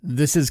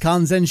This is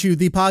Kanzenshuu,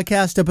 the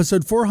podcast,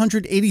 episode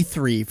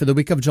 483 for the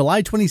week of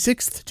July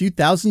 26th,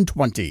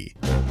 2020.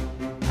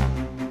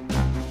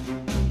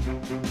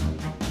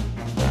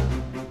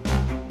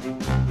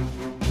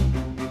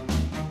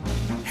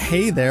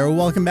 Hey there,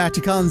 welcome back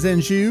to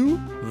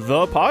Kanzenshuu,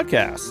 the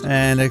podcast,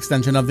 an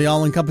extension of the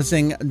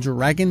all-encompassing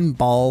Dragon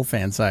Ball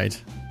fan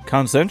site.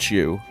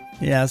 Kanzenshuu.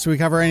 Yes, we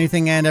cover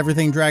anything and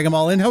everything Dragon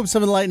Ball in hopes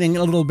of enlightening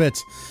a little bit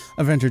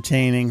of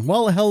entertaining.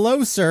 Well,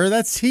 hello, sir.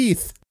 That's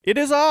Heath. It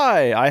is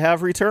I. I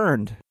have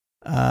returned.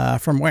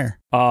 From where?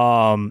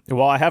 Well,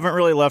 I haven't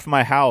really left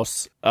my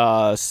house,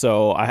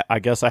 so I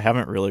guess I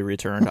haven't really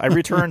returned. I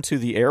returned to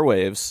the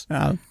airwaves,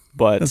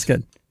 but that's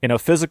good. In a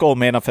physical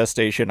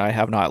manifestation, I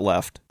have not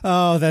left.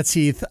 Oh, that's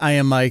Heath. I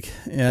am Mike.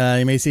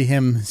 You may see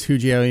him,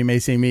 Hujio. You may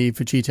see me,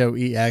 Fuchito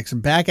EX.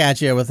 Back at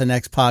you with the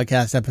next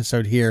podcast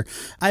episode here.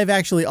 I've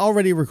actually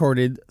already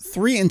recorded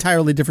 3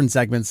 entirely different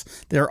segments.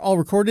 They're all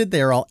recorded.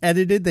 They are all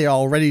edited. They are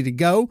all ready to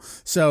go.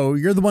 So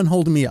you're the one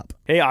holding me up.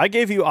 Hey, I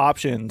gave you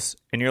options,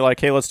 and you're like,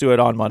 hey, let's do it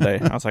on Monday.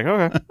 I was like,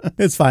 okay.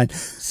 It's fine.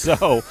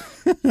 So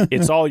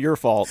it's all your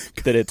fault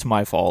that it's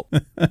my fault.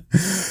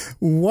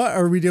 What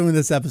are we doing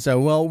this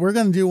episode? Well, we're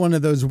going to do one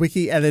of those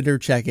wiki editor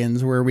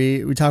check-ins where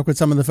we talk with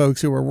some of the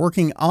folks who are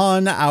working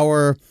on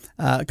our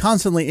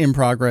constantly in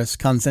progress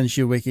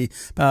Kanzenshuu wiki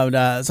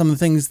about some of the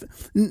things,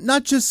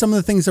 not just some of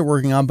the things they're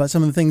working on, but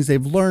some of the things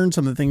they've learned,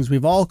 some of the things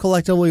we've all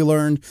collectively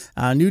learned,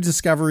 new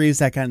discoveries,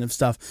 that kind of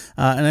stuff.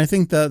 And I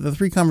think the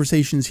 3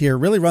 conversations here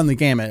really run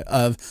the gamut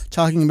of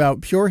talking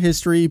about pure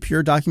history,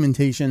 pure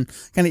documentation,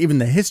 kind of even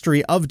the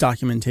history of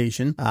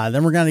documentation.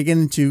 Then we're going to get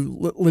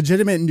into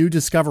legitimate new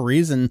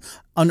discoveries and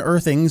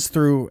unearthings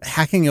through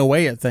hacking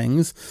away at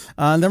things.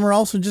 And then we're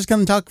also just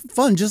going to talk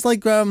fun, just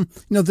like, the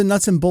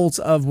nuts and bolts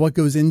of what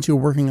goes into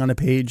working on a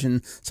page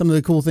and some of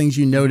the cool things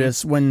you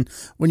notice when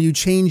you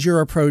change your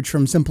approach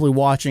from simply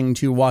watching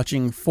to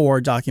watching for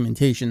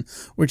documentation,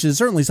 which is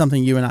certainly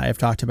something you and I have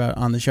talked about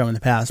on the show in the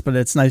past, but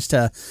it's nice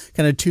to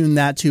kind of tune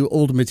that to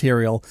old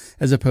material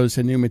as opposed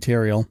to new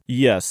material.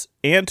 Yes.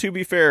 And to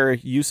be fair,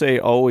 you say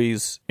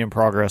always in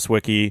progress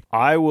wiki.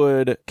 I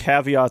would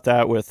caveat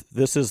that with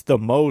this is the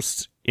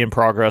most in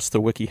progress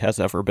the wiki has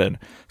ever been.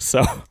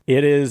 So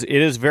it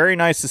is very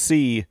nice to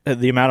see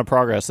the amount of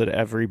progress that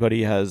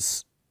everybody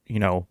has,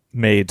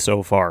 made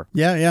so far.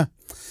 Yeah.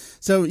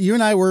 So you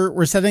and I,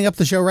 we're setting up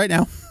the show right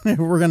now.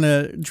 We're going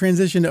to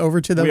transition over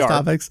to those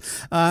topics.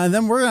 And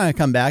then we're going to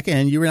come back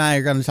and you and I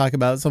are going to talk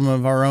about some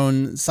of our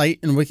own site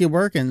and wiki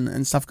work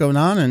and stuff going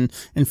on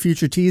and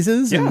future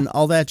teases and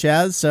all that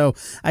jazz. So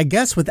I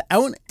guess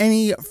without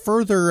any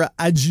further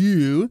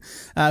ado,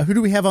 who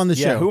do we have on the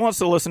show? Who wants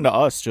to listen to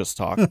us just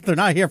talk? They're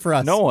not here for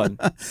us. No one.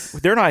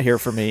 They're not here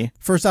for me.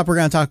 First up, we're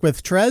going to talk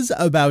with Trez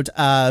about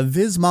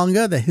Viz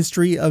Manga, the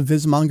history of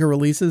Viz Manga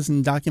releases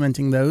and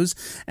documenting those.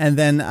 And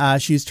then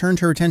she's turned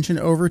her attention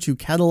over to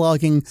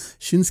cataloging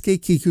Shinsuke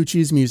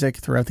Kikuchi's music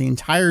throughout the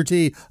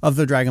entirety of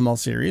the Dragon Ball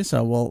series.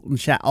 So we'll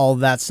chat all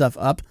that stuff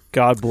up.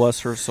 God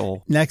bless her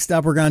soul. Next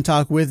up, we're going to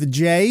talk with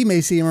Jay. You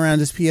may see him around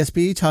his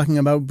PSP talking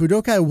about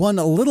Budokai 1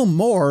 a little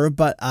more,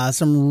 but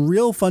some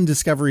real fun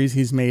discoveries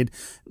he's made.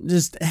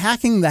 Just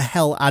hacking the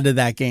hell out of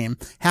that game.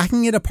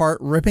 Hacking it apart,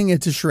 ripping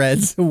it to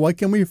shreds. What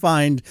can we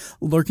find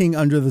lurking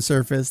under the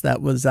surface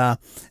that was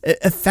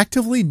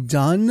effectively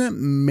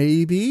done,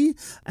 maybe?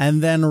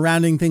 And then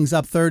rounding things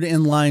up, third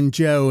in line,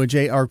 Joe,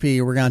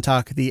 JRP. We're going to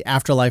talk the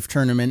Afterlife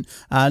tournament.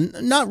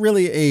 Not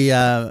really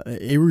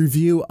a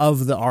review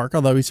of the arc,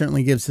 although he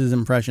certainly gives his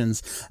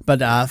impressions,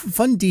 but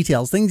fun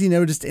details, things he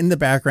noticed in the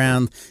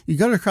background. You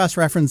got to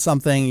cross-reference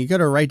something, you got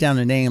to write down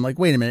a name, like,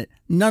 wait a minute,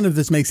 none of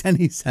this makes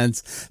any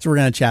sense. So we're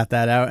going to chat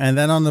that out. And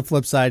then on the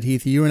flip side,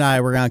 Heath, you and I,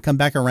 we're going to come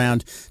back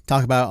around,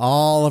 talk about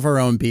all of our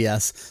own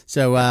BS.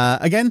 So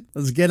again,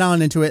 let's get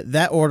on into it.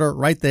 That order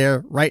right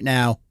there, right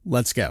now.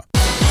 Let's go.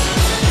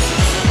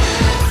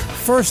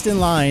 First in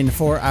line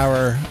for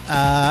our,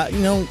 I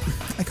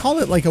call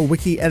it like a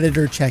wiki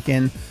editor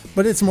check-in,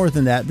 but it's more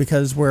than that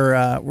because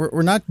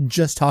we're not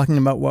just talking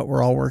about what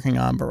we're all working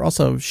on, but we're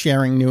also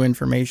sharing new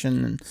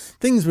information and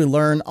things we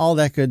learn, all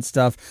that good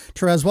stuff.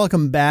 Therese,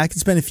 welcome back.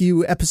 It's been a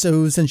few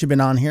episodes since you've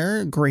been on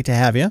here. Great to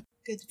have you.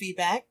 Good to be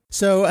back.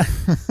 So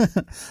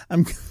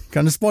I'm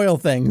going to spoil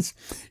things.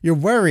 You're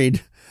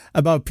worried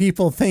about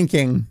people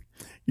thinking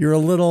you're a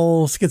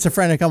little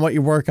schizophrenic on what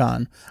you work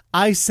on.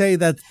 I say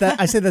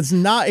that's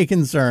not a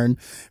concern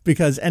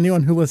because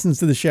anyone who listens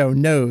to the show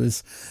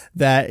knows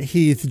that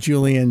Heath,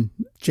 Julian,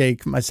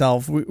 Jake,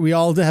 myself, we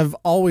all have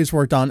always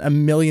worked on a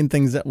million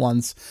things at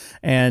once.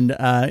 And,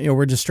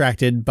 we're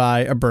distracted by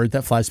a bird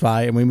that flies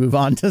by and we move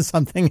on to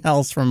something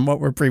else from what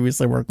we're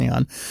previously working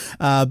on.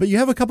 But you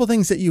have a couple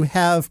things that you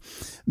have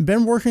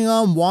been working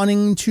on,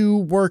 wanting to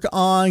work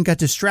on, got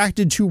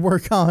distracted to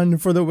work on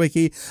for the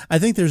wiki. I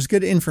think there's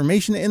good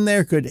information in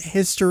there, good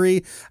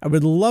history. I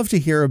would love to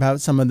hear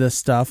about some of this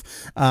stuff.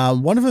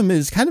 One of them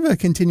is kind of a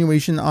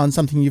continuation on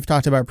something you've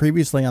talked about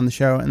previously on the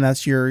show, and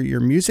that's your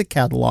music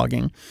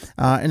cataloging.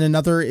 And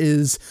another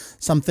is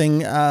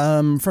something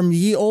from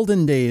ye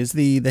olden days,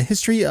 the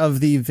history of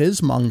the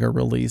Viz manga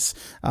release.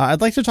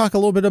 I'd like to talk a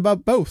little bit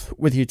about both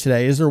with you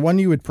today. Is there one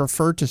you would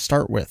prefer to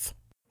start with?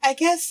 I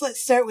guess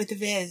let's start with the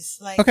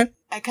Viz. Okay.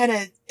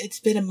 It's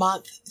been a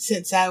month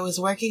since I was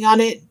working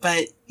on it,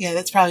 but yeah,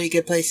 that's probably a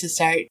good place to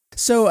start.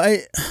 So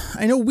I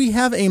know we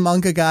have a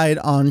manga guide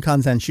on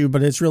Kanzenshuu,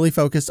 but it's really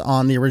focused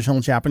on the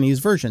original Japanese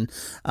version.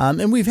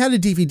 And we've had a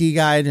DVD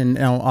guide and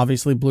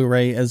obviously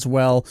Blu-ray as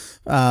well,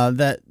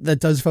 that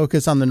does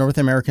focus on the North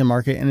American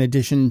market in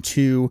addition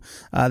to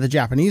the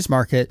Japanese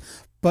market.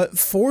 But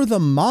for the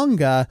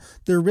manga,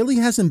 there really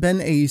hasn't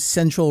been a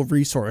central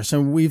resource.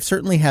 And we've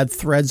certainly had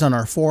threads on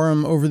our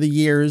forum over the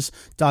years,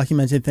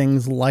 documented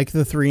things like the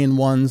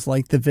 3-in-1s,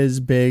 like the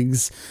Viz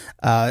Bigs.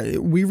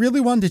 We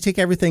really wanted to take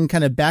everything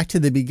kind of back to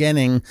the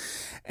beginning.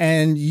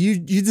 And you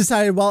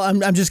decided, well,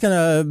 I'm just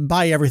going to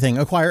buy everything,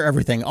 acquire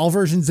everything, all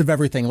versions of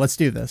everything. Let's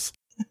do this.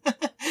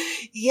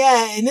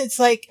 Yeah, and it's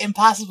like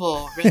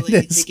impossible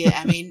really to get.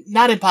 I mean,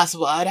 not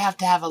impossible. I would have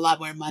to have a lot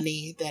more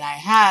money than I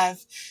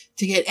have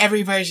to get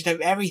every version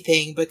of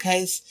everything,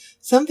 because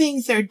some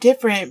things are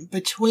different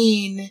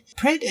between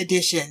print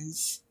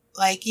editions.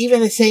 Like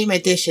even the same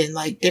edition,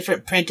 like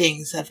different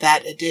printings of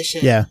that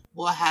edition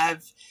will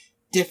have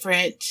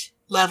different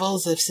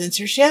levels of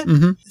censorship.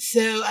 Mm-hmm.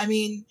 So, I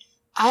mean,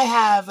 I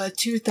have a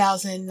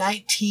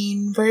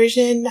 2019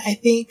 version, I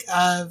think,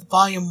 of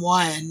volume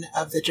 1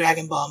 of the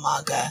Dragon Ball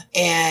manga.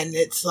 And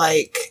it's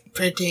like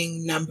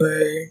printing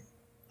number,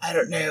 I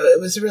don't know, it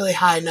was a really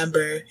high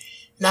number.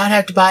 And I would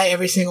have to buy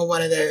every single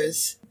one of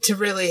those to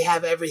really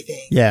have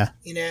everything. Yeah.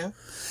 You know?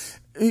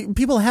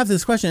 People have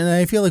this question, and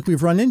I feel like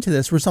we've run into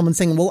this, where someone's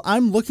saying, well,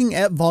 I'm looking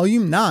at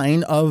volume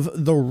 9 of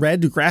the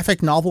red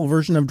graphic novel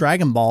version of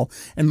Dragon Ball,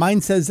 and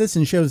mine says this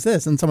and shows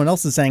this. And someone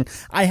else is saying,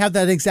 I have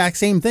that exact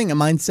same thing, and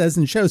mine says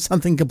and shows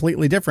something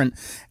completely different.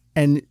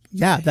 And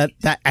yeah,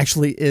 that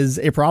actually is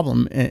a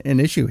problem, an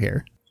issue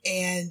here.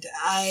 And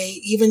I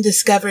even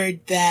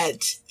discovered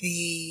that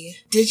the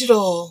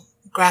digital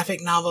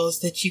graphic novels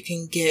that you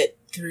can get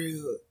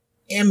through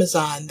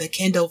Amazon, the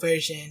Kindle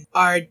version,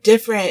 are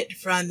different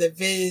from the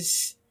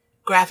Viz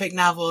graphic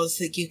novels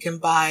that you can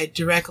buy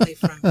directly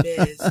from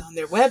Viz on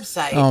their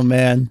website. Oh,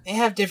 man. They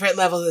have different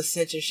levels of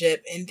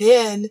censorship. And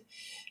then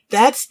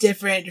that's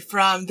different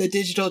from the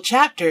digital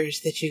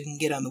chapters that you can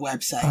get on the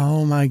website.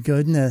 Oh, my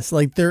goodness.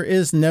 Like, there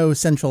is no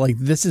central, like,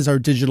 this is our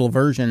digital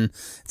version.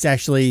 It's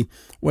actually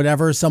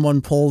whatever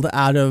someone pulled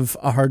out of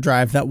a hard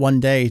drive that one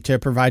day to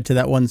provide to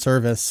that one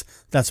service.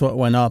 That's what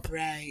went up.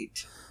 Right.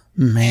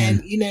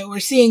 Man. And,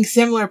 we're seeing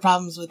similar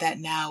problems with that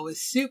now with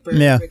Super,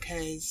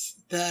 because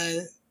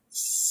the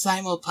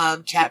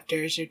simulpub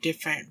chapters are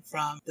different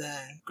from the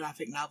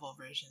graphic novel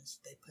versions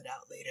they put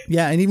out later.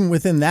 Yeah, and even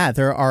within that,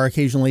 there are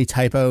occasionally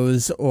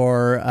typos,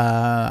 or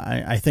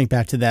I think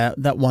back to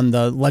that one,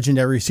 the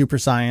Legendary Super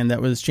Saiyan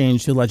that was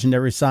changed to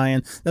Legendary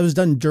Saiyan, that was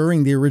done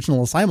during the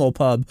original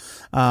simulpub,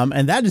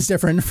 and that is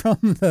different from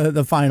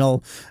the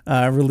final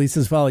release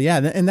as well. Yeah,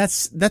 and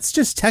that's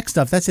just tech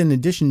stuff. That's in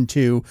addition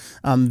to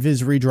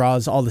Viz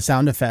redraws all the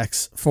sound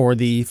effects for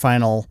the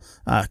final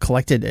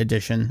collected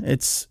edition.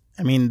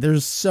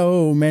 There's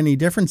so many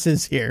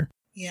differences here.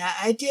 Yeah,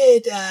 I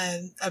did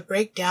a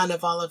breakdown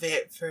of all of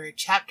it for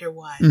chapter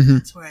 1. Mm-hmm.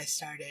 That's where I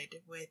started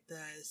with the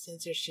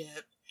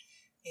censorship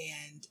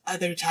and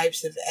other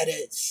types of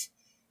edits.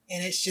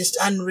 And it's just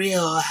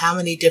unreal how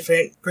many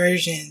different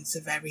versions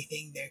of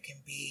everything there can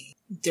be.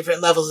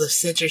 Different levels of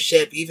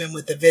censorship, even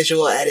with the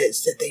visual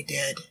edits that they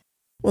did.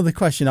 Well, the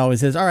question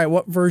always is, all right,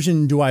 what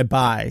version do I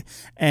buy?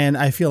 And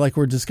I feel like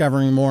we're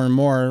discovering more and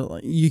more,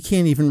 you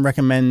can't even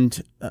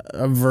recommend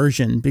a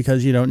version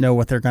because you don't know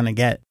what they're going to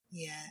get.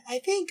 Yeah, I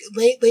think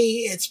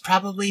lately it's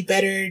probably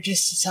better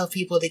just to tell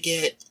people to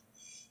get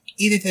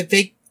either the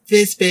big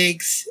Viz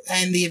Bigs,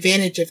 and the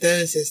advantage of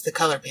those is the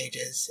color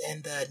pages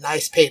and the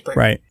nice paper.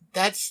 Right.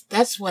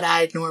 That's what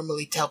I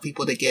normally tell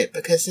people to get,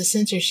 because the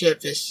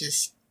censorship is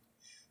just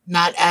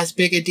not as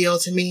big a deal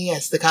to me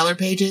as the color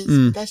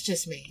pages. That's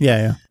just me.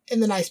 Yeah.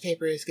 And the nice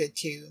paper is good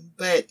too.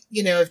 But,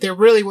 if they're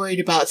really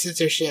worried about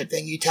censorship,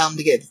 then you tell them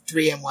to get the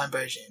 3-in-1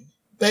 version.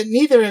 But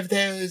neither of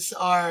those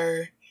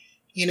are,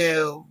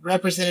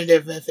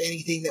 representative of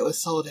anything that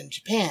was sold in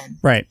Japan.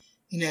 Right.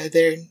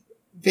 They're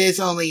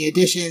Viz-only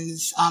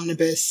editions,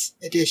 omnibus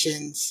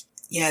editions.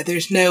 Yeah,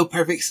 there's no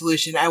perfect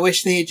solution. I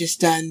wish they had just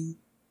done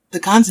the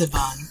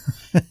Kanzenban.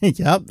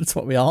 Yep, that's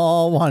what we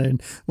all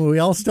wanted. We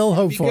all still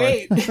hope for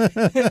it.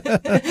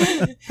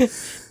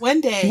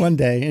 One day. One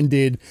day,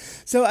 indeed.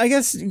 So I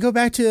guess go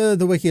back to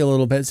the wiki a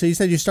little bit. So you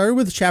said you started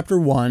with chapter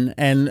 1,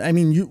 and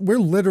we're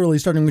literally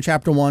starting with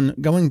chapter 1,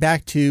 going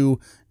back to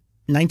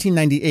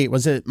 1998.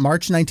 Was it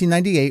March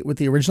 1998 with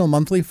the original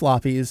monthly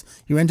floppies?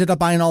 You ended up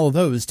buying all of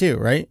those too,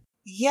 right?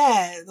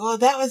 Yeah, well,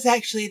 that was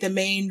actually the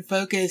main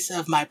focus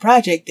of my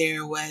project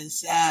there,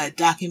 was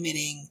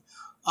documenting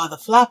all the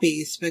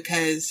floppies,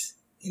 because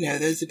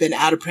those have been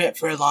out of print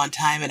for a long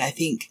time. And I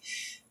think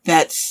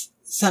that's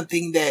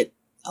something that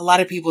a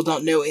lot of people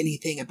don't know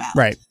anything about.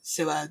 Right.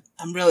 So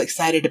I'm real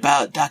excited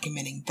about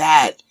documenting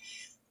that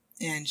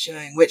and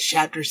showing which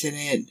chapters in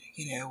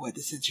it, what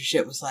the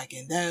censorship was like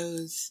in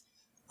those.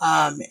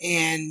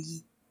 And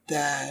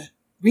the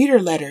reader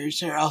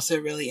letters are also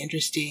really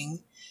interesting.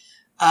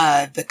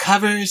 The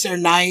covers are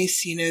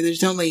nice.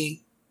 There's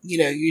only,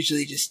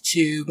 usually just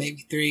 2,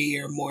 maybe 3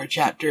 or more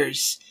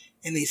chapters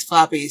in these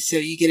floppies. So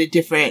you get a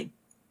different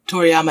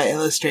Toriyama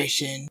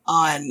illustration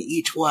on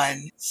each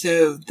one.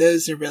 So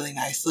those are really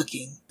nice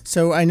looking.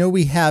 So I know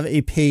we have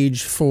a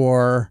page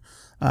for,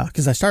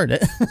 because I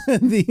started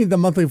it, the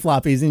monthly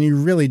floppies, and you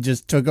really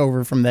just took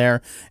over from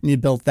there and you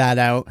built that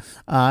out.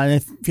 And I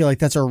feel like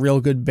that's a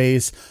real good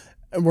base.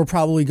 We're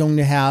probably going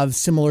to have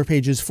similar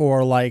pages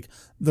for like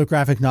the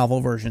graphic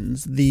novel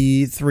versions,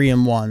 the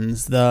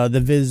 3-in-1s, the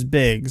Viz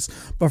Bigs.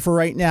 But for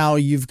right now,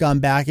 you've gone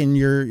back and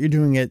you're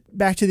doing it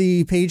back to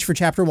the page for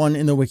chapter 1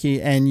 in the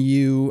wiki, and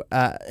you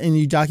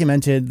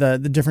documented the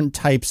different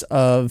types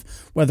of,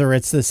 whether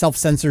it's the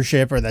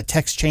self-censorship or the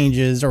text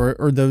changes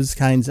or those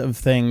kinds of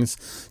things.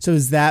 So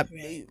is that,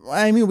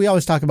 I mean, we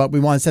always talk about, we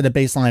want to set a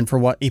baseline for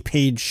what a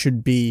page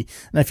should be.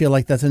 And I feel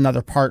like that's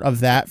another part of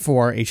that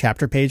for a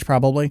chapter page,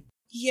 probably.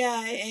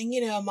 Yeah, and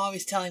I'm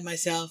always telling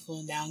myself,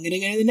 well, now I'm going to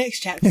go to the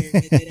next chapter,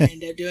 and then I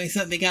end up doing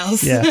something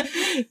else. Yeah.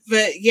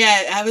 But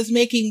yeah, I was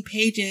making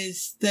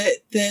pages.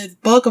 The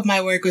bulk of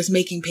my work was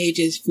making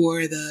pages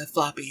for the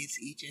floppies,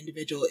 each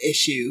individual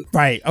issue.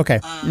 Right. Okay.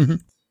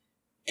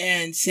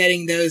 And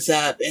setting those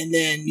up, and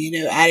then,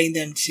 adding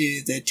them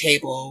to the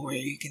table where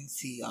you can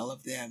see all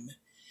of them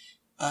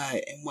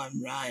in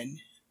one run.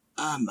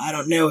 I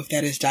don't know if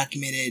that is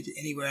documented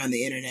anywhere on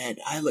the internet.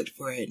 I looked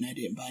for it and I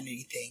didn't find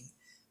anything.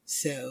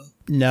 So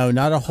no,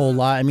 not a whole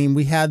lot. I mean,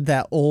 we had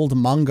that old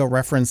manga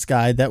reference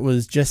guide that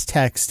was just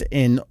text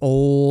in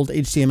old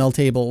HTML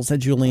tables that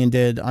Julian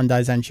did on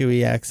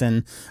Daizenshuu EX,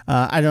 and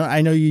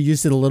I know you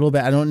used it a little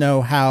bit. I don't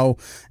know how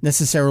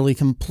necessarily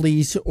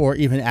complete or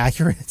even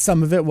accurate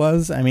some of it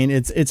was. I mean,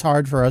 it's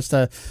hard for us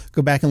to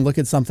go back and look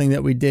at something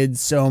that we did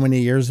so many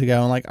years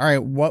ago and like, all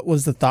right, what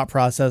was the thought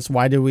process?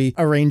 Why did we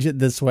arrange it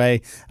this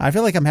way? I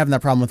feel like I'm having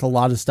that problem with a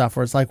lot of stuff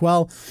where it's like,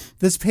 well,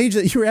 this page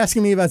that you were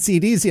asking me about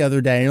CDs the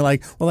other day, and you're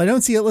like, well, I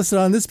don't see it listed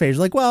on this page.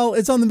 Like, well,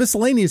 it's on the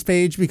miscellaneous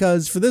page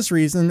because for this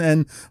reason,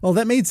 and well,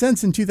 that made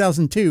sense in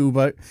 2002,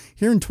 but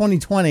here in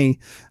 2020,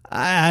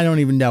 I don't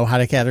even know how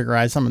to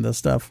categorize some of this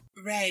stuff.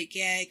 Right.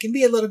 Yeah. It can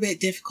be a little bit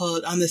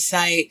difficult on the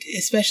site,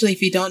 especially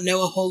if you don't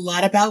know a whole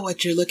lot about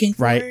what you're looking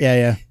for. Right.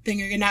 Yeah. Then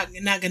you're not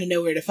going to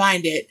know where to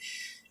find it.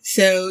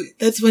 So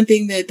that's one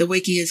thing that the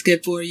wiki is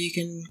good for. You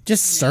can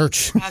just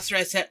search,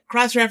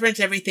 cross-reference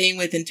everything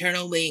with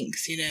internal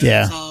links.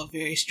 Yeah. It's all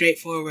very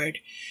straightforward.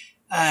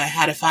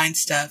 How to find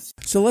stuff.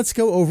 So let's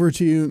go over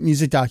to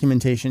music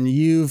documentation.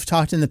 You've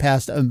talked in the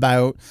past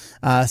about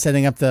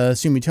setting up the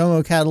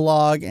Sumitomo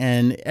catalog,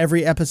 and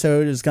every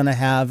episode is going to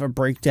have a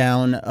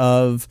breakdown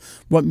of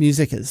what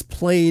music is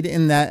played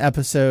in that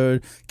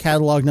episode,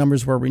 catalog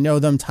numbers where we know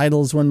them,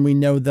 titles when we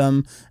know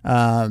them.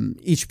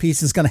 Each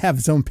piece is going to have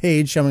its own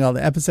page showing all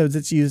the episodes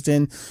it's used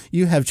in.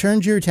 You have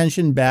turned your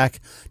attention back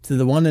to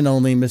the one and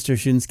only Mr.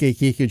 Shunsuke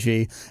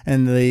Kikuchi,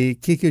 and the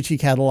Kikuchi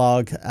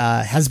catalog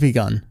has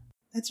begun.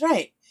 That's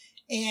right.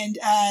 And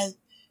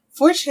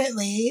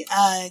fortunately,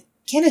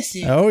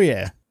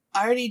 Kinesu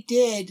already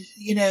did,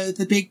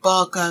 the big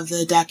bulk of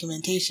the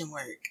documentation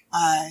work.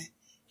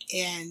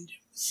 And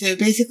so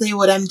basically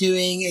what I'm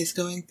doing is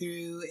going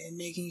through and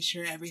making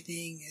sure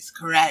everything is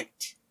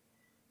correct,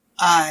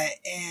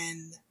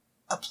 and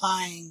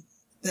applying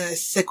the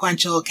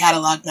sequential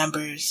catalog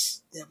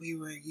numbers that we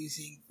were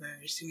using for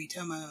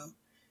Sumitomo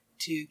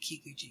to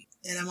Kikuchi.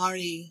 And I'm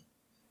already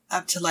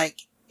up to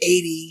like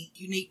 80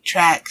 unique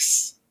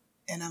tracks,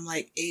 and I'm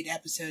like 8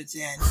 episodes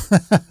in,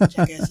 which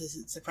I guess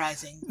isn't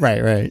surprising.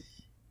 Right.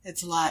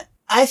 It's a lot.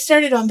 I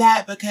started on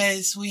that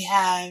because we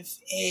have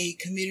a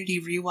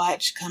community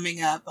rewatch coming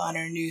up on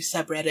our new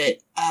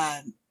subreddit,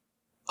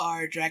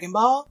 our Dragon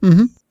Ball.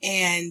 Mm-hmm.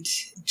 And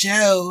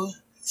Joe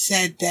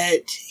said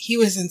that he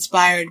was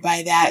inspired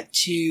by that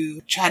to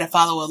try to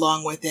follow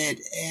along with it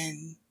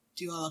and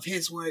do all of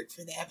his work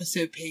for the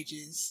episode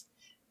pages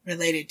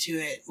related to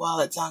it while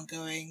it's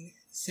ongoing.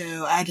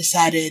 So I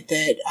decided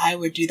that I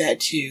would do that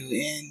too,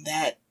 and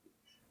that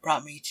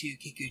brought me to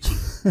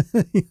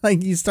Kikuchi.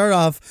 Like you start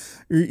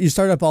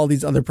up all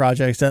these other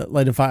projects that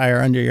light a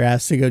fire under your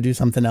ass to go do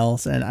something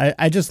else, and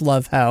I just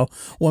love how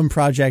one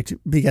project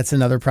begets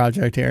another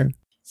project here.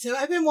 So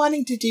I've been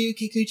wanting to do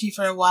Kikuchi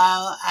for a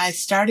while. I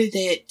started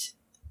it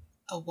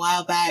a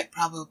while back,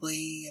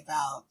 probably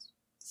about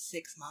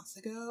 6 months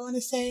ago, I want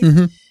to say.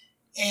 Mm-hmm.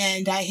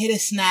 And I hit a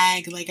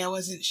snag, like I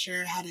wasn't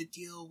sure how to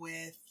deal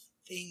with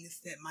things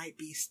that might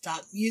be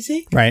stock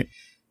music. Right.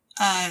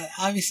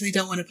 Obviously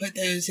don't want to put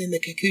those in the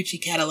Kikuchi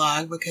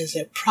catalog because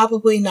they're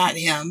probably not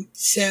him.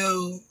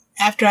 So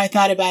after I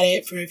thought about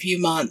it for a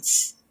few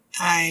months,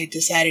 I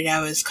decided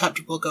I was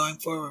comfortable going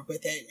forward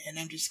with it, and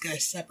I'm just going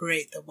to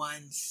separate the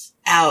ones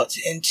out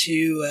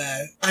into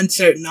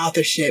uncertain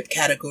authorship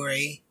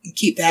category and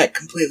keep that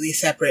completely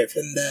separate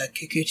from the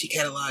Kikuchi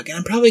catalog. And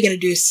I'm probably going to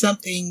do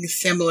something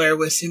similar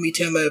with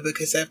Sumitomo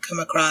because I've come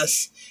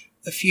across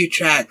a few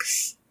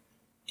tracks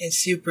in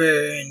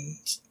Super and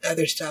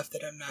other stuff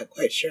that I'm not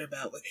quite sure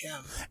about with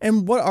him.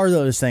 And what are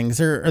those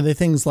things? Are they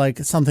things like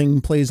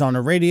something plays on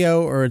a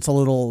radio, or it's a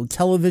little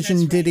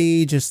television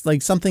ditty, just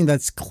like something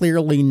that's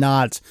clearly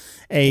not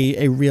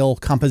a real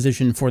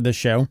composition for the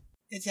show?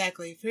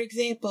 Exactly. For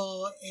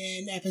example,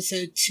 in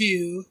episode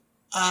 2,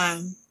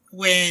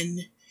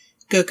 when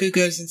Goku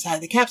goes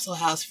inside the capsule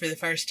house for the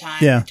first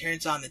time and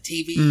turns on the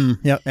TV,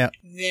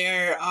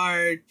 there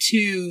are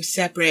 2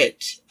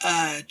 separate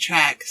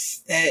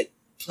tracks that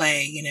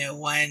play,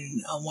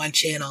 one on one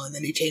channel, and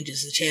then he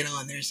changes the channel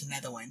and there's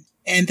another one.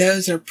 And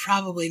those are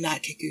probably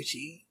not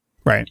Kikuchi.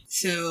 Right.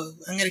 So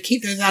I'm going to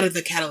keep those out of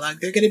the catalog.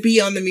 They're going to be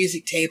on the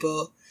music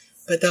table,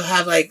 but they'll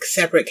have like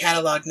separate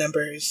catalog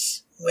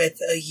numbers with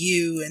a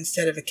U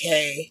instead of a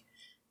K,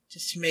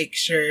 just to make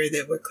sure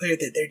that we're clear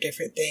that they're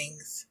different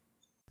things.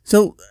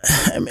 So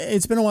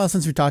it's been a while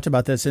since we talked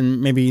about this,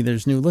 and maybe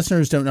there's new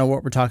listeners don't know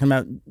what we're talking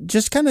about.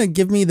 Just kind of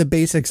give me the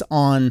basics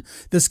on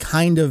this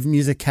kind of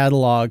music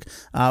catalog.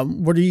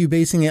 What are you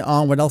basing it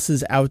on? What else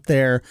is out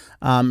there?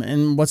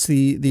 And what's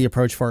the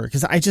approach for it?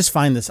 Because I just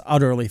find this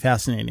utterly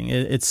fascinating.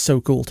 It's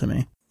so cool to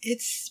me.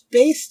 It's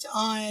based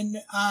on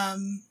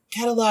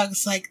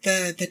catalogs like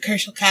the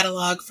Kerschel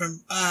catalog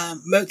from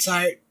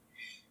Mozart,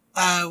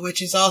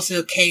 which is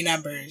also K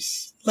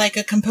numbers. Like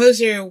a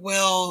composer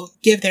will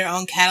give their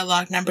own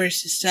catalog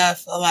numbers to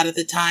stuff a lot of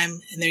the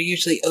time, and they're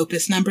usually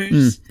opus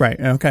numbers.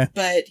 Right, okay.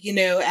 But,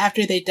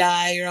 after they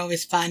die, you're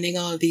always finding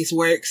all of these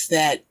works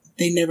that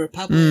they never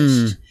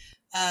published,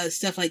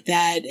 stuff like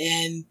that.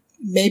 And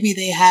maybe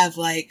they have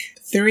like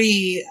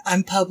 3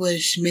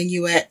 unpublished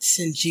minuets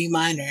in G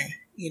minor,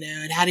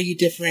 and how do you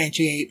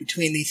differentiate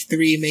between these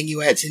 3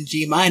 minuets in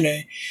G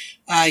minor?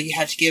 You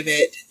have to give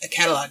it a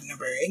catalog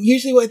number. And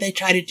usually what they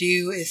try to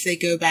do is they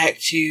go back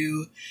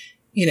to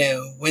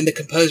when the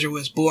composer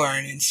was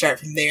born and start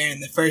from there. In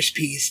the first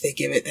piece, they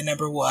give it the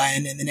number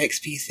 1, and the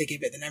next piece, they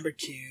give it the number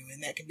 2.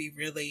 And that can be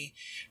really,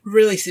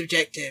 really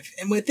subjective.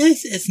 And with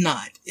this, it's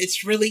not.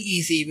 It's really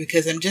easy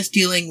because I'm just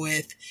dealing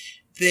with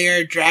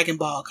their Dragon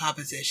Ball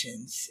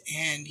compositions.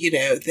 And,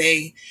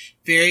 they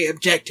very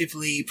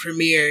objectively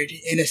premiered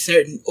in a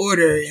certain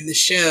order in the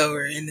show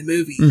or in the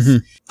movies.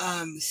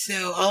 Mm-hmm.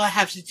 So all I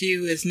have to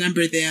do is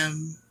number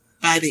them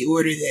by the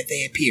order that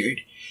they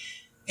appeared.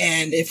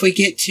 And if we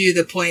get to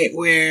the point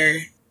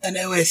where an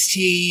OST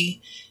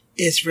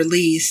is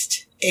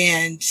released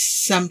and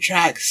some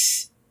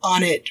tracks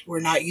on it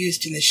were not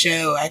used in the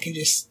show, I can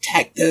just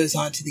tack those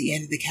onto the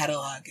end of the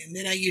catalog. And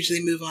then I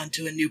usually move on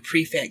to a new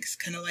prefix,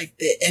 kind of like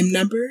the M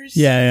numbers.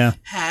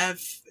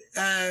 Have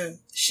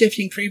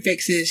shifting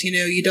prefixes.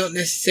 You don't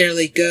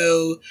necessarily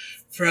go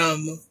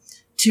from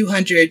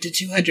 200 to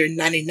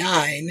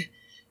 299.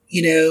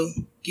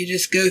 You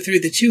just go through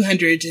the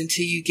 200s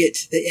until you get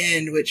to the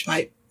end, which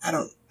might, I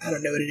don't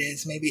know what it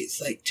is. Maybe it's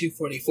like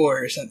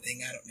 244 or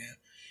something. I don't know.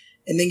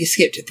 And then you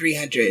skip to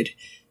 300.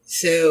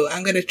 So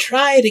I'm going to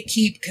try to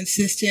keep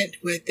consistent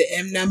with the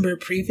M number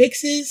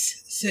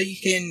prefixes so you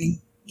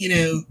can,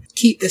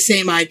 keep the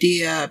same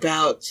idea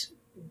about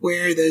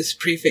where those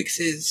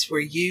prefixes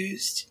were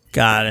used.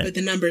 Got it. But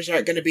the numbers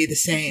aren't going to be the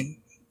same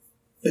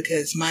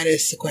because mine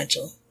is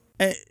sequential.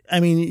 I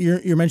mean,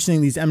 you're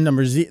mentioning these M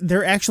numbers.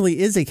 There actually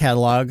is a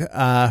catalog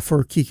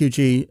for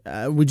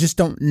Kikuchi. We just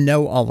don't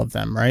know all of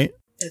them, right?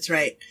 That's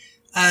right.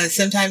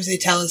 Sometimes they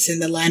tell us in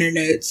the liner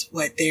notes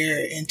what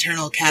their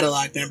internal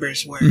catalog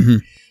numbers were.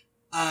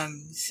 Mm-hmm.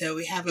 So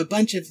we have a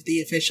bunch of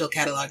the official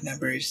catalog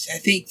numbers. I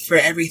think for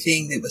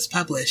everything that was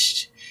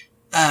published,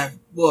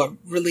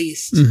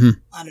 released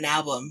on an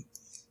album,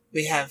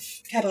 we have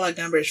catalog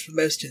numbers for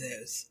most of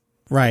those.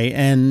 Right,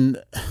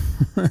 and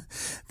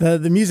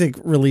the music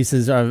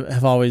releases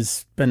have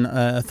always been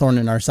a thorn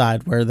in our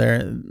side, where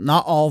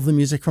not all of the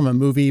music from a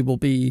movie will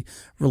be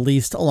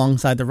released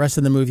alongside the rest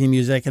of the movie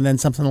music, and then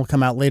something will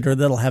come out later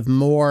that'll have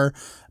more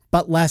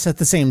but less at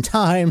the same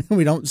time.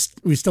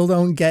 We still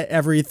don't get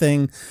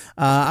everything.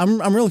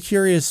 I'm real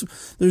curious.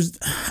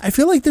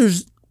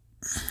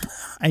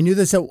 I knew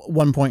this at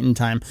one point in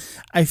time.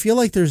 I feel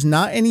like there's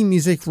not any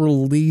music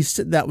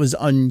released that was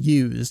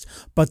unused,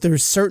 but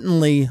there's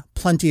certainly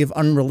plenty of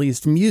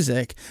unreleased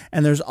music.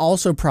 And there's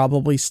also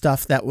probably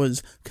stuff that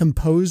was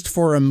composed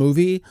for a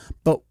movie,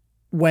 but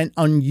went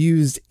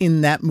unused in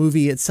that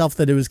movie itself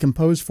that it was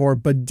composed for,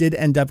 but did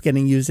end up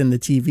getting used in the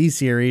TV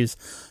series.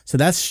 So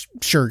that's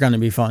sure going to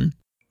be fun.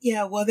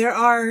 Yeah, well, there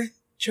are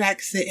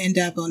tracks that end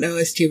up on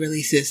OST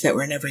releases that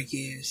were never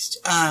used.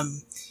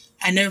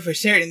 I know for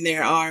certain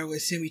there are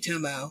with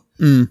Sumitomo,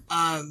 in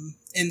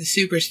the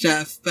Super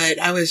stuff, but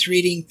I was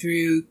reading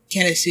through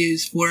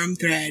Kenisu's forum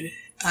thread,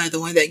 the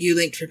one that you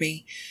linked for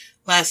me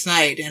last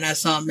night, and I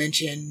saw a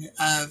mention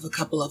of a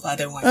couple of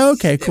other ones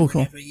that were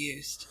never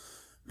used.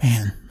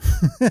 Man,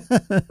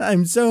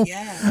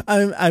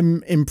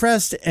 I'm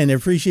impressed and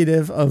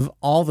appreciative of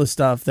all the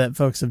stuff that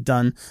folks have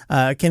done.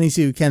 Kenny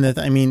Sue Kenneth,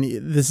 I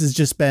mean, this has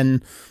just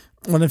been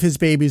one of his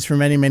babies for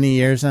many, many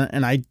years.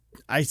 And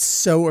I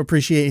so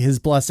appreciate his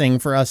blessing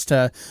for us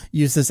to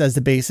use this as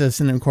the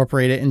basis and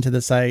incorporate it into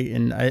the site.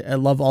 And I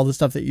love all the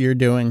stuff that you're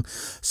doing.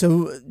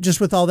 So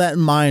just with all that in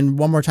mind,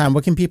 one more time,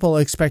 what can people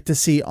expect to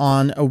see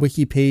on a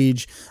wiki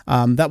page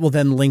that will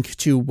then link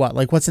to what?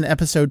 Like, what's an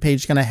episode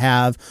page going to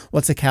have?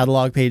 What's a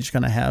catalog page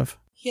going to have?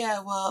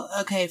 Yeah, well,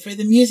 okay, for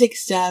the music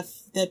stuff,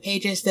 the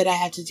pages that I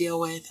have to deal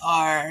with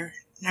are,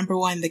 number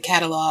one, the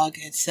catalog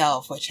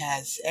itself, which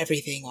has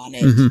everything on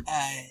it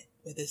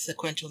with a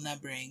sequential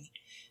numbering.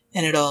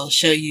 And it'll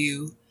show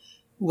you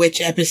which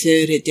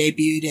episode it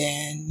debuted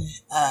in,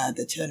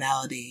 the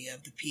tonality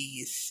of the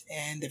piece,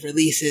 and the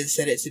releases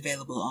that it's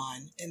available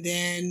on. And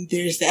then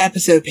there's the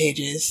episode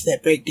pages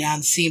that break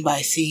down scene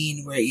by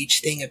scene where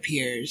each thing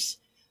appears.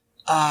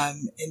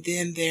 And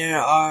then there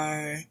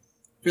are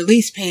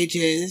release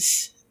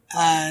pages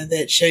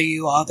that show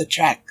you all the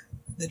track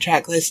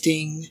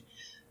listing.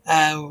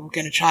 We're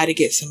going to try to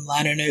get some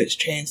liner notes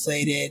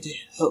translated,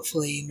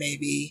 hopefully,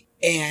 maybe.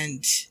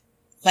 And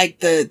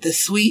like the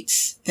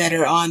suites that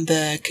are on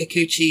the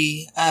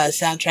Kikuchi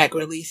soundtrack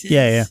releases.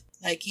 Yeah.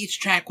 Like each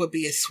track would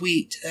be a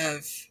suite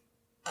of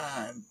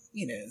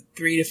 3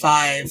 to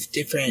 5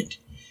 different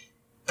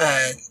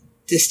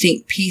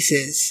distinct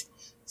pieces.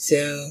 So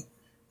I'm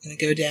going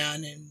to go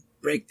down and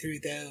break through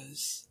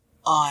those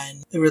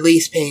on the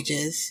release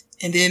pages.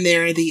 And then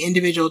there are the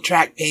individual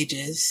track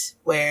pages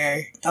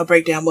where I'll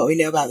break down what we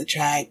know about the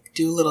track,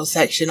 do a little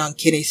section on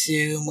Kenny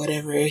Sue and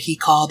whatever he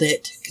called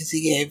it, because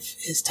he gave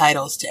his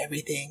titles to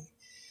everything.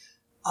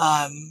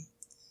 And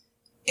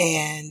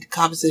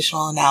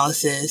compositional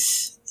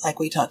analysis, like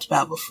we talked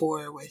about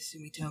before with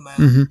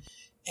Sumitomo.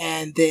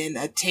 And then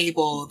a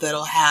table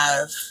that'll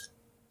have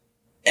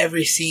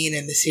every scene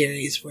in the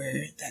series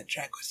where that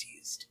track was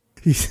used.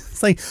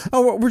 It's like,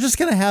 oh, we're just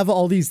going to have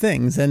all these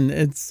things, and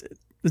it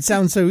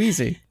sounds so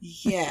easy.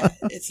 Yeah,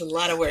 it's a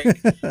lot of work.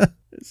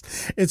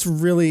 It's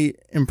really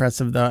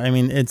impressive, though. I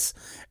mean, it's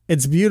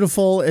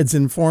beautiful. It's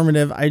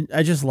informative. I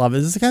just love it.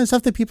 This is the kind of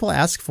stuff that people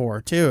ask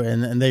for, too,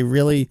 and they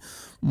really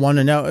want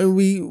to know.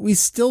 We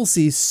still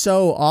see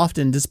so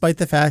often, despite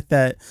the fact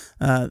that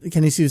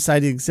Kenny Sue's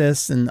site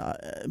exists, and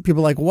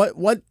people are like,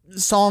 what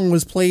song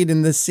was played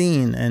in this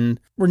scene? And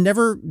we're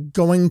never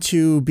going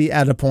to be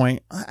at a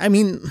point. I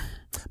mean,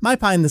 my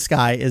pie in the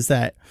sky is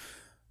that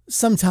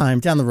sometime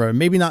down the road,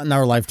 maybe not in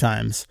our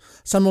lifetimes,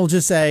 someone will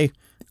just say,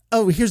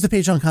 oh, here's the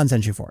page on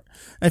Kanzenshuu for it.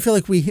 I feel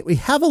like we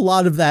have a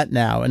lot of that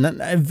now, and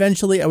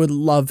eventually I would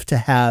love to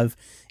have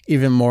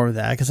even more of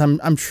that, because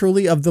I'm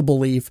truly of the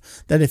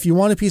belief that if you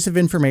want a piece of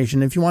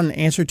information, if you want an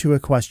answer to a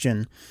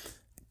question,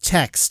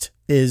 text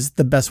is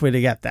the best way to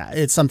get that.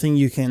 It's something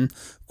you can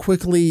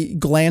quickly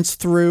glance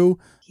through.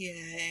 Yeah,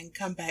 and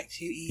come back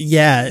to easy.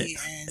 Yeah.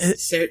 And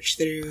search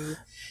through.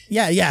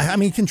 Yeah. I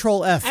mean,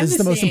 Control F is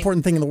the most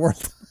important thing in the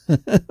world.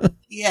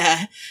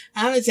 Yeah,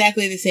 I'm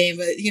exactly the same.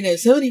 But,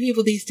 so many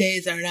people these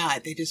days are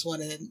not. They just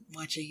want to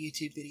watch a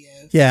YouTube video.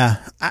 Yeah,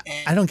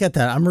 I don't get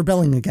that. I'm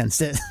rebelling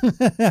against it.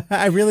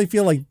 I really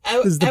feel like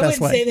this is the best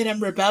way. I wouldn't say that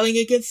I'm rebelling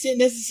against it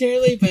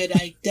necessarily, but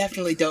I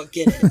definitely don't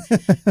get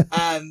it.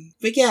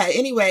 But yeah,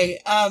 anyway,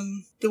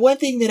 the one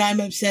thing that I'm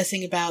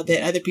obsessing about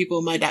that other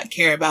people might not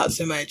care about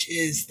so much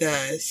is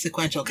the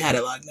sequential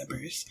catalog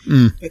numbers.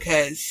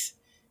 Because,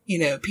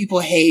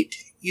 people hate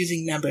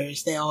using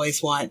numbers. They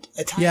always want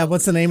a title. Yeah,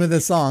 what's the name of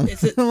this song?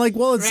 I'm like,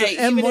 well, it's right,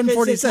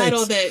 M146. It's a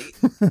title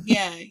that,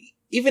 yeah,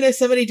 even if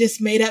somebody just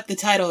made up the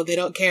title, they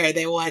don't care.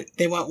 They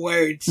want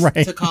words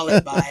to call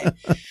it by.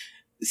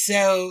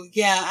 So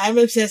yeah, I'm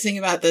obsessing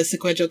about the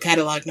sequential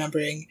catalog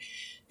numbering,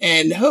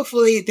 and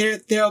hopefully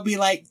there'll be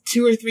like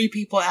 2 or 3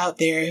 people out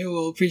there who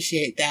will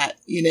appreciate that,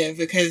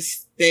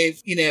 because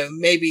they've,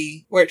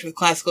 maybe worked with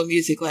classical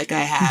music like I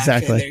have.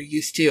 Exactly. And they're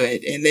used to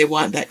it, and they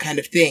want that kind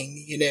of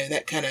thing,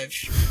 that kind of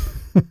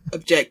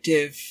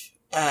objective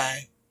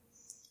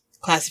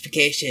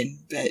classification.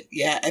 But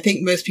yeah, I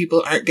think most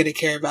people aren't going to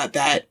care about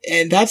that,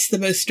 and that's the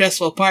most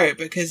stressful part,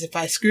 because if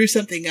I screw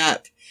something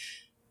up,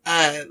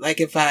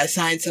 like if I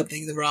assign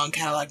something the wrong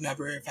catalog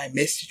number, if I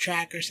missed a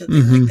track or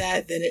something like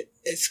that, then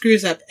it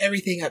screws up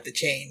everything up the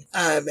chain,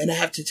 and I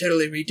have to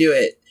totally redo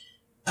it.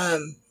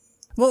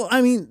 Well,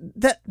 I mean,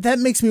 that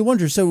makes me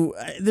wonder. So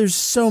there's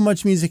so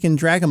much music in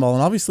Dragon Ball,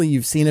 and obviously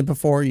you've seen it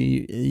before.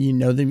 You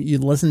know them, you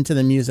listen to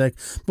the music.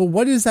 But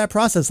what is that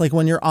process like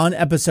when you're on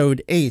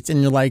episode 8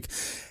 and you're like,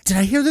 did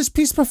I hear this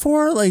piece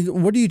before? Like,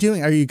 what are you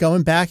doing? Are you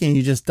going back and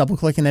you just double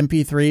click in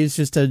MP3s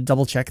just to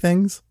double check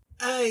things?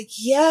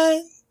 Yeah.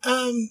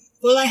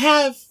 Well, I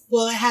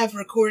have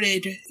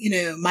recorded,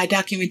 my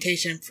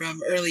documentation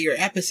from earlier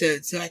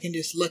episodes, so I can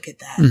just look at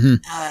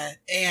that.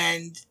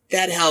 And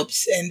that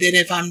helps. And then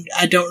if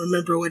I don't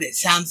remember what it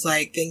sounds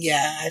like, then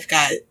yeah, I've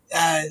got,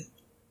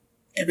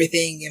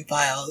 everything in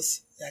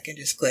files. I can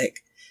just click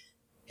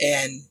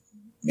and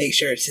make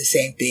sure it's the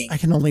same thing. I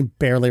can only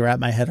barely wrap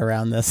my head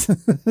around this.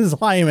 This is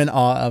why I'm in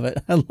awe of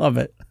it. I love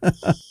it.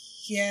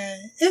 Yeah,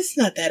 it's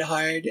not that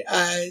hard.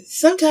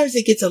 Sometimes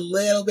it gets a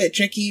little bit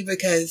tricky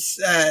because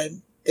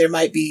there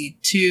might be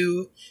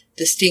two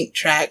distinct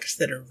tracks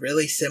that are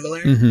really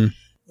similar. Mm-hmm.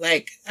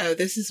 Like,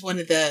 this is one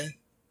of the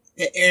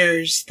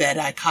errors that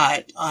I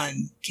caught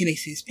on Kenny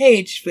Sue's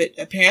page, but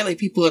apparently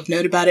people have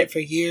known about it for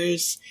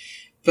years,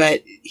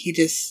 but he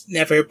just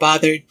never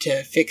bothered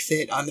to fix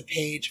it on the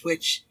page,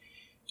 which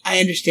I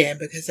understand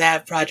because I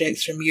have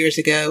projects from years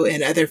ago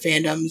and other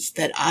fandoms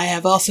that I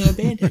have also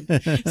abandoned.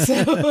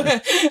 So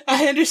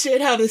I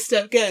understand how this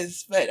stuff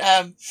goes. But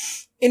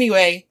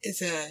anyway,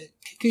 it's a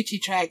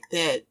Kikuchi track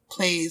that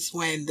plays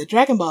when the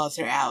Dragon Balls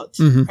are out.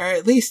 Mm-hmm. Or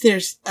at least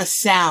there's a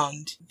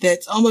sound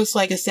that's almost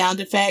like a sound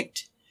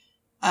effect.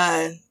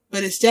 But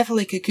it's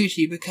definitely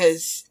Kikuchi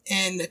because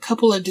in a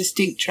couple of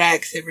distinct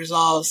tracks it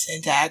resolves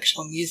into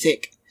actual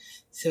music.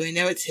 So we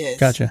know it's his.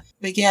 Gotcha.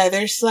 But yeah,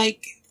 there's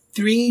like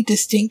 3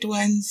 distinct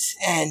ones,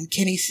 and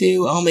Kenny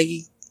Sue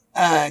only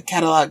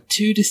cataloged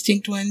 2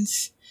 distinct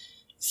ones.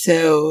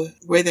 So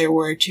where there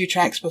were 2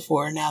 tracks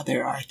before, now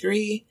there are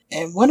 3.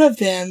 And one of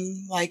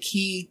them, like,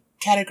 he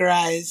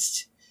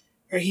categorized,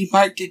 or he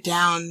marked it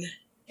down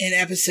in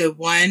episode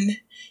 1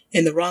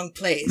 in the wrong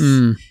place.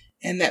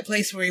 And that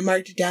place where he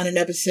marked it down in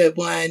episode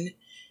 1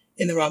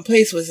 in the wrong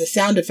place was a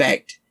sound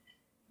effect.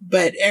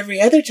 But every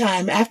other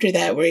time after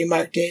that where he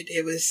marked it,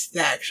 it was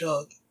the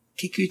actual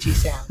Kikuchi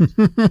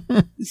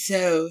sound.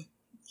 So,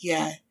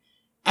 yeah.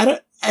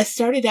 I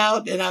started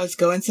out and I was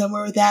going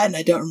somewhere with that and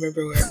I don't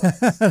remember where it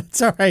was.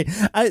 It's all right.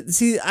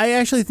 I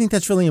actually think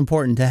that's really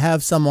important to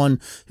have someone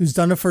who's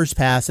done a first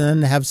pass and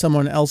then to have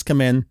someone else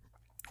come in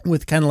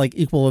with kind of like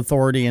equal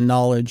authority and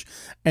knowledge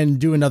and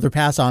do another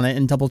pass on it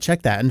and double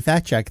check that and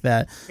fact check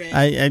that.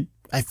 Right.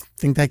 I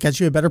think that gets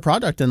you a better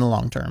product in the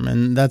long term.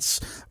 And that's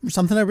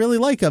something I really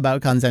like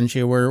about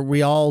Kanzenshuu, where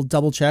we all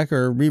double check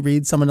or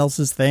reread someone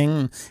else's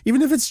thing,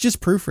 even if it's just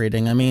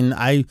proofreading. I mean,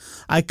 I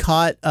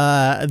caught,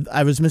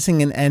 I was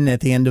missing an N at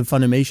the end of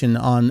Funimation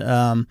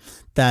on,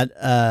 the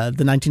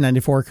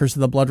 1994 Curse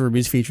of the Blood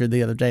Rubies feature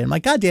the other day. I'm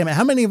like, God damn it,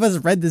 how many of us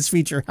have read this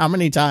feature? How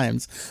many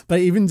times? But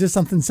even just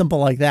something simple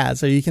like that.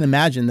 So you can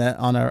imagine that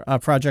on a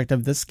project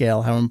of this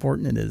scale, how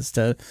important it is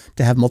to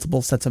have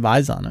multiple sets of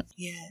eyes on it.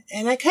 Yeah.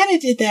 And I kind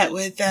of did that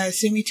with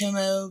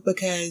Sumitomo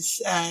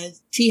because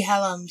T.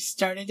 Hallam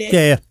started it.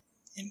 Yeah.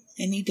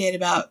 And he did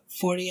about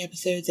 40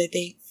 episodes, I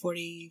think,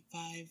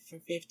 45 or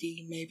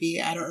 50,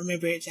 maybe. I don't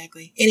remember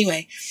exactly.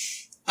 Anyway,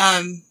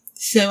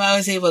 so I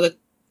was able to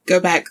go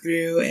back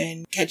through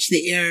and catch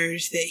the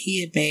errors that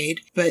he had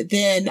made. But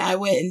then I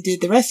went and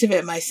did the rest of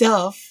it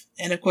myself.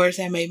 And of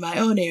course I made my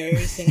own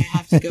errors and I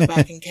have to go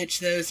back and catch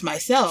those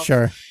myself.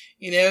 Sure.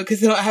 You know,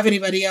 because I don't have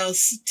anybody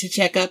else to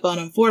check up on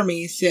them for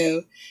me.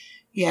 So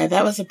yeah,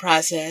 that was a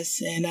process.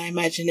 And I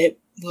imagine it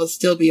will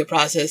still be a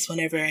process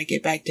whenever I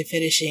get back to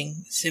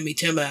finishing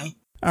Sumitomo.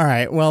 All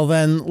right. Well,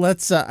 then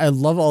let's, I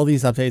love all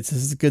these updates.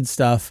 This is good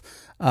stuff.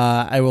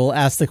 I will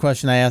ask the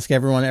question I ask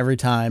everyone every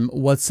time.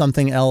 What's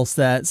something else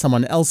that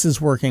someone else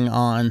is working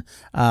on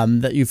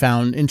that you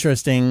found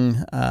interesting,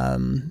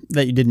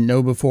 that you didn't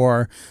know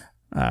before?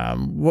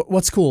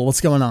 What's cool?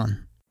 What's going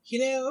on? You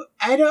know,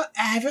 I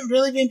haven't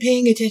really been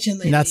paying attention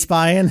lately. You're not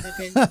spying?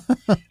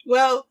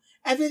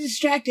 I've been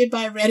distracted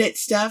by Reddit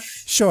stuff.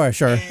 Sure.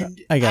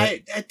 And I get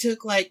it. I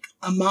took like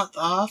a month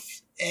off,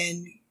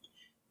 and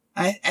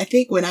I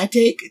think when I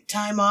take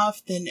time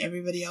off, then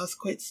everybody else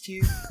quits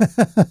too.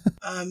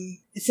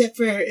 Except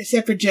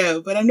for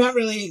Joe, but I'm not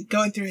really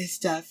going through his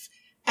stuff.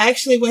 I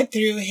actually went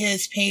through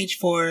his page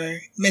for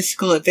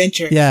Mystical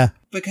Adventure. Yeah.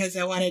 Because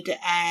I wanted to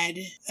add,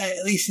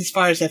 at least as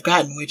far as I've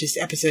gotten, which is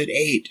episode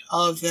 8,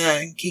 all of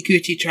the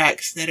Kikuchi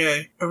tracks that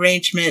are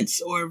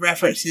arrangements or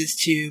references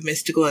to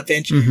Mystical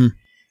Adventure. Mm-hmm.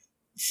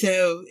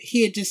 So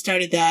he had just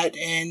started that,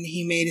 and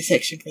he made a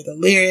section for the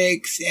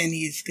lyrics, and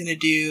he's going to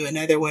do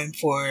another one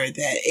for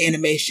the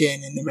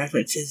animation and the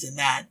references in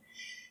that.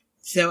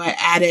 So I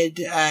added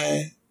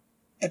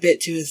a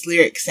bit to his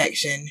lyric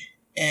section,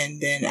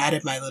 and then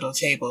added my little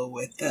table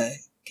with the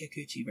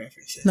Kikuchi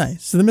references.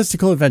 Nice. So the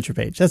Mystical Adventure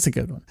page. That's a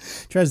good one.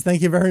 Trez,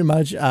 thank you very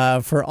much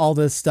for all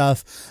this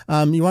stuff.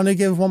 You want to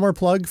give one more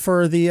plug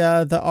for the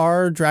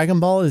R Dragon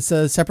Ball? It's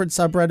a separate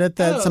subreddit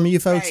that some of you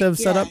folks have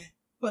set up.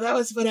 Well, that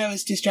was what I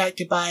was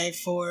distracted by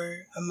for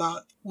a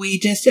month. We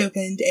just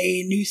opened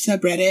a new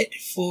subreddit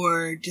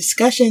for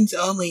discussions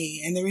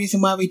only. And the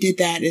reason why we did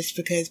that is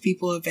because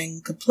people have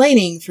been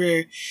complaining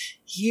for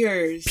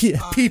years.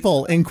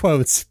 People, in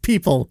quotes.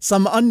 People.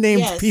 Some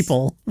unnamed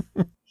people.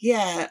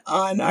 Yeah,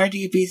 on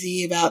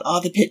RDBZ about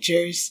all the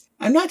pictures.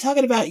 I'm not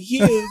talking about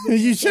you.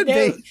 You should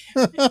be.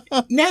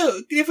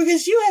 No,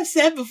 because you have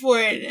said before,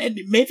 and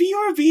maybe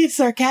you were being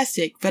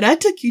sarcastic, but I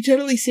took you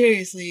totally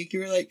seriously. You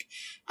were like,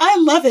 I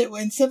love it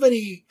when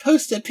somebody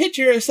posts a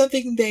picture of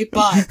something they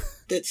bought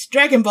that's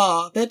Dragon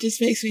Ball. That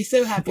just makes me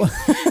so happy.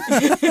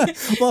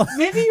 Well,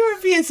 maybe you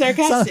were being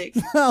sarcastic.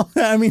 Well,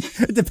 I mean,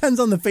 it depends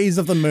on the phase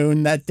of the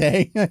moon that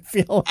day, I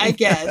feel. I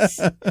guess.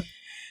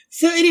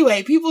 So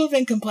anyway, people have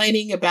been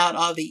complaining about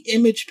all the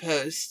image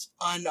posts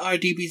on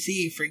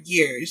RDBZ for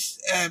years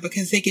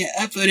because they get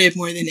upvoted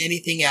more than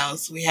anything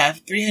else. We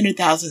have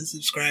 300,000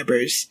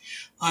 subscribers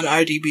on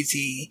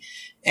RDBZ,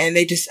 and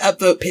they just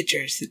upvote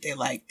pictures that they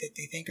like, that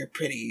they think are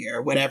pretty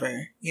or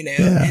whatever, you know,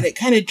 and it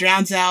kind of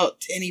drowns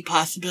out any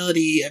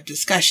possibility of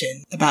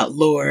discussion about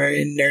lore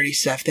and nerdy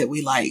stuff that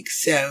we like.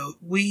 So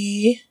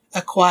we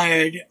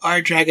acquired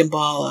our Dragon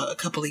Ball a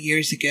couple of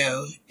years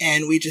ago,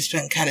 and we just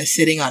been kind of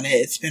sitting on it.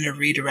 It's been a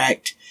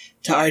redirect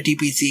to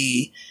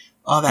RDBZ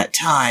all that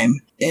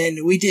time.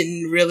 And we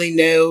didn't really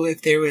know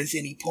if there was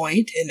any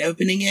point in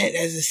opening it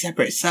as a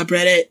separate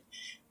subreddit.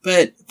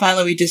 But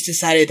finally, we just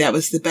decided that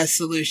was the best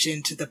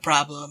solution to the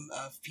problem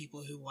of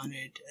people who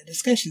wanted a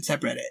discussion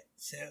subreddit.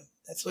 So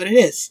that's what it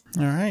is.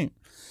 All right.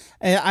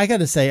 I got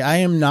to say, I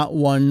am not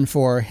one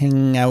for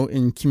hanging out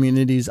in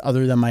communities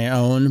other than my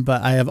own,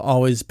 but I have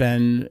always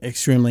been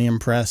extremely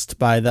impressed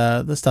by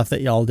the stuff that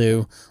y'all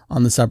do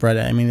on the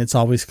subreddit. I mean, it's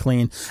always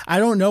clean. I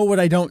don't know what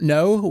I don't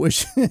know,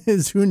 which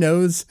is who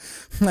knows.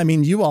 I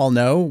mean, you all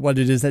know what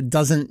it is that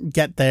doesn't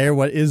get there,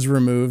 what is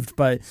removed,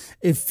 but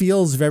it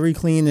feels very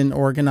clean and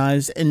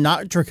organized and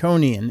not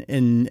draconian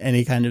in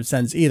any kind of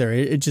sense either.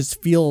 It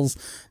just feels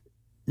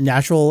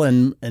natural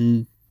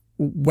and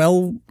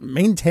well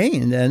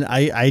maintained, and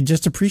I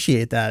just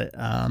appreciate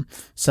that.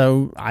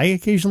 So I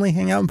occasionally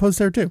hang out and post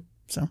there too.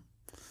 So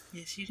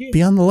yes, you do.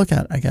 Be on the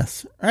lookout, I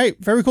guess. All right,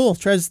 very cool,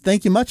 Trez.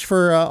 Thank you much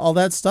for all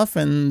that stuff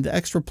and the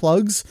extra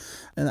plugs.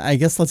 And I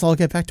guess let's all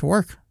get back to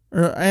work.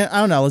 Or I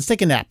don't know. Let's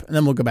take a nap and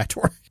then we'll go back to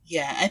work.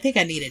 Yeah, I think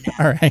I need a nap.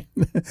 All right.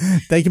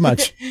 Thank you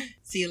much.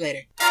 See you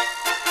later.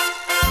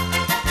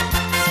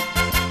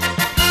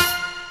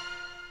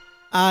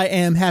 I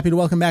am happy to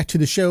welcome back to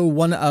the show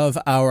one of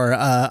our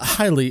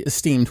highly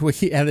esteemed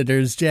wiki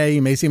editors, Jay.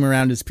 You may see him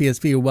around as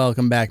PSP.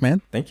 Welcome back,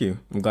 man. Thank you.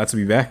 I'm glad to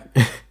be back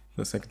for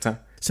the second time.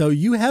 So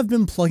you have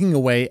been plugging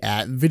away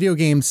at video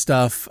game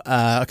stuff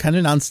kind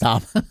of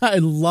nonstop. I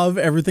love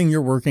everything you're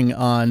working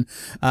on.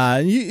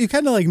 You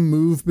kind of like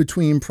move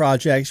between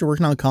projects. You're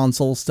working on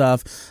console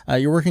stuff.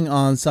 You're working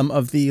on some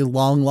of the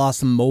long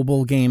lost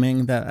mobile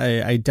gaming that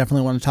I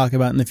definitely want to talk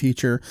about in the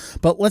future.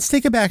 But let's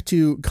take it back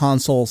to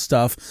console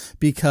stuff,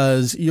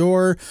 because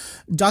your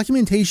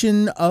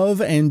documentation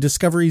of and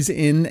discoveries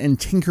in and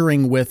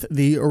tinkering with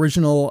the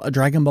original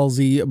Dragon Ball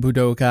Z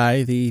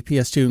Budokai, the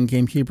PS2 and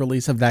GameCube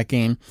release of that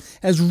game,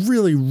 has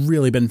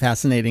really been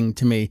fascinating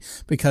to me,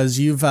 because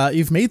you've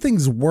made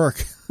things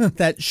work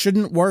that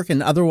shouldn't work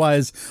and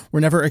otherwise were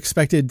never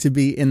expected to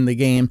be in the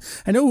game.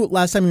 I know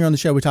last time you were on the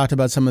show, we talked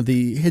about some of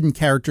the hidden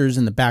characters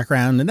in the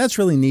background, and that's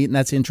really neat and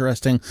that's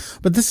interesting.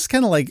 But this is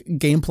kind of like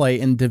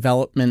gameplay and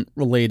development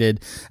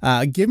related.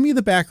 Give me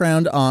the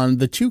background on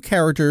the two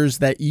characters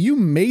that you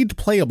made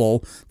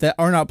playable that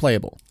are not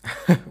playable.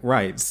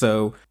 Right.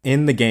 So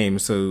in the game,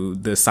 so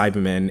the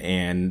Cybermen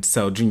and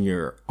Cell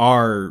Jr.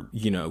 are,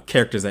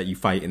 characters that you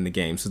fight in the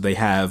game. So they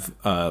have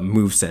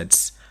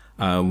movesets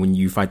when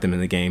you fight them in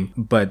the game,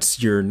 but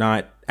you're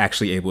not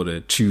actually able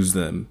to choose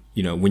them,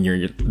 when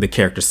you're the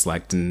character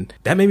select. And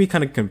that made me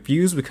kind of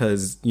confused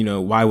because,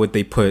 why would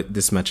they put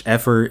this much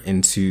effort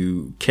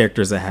into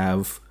characters that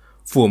have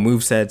full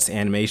movesets,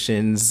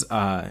 animations,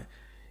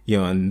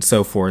 and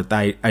so forth?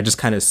 I just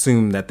kind of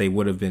assumed that they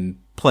would have been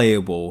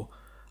playable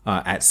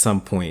at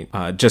some point,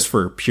 just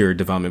for pure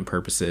development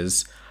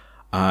purposes.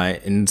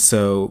 And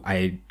so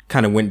I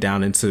kind of went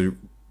down into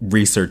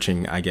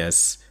researching, I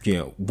guess,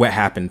 what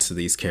happened to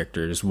these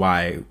characters?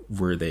 Why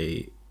were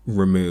they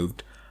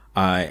removed?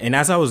 And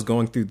as I was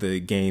going through the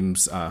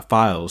game's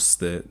files,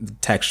 the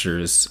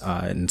textures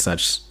and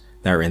such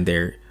that are in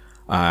there,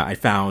 I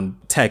found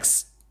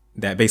text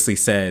that basically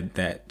said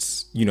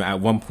that, at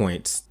one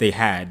point they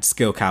had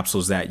skill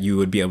capsules that you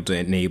would be able to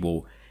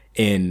enable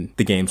in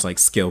the game's like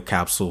skill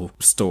capsule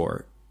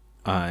store.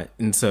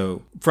 And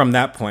so from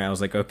that point, I was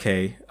like,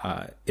 okay,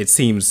 it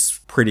seems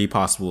pretty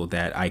possible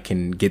that I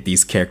can get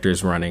these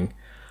characters running.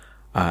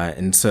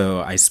 And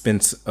so I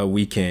spent a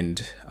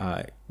weekend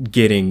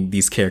getting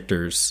these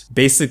characters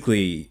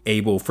basically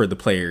able for the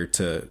player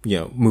to,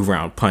 move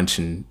around, punch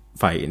and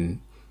fight and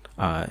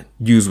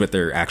use with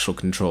their actual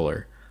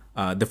controller.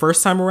 The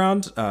first time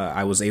around,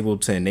 I was able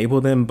to enable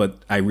them,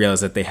 but I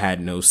realized that they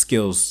had no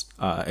skills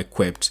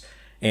equipped.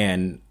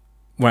 And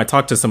when I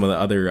talked to some of the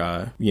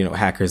other,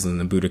 hackers in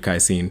the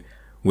Budokai scene,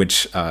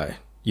 which, I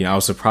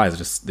was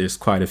surprised, there's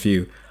quite a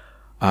few,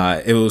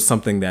 it was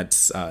something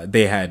that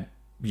they had,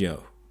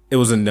 it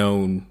was a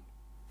known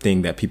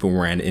thing that people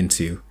ran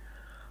into.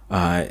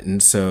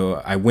 And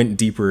so I went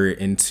deeper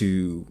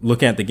into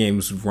looking at the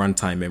game's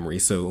runtime memory.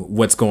 So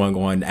what's going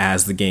on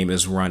as the game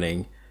is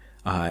running,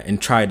 and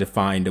tried to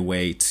find a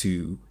way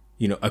to,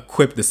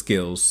 equip the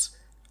skills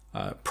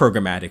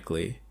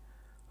programmatically.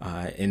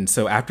 And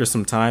so after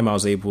some time, I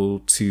was able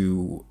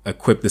to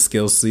equip the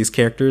skills to these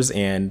characters,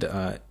 and,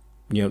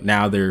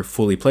 now they're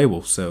fully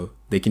playable. So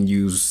they can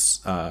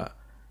use,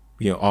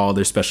 all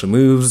their special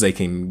moves. They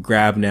can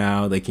grab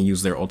now. They can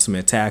use their ultimate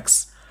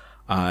attacks.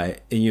 And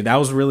that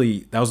was a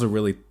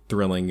really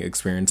thrilling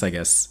experience, I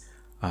guess.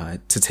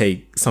 to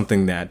take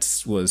something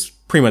that was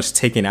pretty much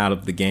taken out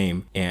of the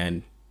game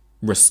and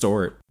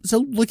restore it.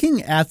 So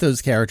looking at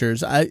those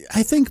characters, I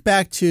think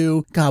back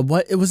to, God,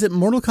 what was it?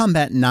 Mortal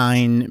Kombat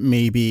 9,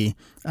 maybe.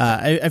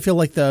 I feel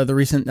like the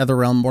recent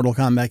NetherRealm Mortal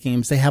Kombat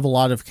games, they have a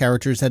lot of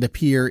characters that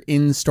appear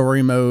in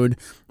story mode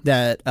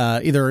that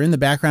either are in the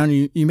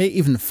background, you may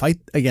even fight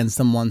against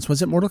them once.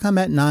 Was it Mortal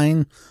Kombat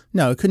 9?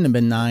 No, it couldn't have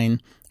been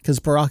 9. Because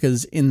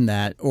Baraka's in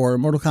that, or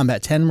Mortal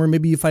Kombat 10, where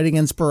maybe you fight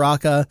against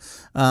Baraka,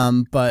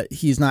 but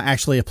he's not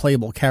actually a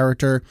playable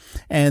character.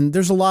 And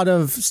there's a lot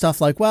of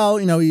stuff like, well,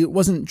 he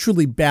wasn't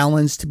truly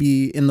balanced to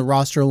be in the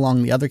roster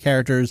along the other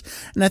characters.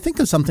 And I think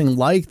of something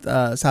like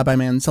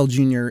Saiyaman Cell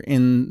Jr.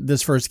 in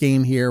this first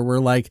game here, where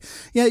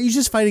you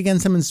just fight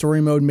against them in story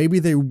mode. Maybe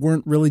they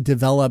weren't really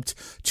developed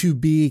to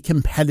be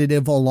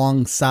competitive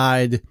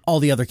alongside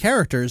all the other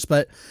characters,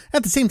 but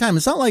at the same time,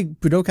 it's not like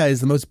Budokai is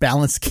the most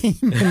balanced game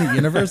in the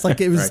universe.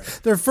 It was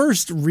their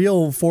first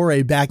real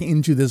foray back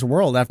into this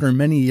world after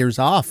many years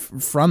off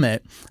from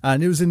it.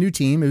 And it was a new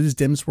team. It was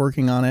Dimps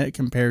working on it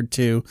compared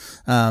to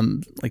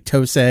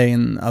Tosei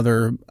and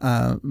other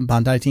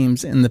Bandai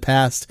teams in the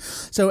past.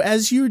 So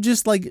as you're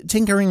just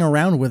tinkering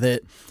around with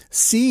it,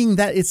 seeing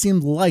that it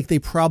seemed like they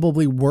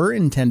probably were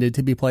intended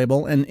to be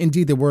playable, and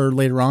indeed they were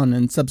later on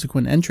in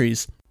subsequent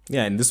entries.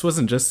 Yeah, and this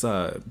wasn't just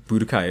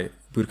Budokai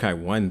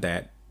 1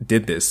 that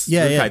did this.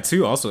 Yeah, Budokai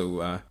 2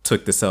 also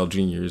took the Cell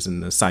Juniors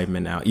and the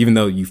Cybermen out, even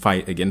though you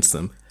fight against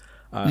them.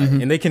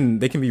 And they can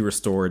be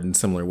restored in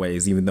similar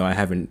ways, even though I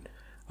haven't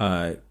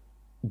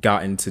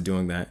gotten to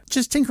doing that.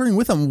 Just tinkering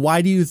with them,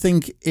 why do you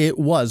think it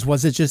was?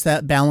 Was it just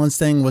that balance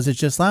thing? Was it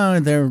just,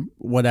 they're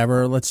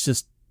whatever, let's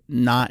just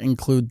not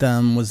include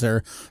them? Was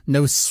there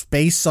no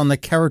space on the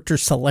character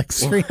select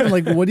screen?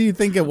 What do you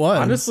think it was?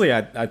 Honestly,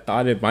 I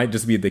thought it might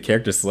just be the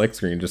character select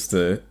screen just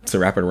to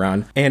wrap it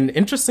around. And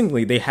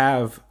interestingly, they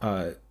have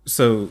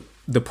so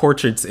the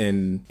portraits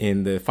in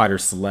the Fighter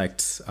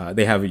Select,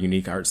 they have a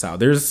unique art style.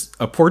 There's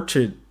a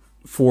portrait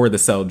for the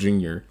Cell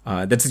Jr.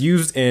 That's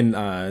used in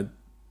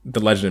The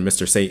Legend of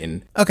Mr.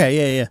 Satan.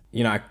 Okay,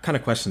 yeah. I kind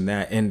of question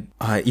that. And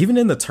even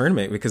in the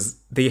tournament, because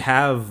they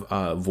have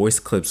voice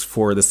clips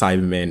for the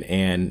Cybermen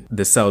and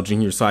the Cell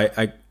Jr. So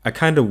I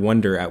kind of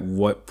wonder at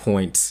what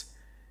point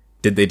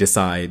did they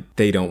decide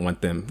they didn't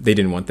want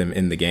them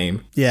in the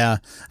game. Yeah,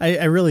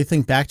 I really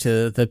think back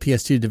to the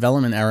PS2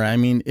 development era. I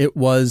mean, it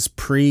was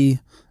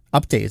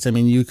updates. I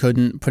mean, you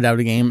couldn't put out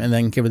a game and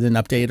then give it an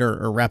update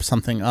or wrap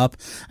something up.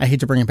 I hate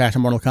to bring it back to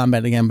Mortal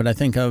Kombat again, but I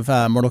think of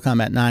Mortal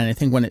Kombat 9. I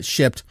think when it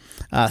shipped,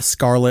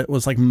 Scarlet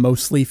was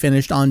mostly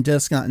finished on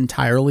disc, not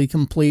entirely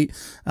complete.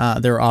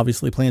 There are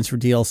obviously plans for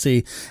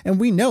DLC.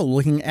 And we know,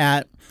 looking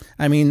at,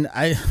 I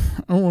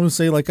don't want to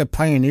say I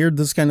pioneered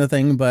this kind of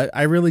thing, but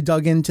I really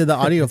dug into the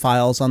audio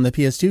files on the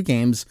PS2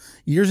 games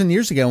years and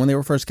years ago when they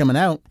were first coming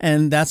out.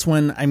 And that's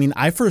when,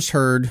 I first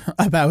heard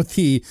about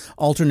the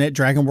alternate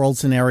Dragon World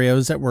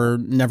scenarios that were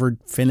never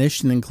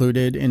finished and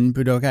included in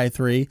Budokai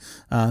 3.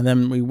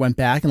 Then we went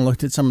back and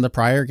looked at some of the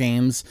prior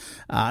games.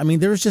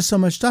 There was just so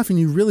much stuff, and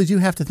you really do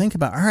have to think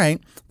about, all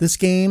right, this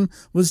game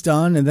was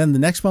done, and then the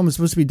next one was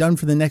supposed to be done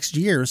for the next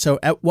year. So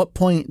at what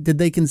point did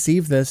they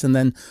conceive this and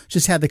then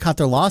just had to cut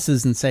their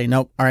losses and say,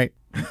 nope, all right,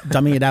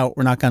 dummy it out,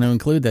 we're not going to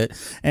include it?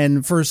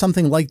 And for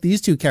something like these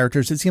two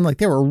characters, it seemed like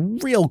they were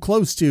real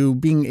close to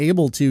being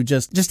able to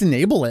just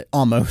enable it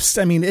almost.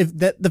 If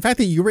the fact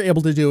that you were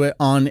able to do it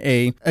on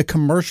a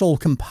commercial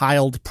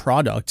compiled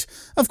product,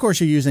 of course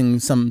you're using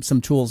some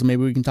tools, and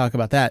maybe we can talk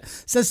about that,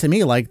 says to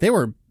me they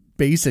were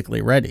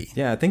basically ready.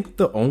 Yeah, I think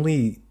the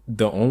only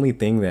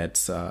thing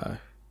that's I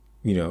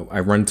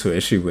run into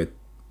issue with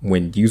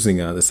when using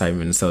the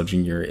Cyberman Cell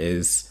Jr.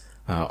 is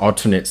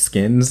alternate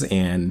skins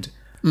and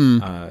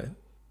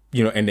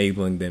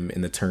enabling them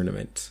in the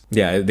tournament.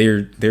 Yeah,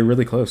 they're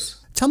really close.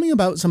 Tell me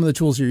about some of the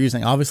tools you're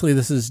using. Obviously,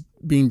 this is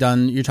being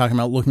done. You're talking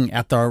about looking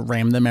at the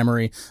RAM, the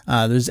memory.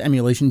 There's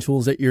emulation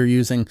tools that you're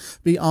using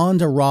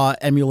beyond a raw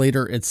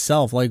emulator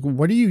itself.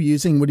 What are you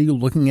using? What are you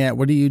looking at?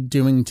 What are you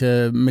doing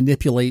to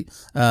manipulate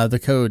the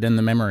code and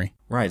the memory?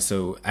 Right.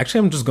 So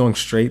actually, I'm just going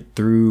straight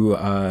through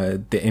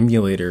the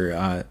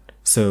emulator.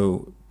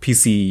 So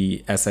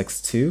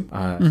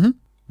PCSX2.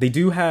 They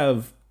do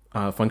have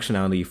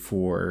functionality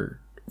for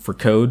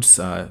codes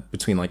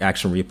between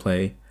Action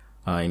Replay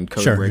and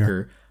Codebreaker.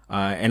 Sure.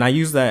 And I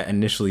use that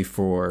initially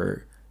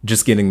for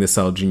just getting the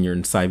Cell Jr.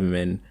 and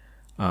Cybermen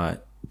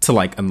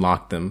to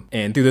unlock them.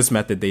 And through this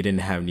method, they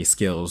didn't have any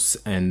skills.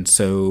 And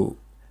so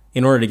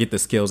in order to get the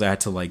skills, I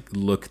had to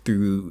look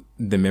through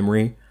the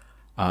memory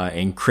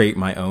and create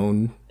my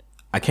own.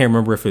 I can't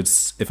remember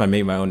if I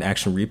made my own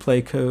Action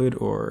Replay code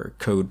or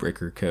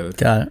Codebreaker code.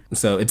 Got it.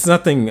 So it's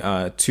nothing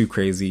too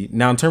crazy.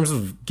 Now, in terms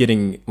of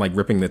getting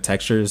ripping the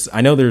textures,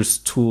 I know there's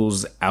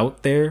tools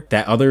out there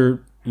that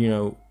other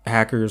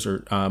hackers or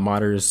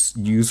modders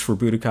use for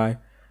Budokai.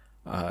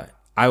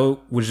 I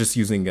was just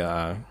using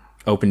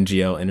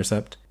OpenGL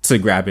Intercept. to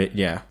grab it.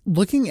 Yeah.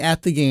 Looking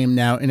at the game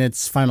now in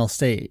its final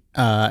state,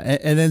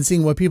 and then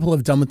seeing what people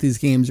have done with these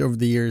games over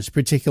the years,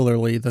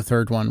 particularly the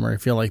third one, where I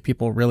feel like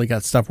people really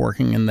got stuff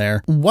working in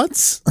there.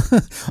 What's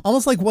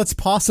almost like what's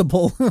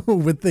possible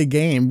with the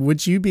game?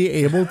 Would you be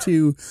able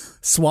to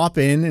swap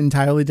in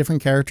entirely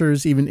different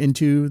characters even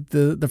into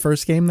the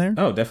first game there?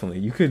 Oh, definitely.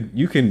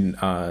 You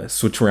can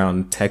switch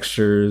around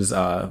textures,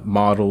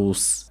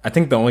 models. I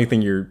think the only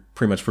thing you're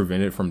pretty much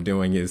prevented from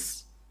doing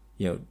is,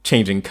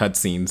 changing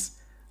cutscenes,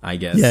 I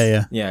guess.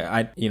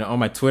 Yeah. On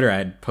my Twitter, I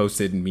had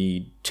posted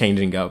me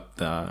changing up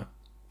the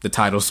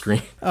title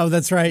screen. Oh,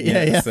 that's right.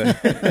 Yeah. So,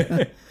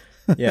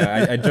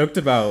 yeah, I joked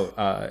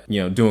about,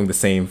 doing the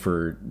same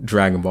for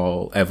Dragon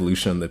Ball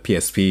Evolution on the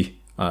PSP.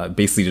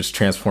 Basically just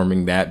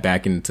transforming that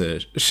back into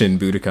Shin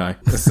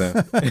Budokai.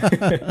 So,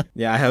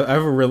 yeah, I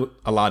have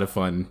a lot of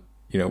fun,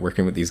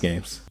 working with these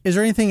games. Is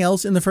there anything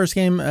else in the first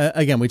game?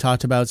 Again, we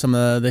talked about some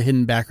of the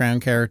hidden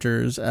background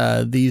characters.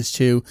 These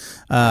two,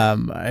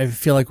 I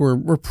feel like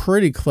we're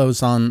pretty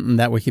close on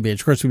that wiki page.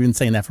 Of course, we've been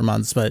saying that for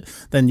months, but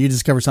then you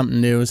discover something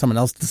new, someone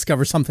else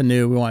discovers something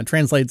new. We want to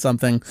translate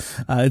something.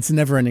 It's a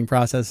never-ending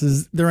process.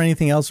 Is there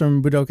anything else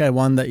from Budokai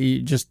 1 that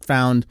you just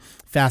found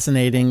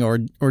fascinating or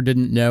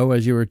didn't know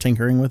as you were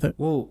tinkering with it?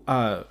 Well,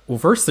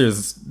 first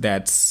there's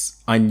that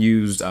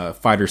unused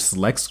fighter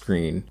select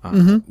screen,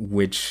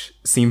 which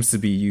seems to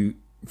be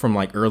from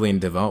like early in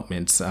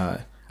development.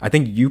 I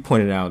think you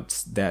pointed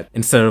out that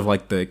instead of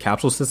like the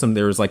capsule system,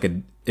 there was like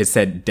it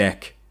said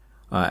deck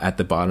at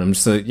the bottom.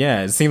 So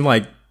yeah, it seemed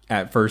like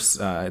at first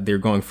they were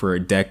going for a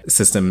deck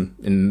system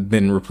and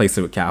then replace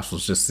it with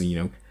capsules just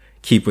to,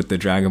 keep with the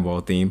Dragon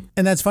Ball theme.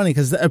 And that's funny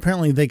because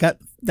apparently they got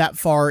that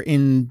far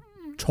in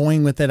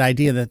toying with that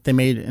idea that they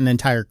made an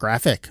entire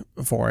graphic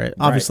for it.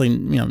 Obviously,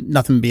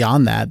 nothing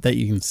beyond that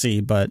you can see,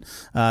 but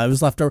it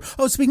was left over.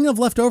 Oh, speaking of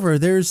leftover,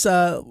 there's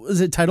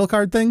is it title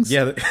card things?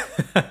 Yeah.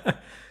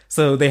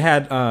 So they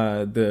had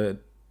the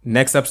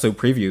next episode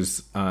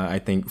previews, I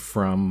think,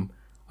 from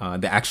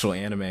the actual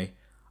anime.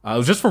 It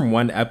was just from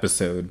one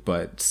episode,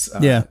 but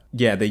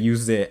they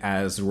used it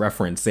as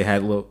reference. They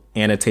had a little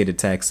annotated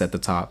text at the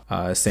top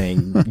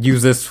saying,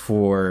 use this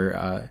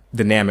for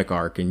the Namek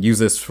arc and use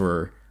this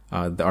for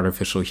the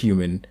artificial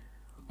human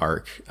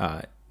arc.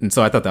 And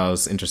so I thought that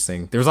was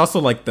interesting. There was also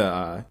like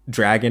the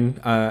dragon,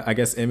 I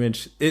guess,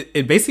 image.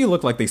 It basically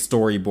looked like they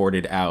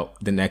storyboarded out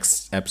the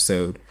next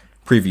episode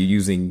preview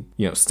using,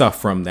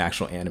 stuff from the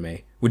actual anime,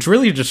 which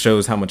really just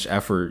shows how much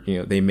effort,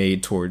 they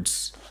made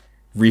towards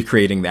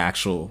recreating the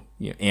actual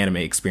anime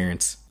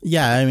experience.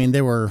 Yeah, I mean,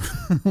 they were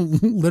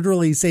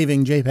literally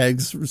saving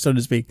JPEGs, so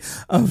to speak,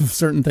 of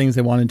certain things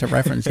they wanted to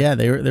reference. Yeah,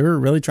 they were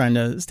really trying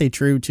to stay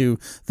true to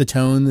the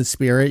tone, the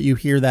spirit. You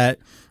hear that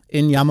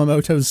in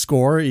Yamamoto's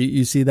score.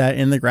 You see that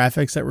in the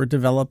graphics that were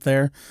developed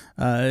there.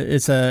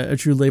 It's a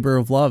true labor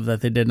of love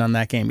that they did on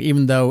that game,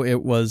 even though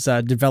it was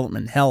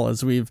development hell,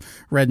 as we've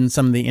read in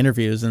some of the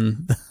interviews.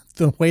 And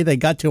the way they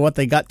got to what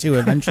they got to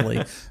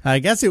eventually, I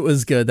guess it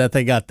was good that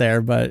they got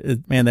there, but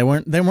they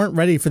weren't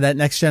ready for that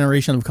next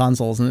generation of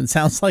consoles. And it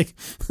sounds like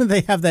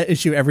they have that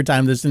issue every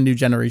time there's a new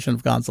generation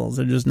of consoles.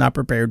 They're just not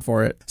prepared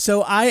for it.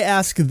 So I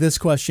ask this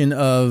question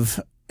of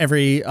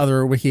every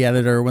other wiki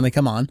editor when they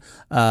come on,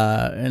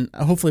 and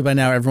hopefully by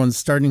now everyone's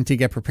starting to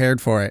get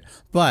prepared for it.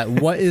 But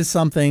what is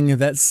something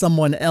that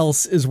someone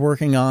else is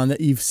working on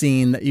that you've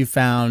seen, that you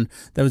found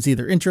that was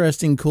either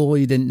interesting, cool,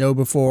 you didn't know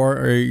before,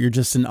 or you're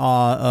just in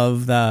awe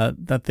of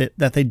that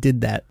they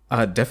did that?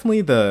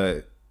 Definitely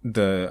the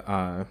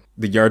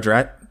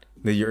Yardratian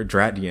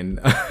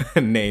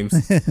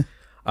names.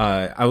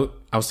 I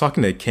was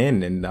talking to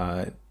Ken,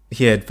 and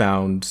he had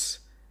found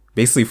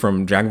basically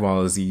from Dragon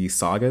Ball Z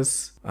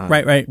sagas.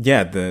 Right.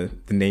 Yeah, the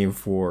name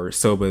for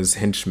Soba's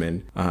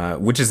henchman,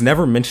 which is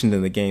never mentioned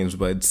in the games,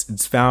 but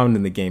it's found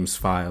in the game's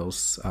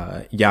files.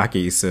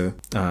 Yakisoba,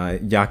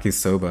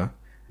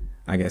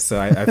 I guess. So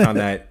I found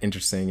that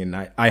interesting, and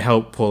I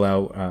helped pull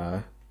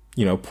out,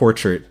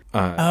 portrait.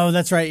 Oh,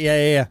 that's right.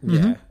 Yeah.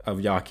 Yeah, of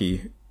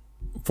Yaki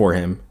for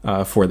him,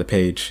 for the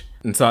page.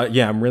 And so,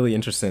 yeah, I'm really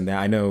interested in that.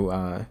 I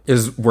know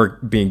there's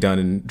work being done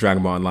in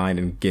Dragon Ball Online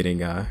and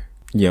getting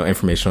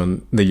information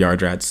on the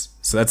Yardrats.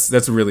 So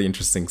that's really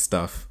interesting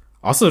stuff.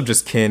 Also,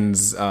 just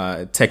Ken's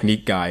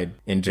technique guide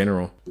in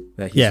general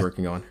that he's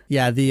working on.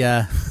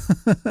 Yeah,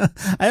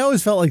 I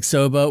always felt like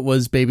Soba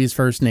was Baby's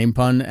first name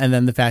pun, and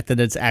then the fact that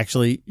it's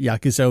actually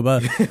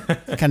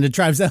Yakisoba kind of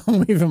drives that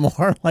home even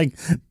more. Like,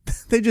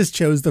 they just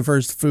chose the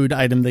first food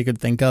item they could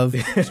think of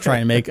to try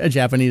and make a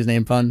Japanese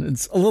name pun.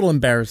 It's a little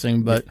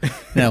embarrassing, but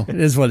it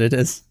is what it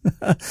is.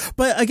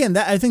 But again,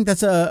 I think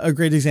that's a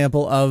great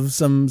example of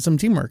some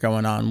teamwork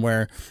going on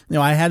where,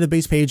 I had a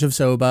base page of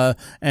Soba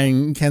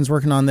and Ken's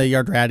working on the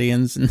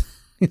Yardratians, and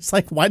it's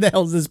like, why the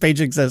hell does this page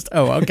exist?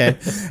 Oh, okay.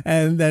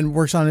 And then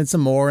works on it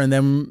some more. And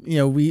then,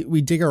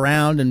 we dig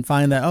around and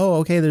find that, oh,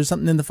 okay, there's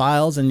something in the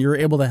files, and you're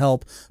able to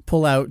help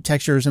pull out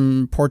textures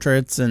and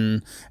portraits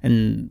and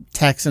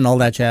text and all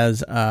that jazz.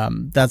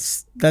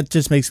 That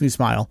just makes me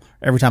smile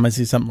every time I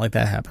see something like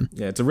that happen.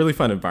 Yeah, it's a really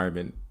fun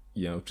environment,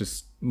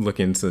 just look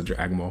into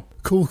Dragon Ball.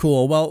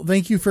 Cool. Well,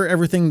 thank you for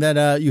everything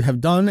that you have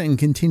done and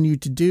continue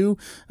to do.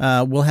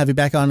 We'll have you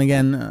back on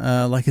again.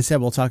 Like I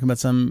said, we'll talk about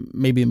some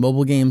maybe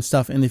mobile game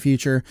stuff in the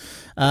future.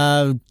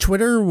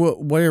 Twitter,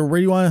 where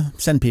do you want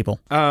to send people?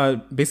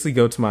 Basically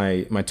go to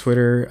my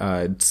Twitter.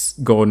 It's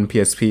Golden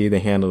PSP. The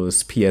handle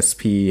is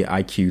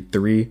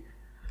PSPIQ3.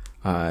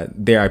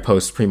 There I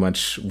post pretty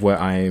much what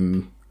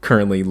I'm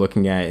currently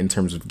looking at in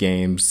terms of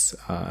games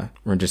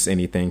or just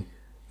anything.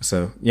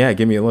 So, yeah,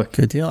 give me a look.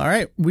 Good deal. All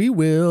right. We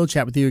will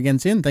chat with you again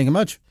soon. Thank you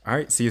much. All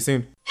right. See you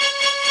soon.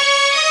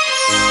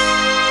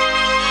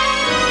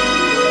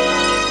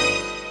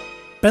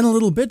 Been a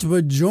little bit,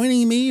 but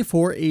joining me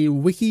for a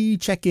wiki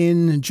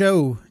check-in,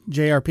 Joe,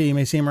 JRP, you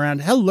may see him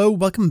around. Hello,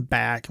 welcome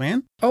back,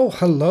 man. Oh,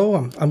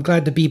 hello. I'm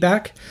glad to be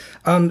back.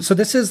 So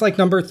this is like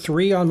number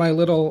 3 on my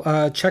little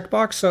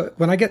checkbox. So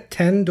when I get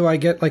 10, do I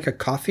get like a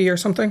coffee or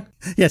something?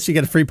 Yes, you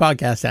get a free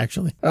podcast,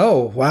 actually.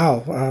 Oh,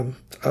 wow.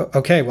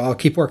 Okay, well, I'll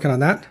keep working on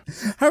that.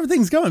 How are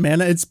things going,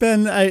 man? It's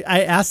been, I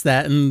asked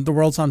that and the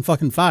world's on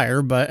fucking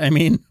fire, but I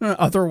mean,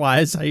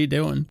 otherwise, how you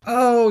doing?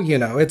 Oh,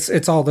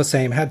 it's all the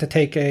same. Had to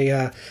take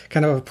a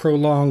kind of a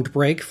prolonged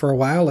break for a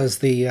while as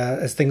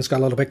things got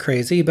a little bit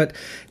crazy. But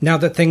now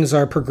that things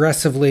are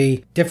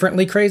progressively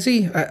differently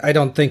crazy, I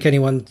don't think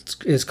anyone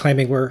is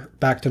claiming we're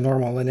back to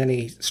normal in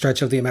any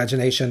stretch of the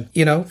imagination.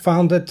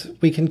 Found that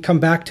we can come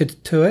back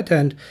to it,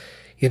 and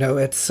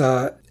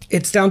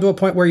it's down to a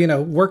point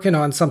where working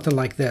on something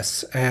like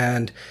this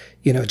and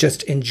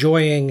just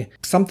enjoying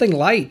something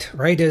light,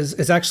 right,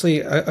 is actually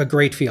a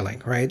great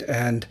feeling, right?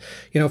 And,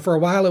 for a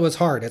while it was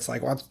hard. It's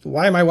like,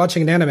 why am I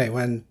watching an anime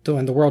when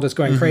the world is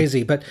going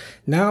crazy? But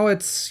now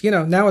it's,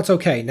 now it's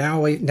okay.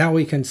 Now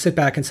we can sit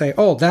back and say,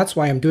 oh, that's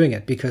why I'm doing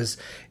it, because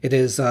it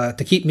is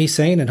to keep me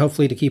sane and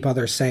hopefully to keep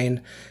others sane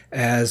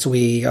as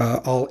we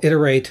all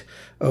iterate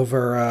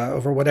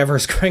over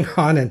whatever's going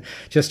on and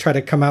just try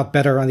to come out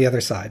better on the other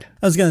side.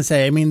 I was going to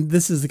say, I mean,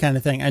 this is the kind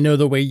of thing, I know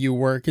the way you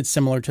work, it's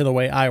similar to the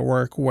way I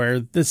work,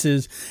 where it's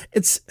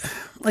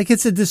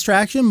a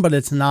distraction, but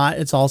it's not.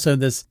 It's also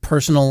this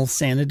personal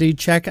sanity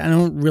check. I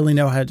don't really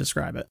know how to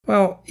describe it.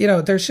 Well,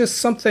 there's just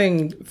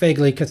something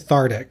vaguely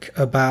cathartic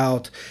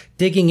about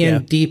digging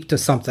in deep to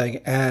something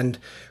and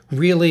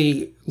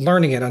really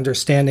learning it,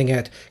 understanding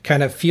it,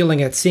 kind of feeling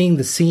it, seeing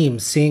the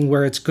seams, seeing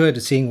where it's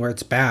good, seeing where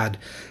it's bad.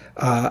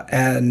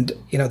 And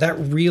that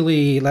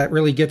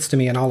really gets to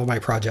me in all of my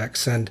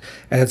projects, and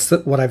it's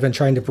what I've been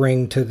trying to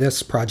bring to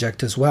this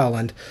project as well.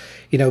 And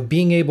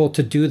being able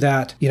to do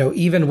that,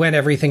 even when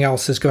everything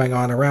else is going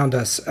on around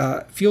us,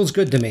 feels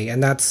good to me,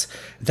 and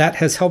that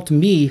has helped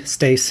me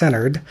stay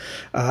centered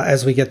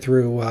as we get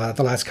through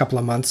the last couple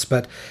of months.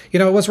 But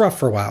it was rough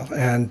for a while,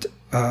 and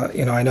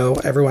I know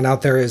everyone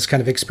out there is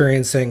kind of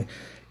experiencing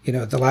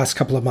the last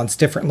couple of months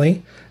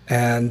differently.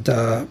 And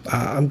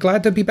I'm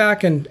glad to be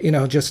back and,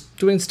 just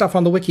doing stuff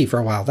on the wiki for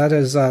a while.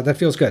 That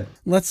feels good.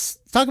 Let's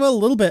talk about a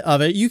little bit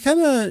of it.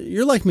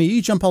 You're like me,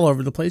 you jump all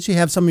over the place. You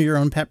have some of your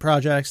own pet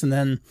projects, and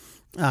then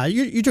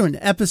you're doing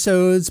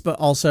episodes, but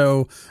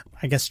also,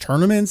 I guess,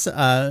 tournaments,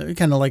 kind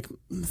of like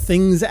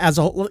things as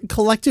a whole,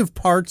 collective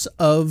parts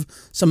of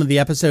some of the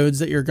episodes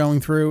that you're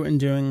going through and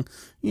doing.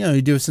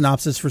 You do a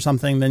synopsis for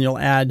something, then you'll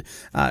add,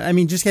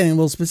 just getting a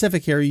little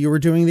specific here, you were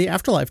doing the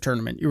Afterlife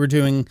tournament. You were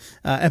doing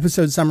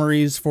episode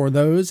summaries for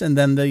those, and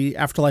then the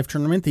Afterlife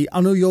tournament, the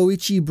Ano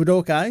Yoichi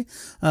Budokai,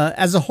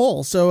 as a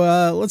whole.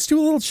 So let's do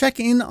a little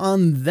check-in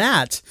on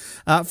that.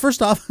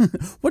 First off,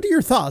 what are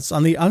your thoughts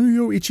on the Ano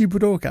Yoichi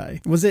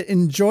Budokai? Was it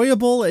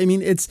enjoyable? I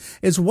mean, it's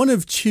one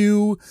of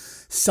 2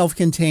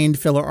 self-contained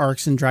filler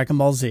arcs in Dragon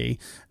Ball Z.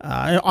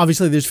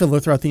 Obviously, there's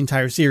filler throughout the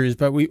entire series,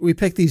 but we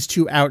picked these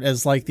 2 out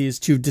as like these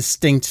 2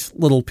 distinct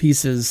little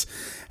pieces.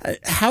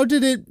 How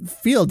did it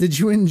feel? Did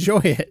you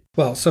enjoy it?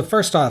 Well, so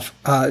first off,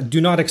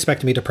 do not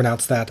expect me to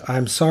pronounce that.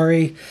 I'm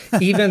sorry.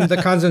 Even the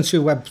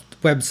Kanzenshuu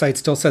website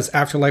still says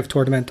Afterlife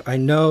Tournament. I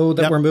know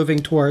that we're moving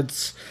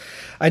towards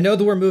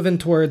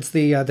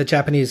the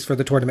Japanese for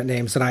the tournament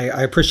names, and I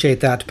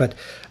appreciate that, but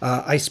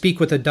I speak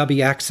with a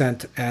dubby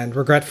accent, and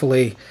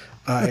regretfully,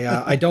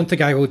 I don't think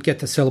I would get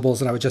the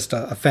syllables, and I would just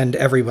offend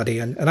everybody,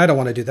 and I don't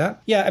want to do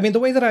that. Yeah, I mean, the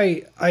way that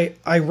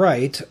I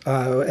write,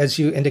 as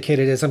you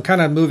indicated, is I'm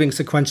kind of moving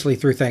sequentially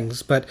through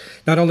things, but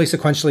not only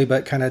sequentially,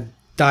 but kind of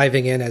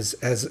diving in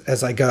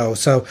as I go.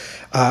 So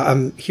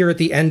I'm here at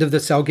the end of the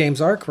Cell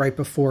Games arc, right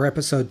before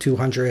episode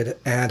 200,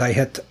 and I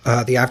hit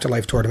the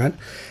Afterlife tournament.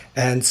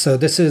 And so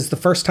this is the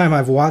first time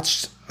I've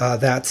watched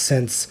that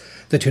since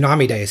the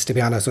Toonami days, to be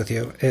honest with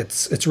you.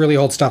 It's really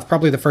old stuff.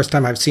 Probably the first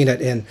time I've seen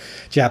it in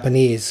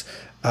Japanese.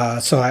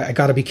 So I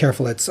got to be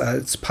careful. It's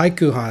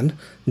Paikuhan,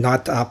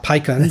 not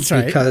Paikun,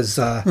 right. Because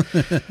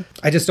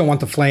I just don't want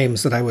the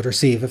flames that I would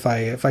receive if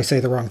I say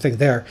the wrong thing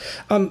there.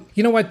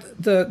 You know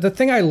what? The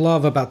thing I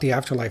love about the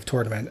Afterlife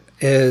tournament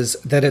is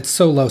that it's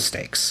so low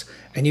stakes.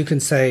 And you can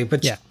say,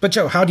 but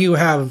Joe, how do you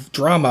have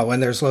drama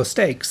when there's low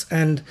stakes?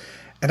 And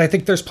I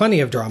think there's plenty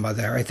of drama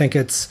there. I think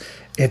it's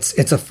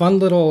a fun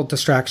little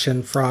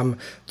distraction from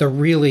the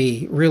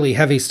really, really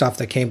heavy stuff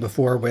that came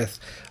before with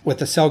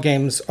the Cell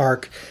Games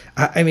arc.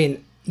 I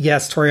mean,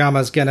 yes,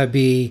 Toriyama's going to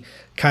be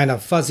kind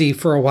of fuzzy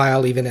for a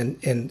while, even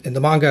in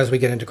the manga as we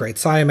get into Great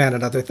Saiyaman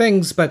and other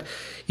things. But,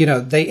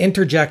 they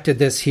interjected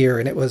this here,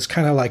 and it was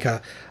kind of like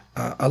a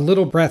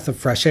little breath of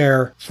fresh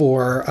air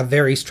for a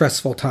very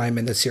stressful time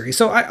in the series.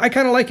 So I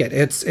kind of like it.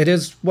 It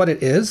is what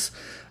it is.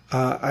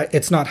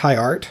 It's not high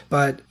art,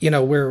 but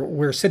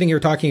we're sitting here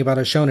talking about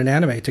a shonen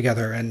anime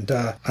together, and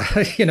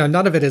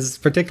none of it is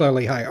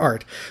particularly high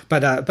art,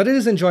 but it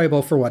is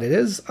enjoyable for what it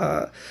is,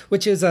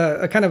 which is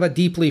a kind of a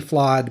deeply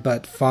flawed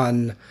but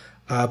fun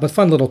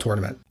little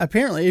tournament.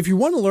 Apparently, if you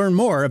want to learn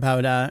more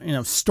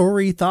about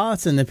story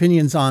thoughts and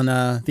opinions on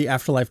the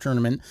Afterlife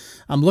tournament,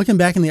 I'm looking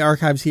back in the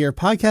archives here.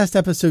 Podcast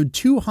episode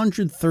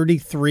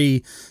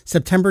 233,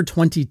 September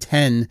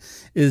 2010,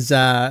 is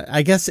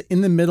I guess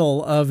in the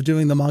middle of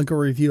doing the manga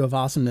review of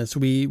Awesomeness.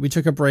 We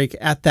took a break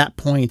at that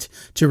point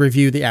to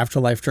review the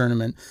Afterlife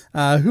tournament.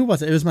 Who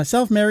was it? It was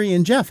myself, Mary,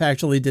 and Jeff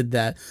actually did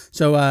that.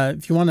 So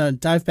if you want to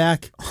dive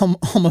back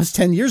almost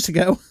 10 years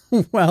ago,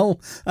 well,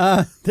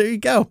 there you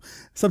go.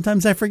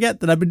 Sometimes I forget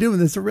that I've been doing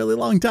this a really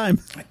long time.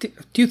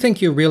 Do you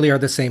think you really are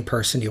the same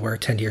person you were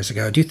 10 years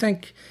ago? Do you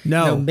think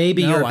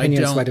maybe your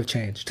opinions might have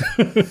changed?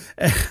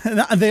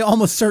 They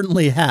almost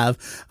certainly have.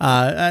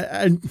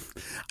 I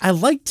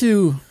like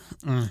to...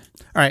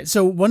 All right,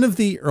 so one of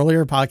the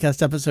earlier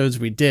podcast episodes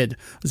we did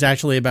was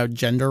actually about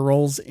gender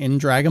roles in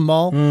Dragon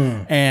Ball,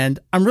 and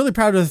I'm really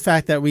proud of the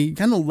fact that we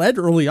kind of led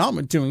early on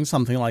with doing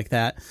something like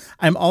that.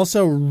 I'm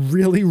also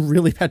really,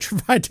 really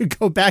petrified to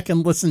go back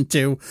and listen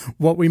to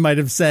what we might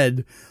have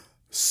said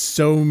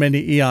so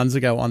many eons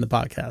ago on the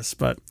podcast.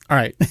 But all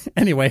right,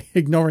 anyway,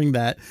 ignoring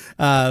that.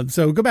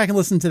 So go back and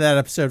listen to that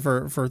episode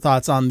for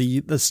thoughts on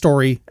the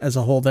story as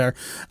a whole there.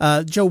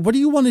 Joe, what do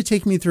you want to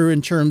take me through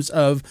in terms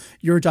of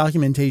your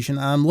documentation?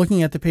 I'm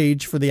looking at the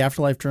page for the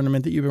Afterlife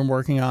tournament that you've been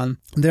working on.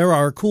 There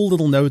are cool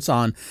little notes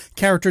on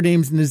character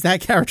names. And is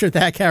that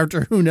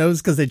character? Who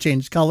knows? Because they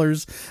changed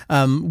colors.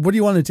 What do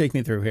you want to take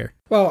me through here?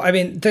 Well, I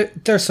mean,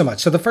 there's so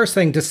much. So the first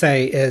thing to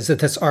say is that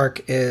this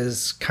arc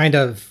is kind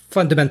of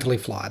fundamentally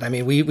flawed. I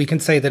mean, we can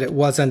say that it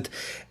wasn't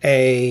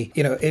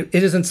it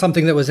isn't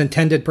something that was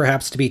intended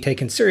perhaps to be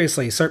taken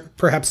seriously,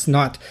 perhaps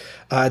not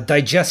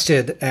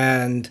digested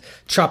and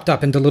chopped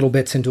up into little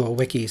bits into a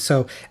wiki.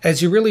 So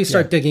as you really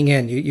start digging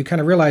in, you kind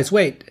of realize,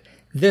 wait,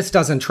 this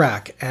doesn't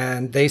track.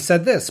 And they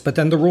said this, but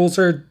then the rules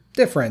are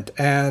different.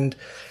 And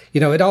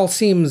it all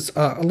seems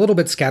a little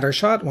bit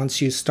scattershot once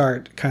you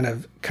start kind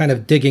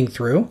of digging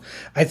through.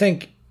 I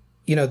think,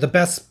 the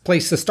best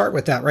place to start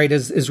with that, right,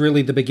 is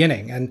really the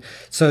beginning. And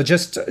so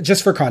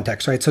just for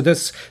context, right, so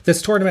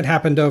this tournament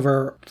happened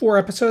over 4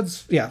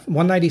 episodes. Yeah,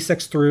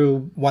 196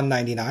 through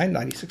 199,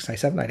 96,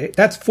 97, 98.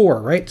 That's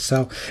 4, right?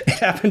 So it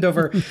happened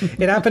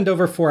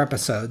over 4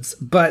 episodes.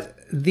 But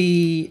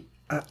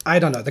I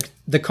don't know,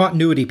 the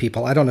continuity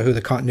people, I don't know who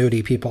the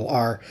continuity people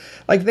are.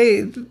 Like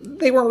they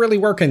weren't really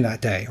working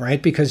that day,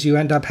 right? Because you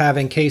end up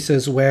having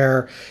cases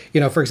where,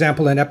 for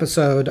example, in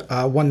episode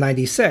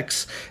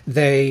 196,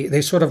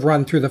 they sort of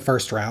run through the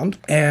first round,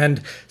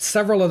 and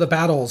several of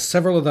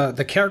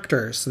the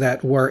characters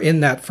that were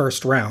in that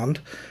first round,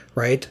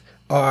 right,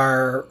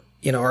 are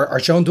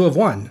shown to have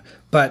won,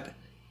 but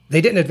they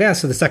didn't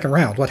advance to the second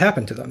round. What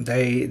happened to them?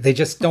 They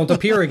just don't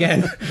appear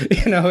again.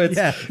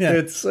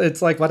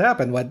 It's like, what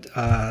happened? What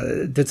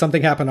did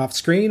something happen off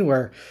screen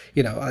where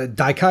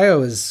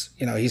Daikaio is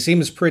he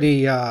seems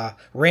pretty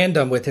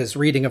random with his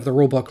reading of the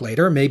rule book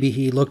later. Maybe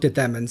he looked at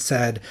them and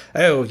said,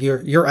 "Oh,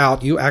 you're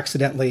out. You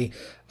accidentally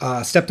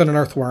stepped on an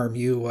earthworm.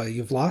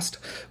 You've lost."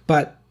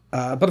 But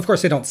of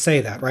course they don't say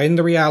that, right? And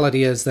the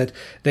reality is that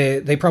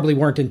they probably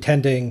weren't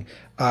intending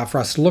for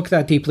us to look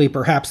that deeply.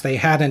 Perhaps they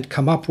hadn't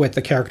come up with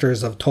the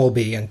characters of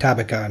Tolby and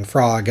Tabika and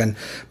Frog and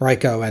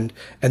Raiko and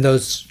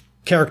those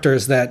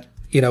characters that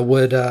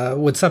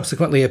would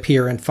subsequently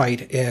appear and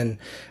fight in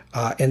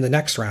the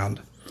next round.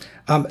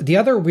 The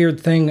other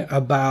weird thing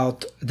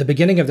about the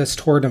beginning of this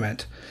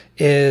tournament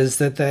is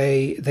that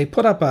they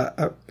put up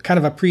a kind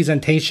of a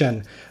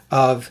presentation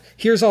of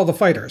here's all the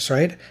fighters,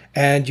 right?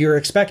 And you're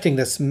expecting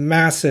this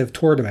massive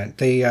tournament.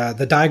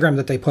 The diagram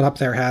that they put up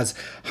there has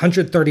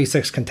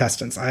 136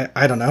 contestants.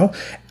 I don't know.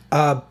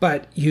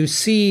 But you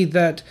see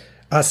that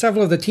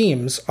several of the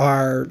teams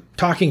are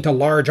talking to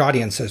large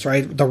audiences,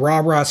 right? The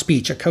rah-rah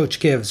speech a coach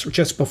gives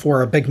just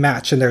before a big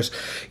match. And there's,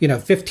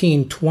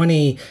 15,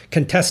 20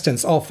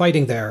 contestants all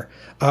fighting there,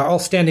 all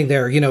standing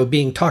there,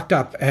 being talked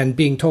up and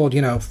being told,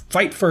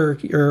 fight for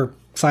your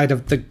side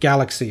of the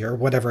galaxy or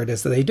whatever it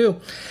is that they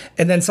do.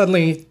 And then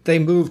suddenly they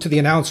move to the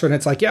announcer and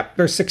it's like, yep,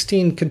 there's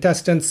 16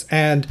 contestants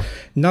and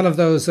none of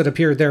those that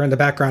appeared there in the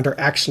background are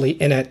actually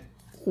in it.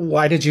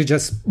 Why did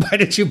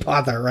you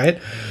bother, right?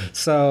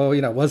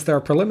 So, was there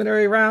a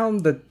preliminary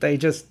round that they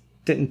just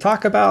didn't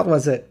talk about?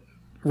 Was it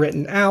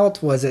written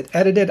out? Was it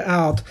edited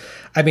out?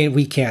 I mean,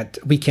 we can't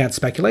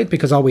speculate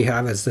because all we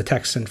have is the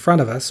text in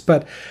front of us,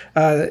 but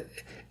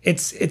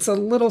it's a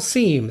little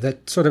seam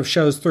that sort of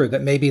shows through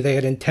that maybe they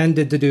had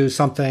intended to do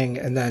something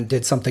and then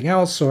did something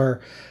else, or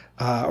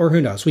or who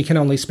knows? We can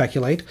only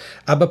speculate.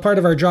 But part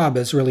of our job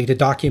is really to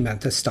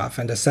document this stuff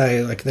and to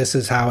say, like, this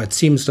is how it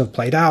seems to have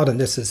played out, and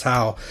this is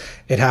how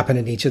it happened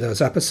in each of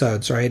those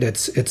episodes. Right?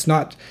 It's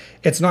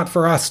not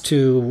for us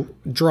to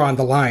draw on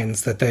the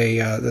lines that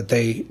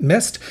they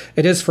missed.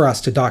 It is for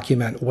us to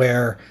document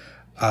where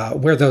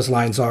those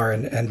lines are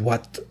and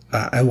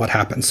what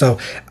happened. So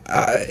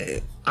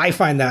I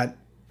find that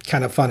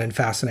kind of fun and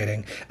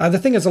fascinating. The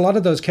thing is, a lot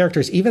of those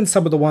characters, even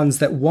some of the ones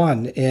that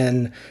won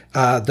in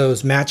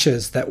those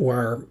matches that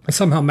were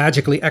somehow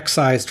magically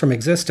excised from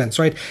existence,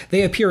 right?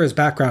 They appear as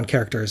background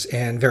characters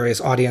in various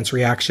audience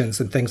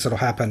reactions and things that'll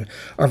happen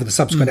over the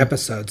subsequent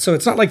episodes. So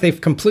it's not like they've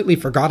completely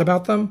forgot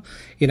about them.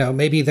 You know,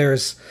 maybe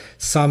there's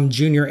some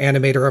junior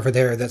animator over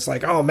there that's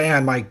like, oh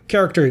man, my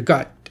character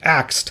got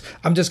axed.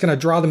 I'm just going to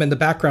draw them in the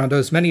background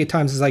as many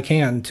times as I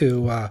can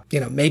to,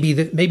 maybe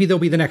they'll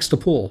be the next to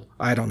pull.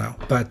 I don't know,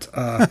 but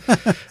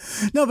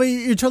no, but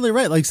you're totally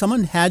right. Like,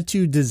 someone had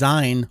to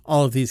design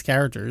all of these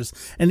characters,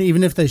 and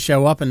even if they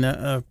show up in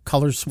a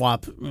color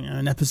swap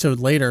an episode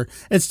later,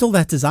 it's still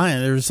that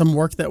design. There's some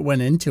work that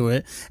went into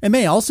it. It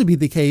may also be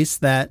the case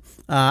that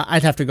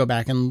I'd have to go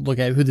back and look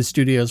at who the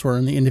studios were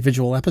in the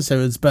individual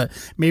episodes, but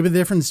maybe the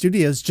different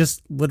studios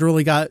just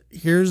literally got,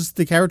 here's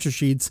the character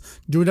sheets,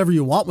 do whatever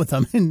you want with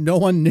them, and no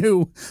one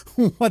knew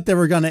what they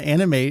were going to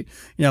animate,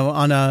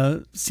 on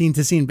a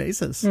scene-to-scene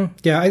basis.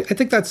 Yeah, I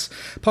think that's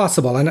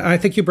possible, and I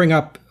think you bring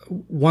up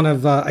one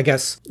of,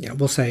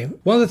 we'll say,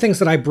 one of the things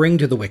that I bring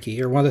to the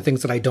wiki, or one of the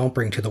things that I don't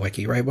bring to the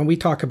wiki, right? When we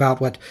talk about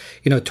what,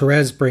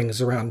 Therese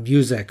brings around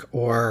music,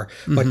 or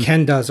what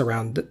Ken does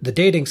around the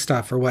dating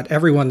stuff, or what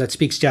everyone that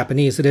speaks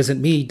Japanese that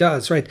isn't me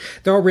does, right?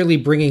 They're all really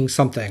bringing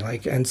something,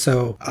 and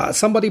so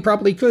somebody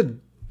probably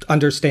could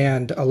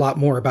understand a lot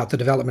more about the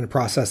development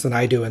process than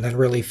I do, and then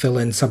really fill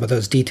in some of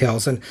those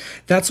details. And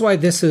that's why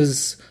this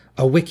is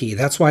a wiki.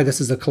 That's why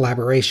this is a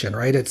collaboration,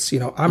 right? It's,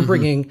 I'm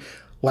bringing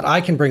what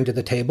I can bring to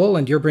the table,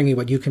 and you're bringing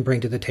what you can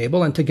bring to the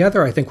table. And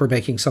together, I think we're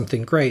making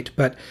something great.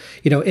 But,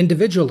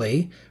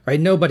 individually, right,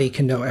 nobody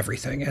can know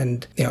everything.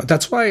 And,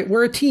 that's why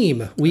we're a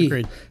team.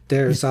 Agreed.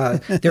 There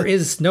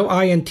is no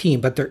I in team,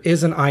 but there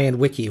is an I in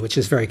wiki, which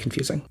is very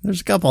confusing.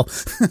 There's a couple.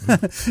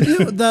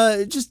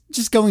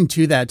 Just going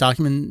to that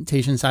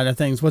documentation side of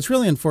things, what's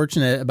really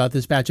unfortunate about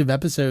this batch of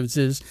episodes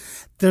is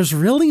there's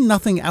really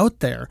nothing out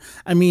there.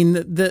 I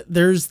mean,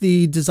 there's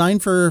the design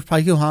for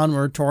Paikuhan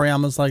where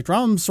Toriyama's like,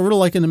 drums, sort of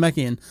like in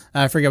Namekian.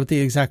 I forget what the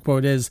exact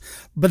quote is,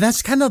 but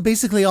that's kind of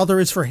basically all there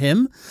is for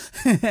him.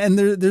 And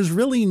there's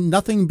really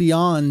nothing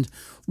beyond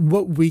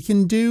what we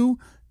can do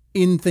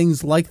in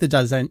things like the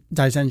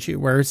Daizenshuu,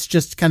 where it's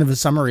just kind of a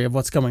summary of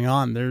what's going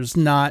on. There's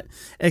not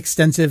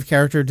extensive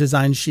character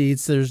design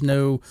sheets. There's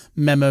no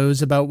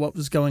memos about what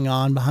was going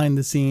on behind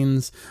the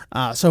scenes.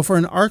 So for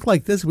an arc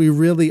like this, we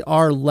really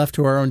are left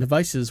to our own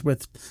devices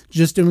with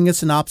just doing a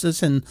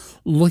synopsis and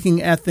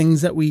looking at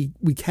things that we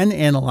can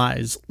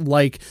analyze,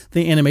 like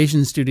the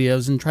animation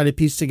studios, and try to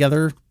piece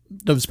together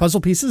those puzzle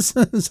pieces,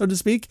 so to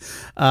speak.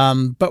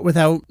 But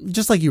without,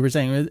 just like you were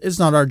saying, it's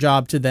not our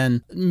job to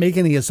then make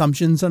any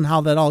assumptions on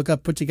how that all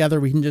got put together.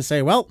 We can just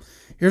say, well,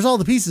 here's all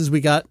the pieces we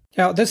got.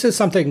 Now, this is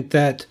something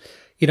that,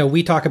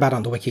 we talk about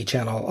on the Wiki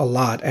channel a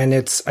lot. And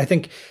it's, I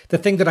think, the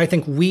thing that I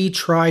think we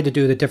try to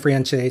do that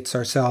differentiates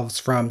ourselves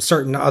from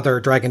certain other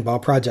Dragon Ball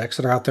projects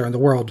that are out there in the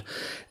world,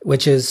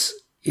 which is,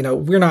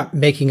 we're not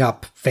making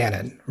up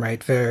fanon,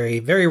 right? Very,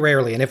 very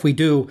rarely. And if we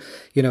do,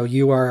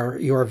 you are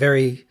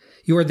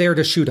there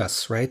to shoot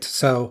us, right?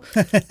 So,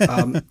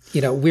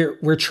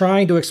 we're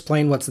trying to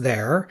explain what's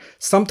there.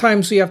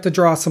 Sometimes we have to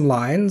draw some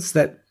lines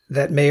that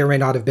may or may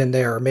not have been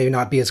there, or may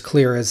not be as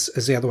clear as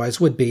they otherwise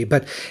would be.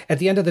 But at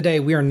the end of the day,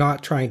 we are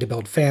not trying to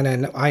build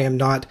fanon. I am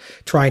not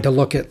trying to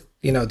look at,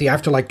 the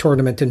Afterlife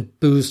tournament in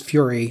Boo's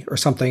Fury or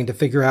something to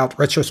figure out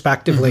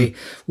retrospectively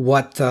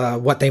what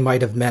they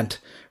might have meant,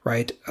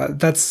 right?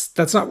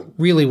 That's not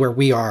really where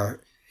we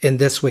are in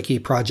this wiki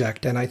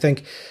project. And I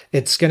think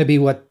it's going to be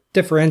what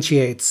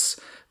differentiates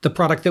the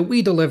product that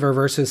we deliver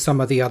versus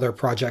some of the other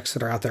projects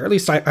that are out there. At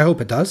least I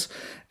hope it does.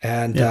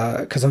 And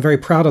because I'm very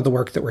proud of the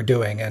work that we're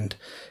doing. And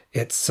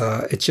it's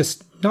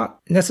just not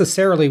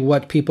necessarily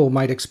what people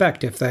might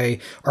expect if they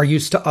are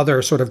used to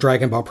other sort of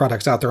Dragon Ball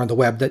products out there on the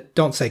web that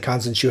don't say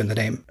Kanzenshuu in the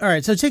name. All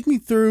right, so take me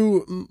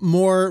through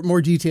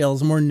more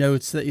details, more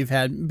notes that you've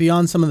had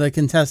beyond some of the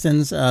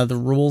contestants, the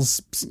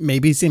rules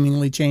maybe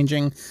seemingly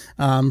changing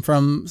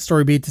from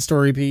story beat to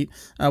story beat.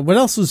 What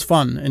else was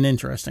fun and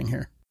interesting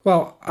here?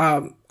 Well,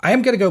 I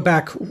am going to go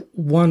back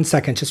 1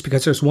 second just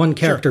because there's one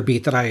character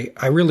beat that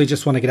I really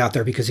just want to get out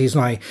there because he's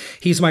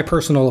my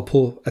personal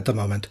pool at the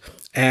moment.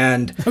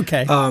 And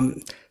okay.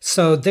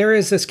 So there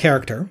is this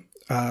character,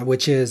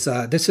 which is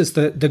this is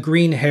the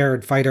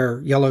green-haired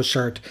fighter, yellow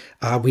shirt.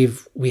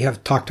 We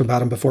have talked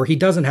about him before. He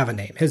doesn't have a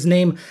name. His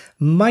name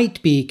might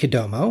be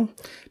Kidomo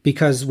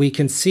because we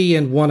can see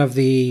in one of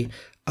the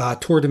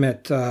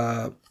tournament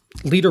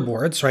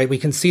leaderboards, right? We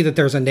can see that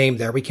there's a name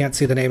there. We can't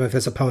see the name of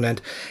his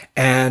opponent.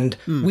 And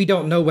we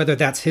don't know whether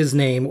that's his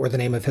name or the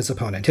name of his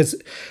opponent.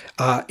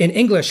 In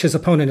English, his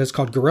opponent is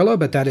called Gorilla,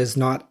 but that's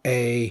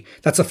a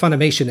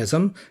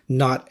Funimationism,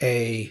 not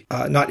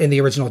in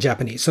the original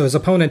Japanese. So his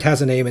opponent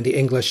has a name in the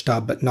English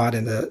dub, but not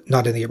in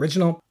the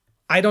original.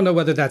 I don't know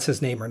whether that's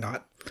his name or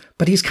not,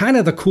 but he's kind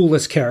of the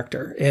coolest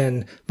character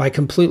in my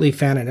completely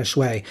faninish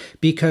way,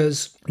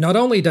 because not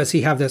only does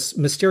he have this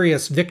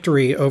mysterious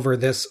victory over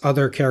this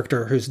other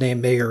character whose name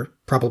may or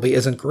probably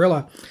isn't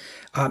Gorilla,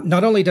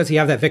 not only does he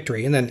have that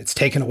victory and then it's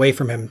taken away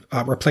from him,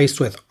 replaced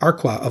with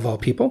Arqua of all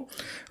people,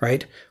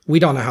 right? We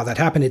don't know how that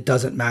happened. It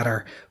doesn't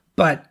matter.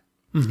 But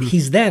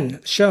he's then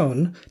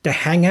shown to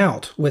hang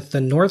out with the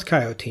North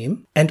Kaio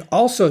team and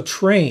also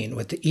train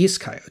with the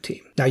East Kaio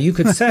team. Now, you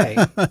could say,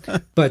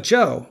 but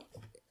Joe,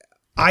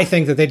 I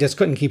think that they just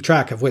couldn't keep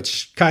track of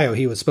which Kaio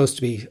he was supposed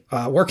to be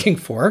working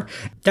for.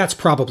 That's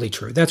probably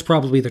true. That's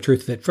probably the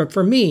truth of it.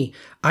 For me,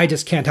 I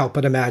just can't help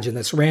but imagine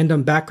this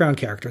random background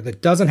character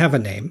that doesn't have a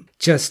name,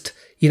 just,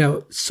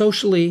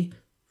 socially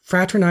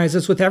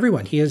fraternizes with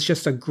everyone. He is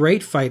just a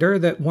great fighter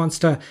that wants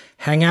to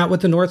hang out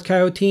with the North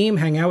Kaio team,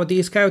 hang out with the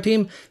East Kaio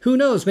team. Who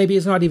knows? Maybe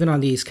he's not even on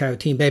the East Kaio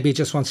team. Maybe he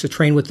just wants to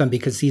train with them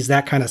because he's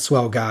that kind of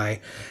swell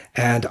guy.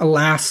 And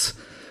alas,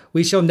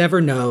 we shall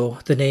never know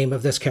the name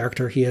of this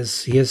character. He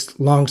is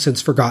long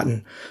since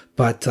forgotten,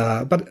 but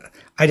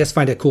I just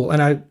find it cool.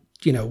 And I,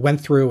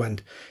 went through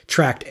and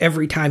tracked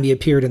every time he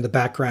appeared in the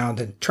background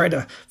and tried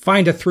to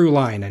find a through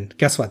line. And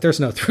guess what? There's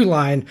no through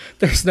line.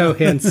 There's no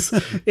hints.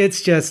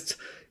 It's just,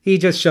 he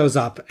just shows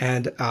up,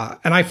 and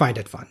I find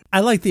it fun.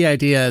 I like the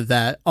idea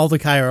that all the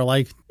Kai are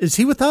like, is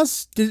he with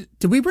us? Did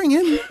we bring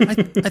him?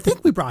 I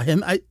think we brought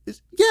him.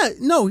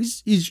 No,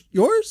 he's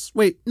yours?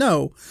 Wait,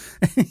 no.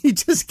 He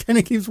just kind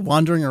of keeps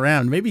wandering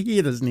around. Maybe he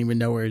doesn't even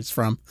know where he's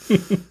from.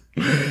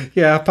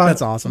 Yeah,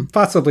 that's awesome.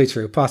 Possibly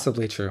true.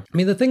 I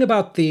mean, the thing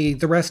about the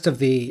rest of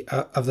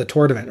the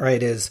tournament,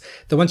 right, is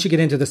that once you get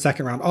into the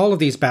second round, all of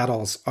these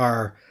battles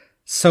are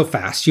so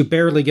fast. You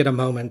barely get a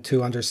moment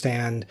to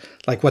understand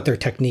like what their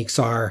techniques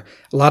are.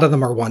 A lot of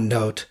them are one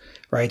note,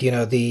 right?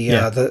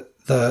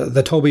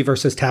 The Toby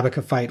versus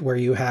Tabaka fight where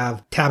you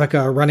have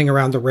Tabaka running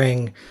around the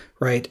ring,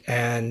 right?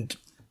 And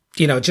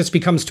just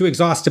becomes too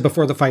exhausted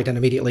before the fight and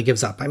immediately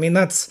gives up. I mean,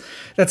 that's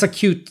a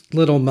cute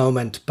little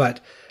moment, but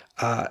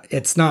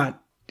it's not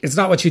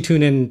what you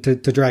tune in to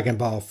Dragon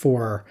Ball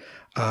for.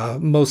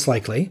 Most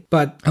likely.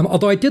 But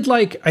although I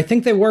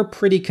think they were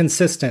pretty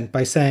consistent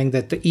by saying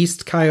that the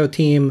East Kaio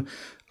team,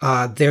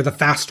 they're the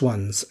fast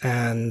ones.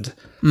 And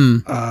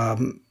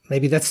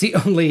maybe that's the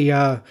only,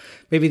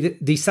 maybe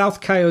the South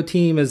Kaio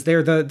team is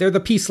they're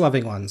the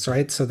peace-loving ones,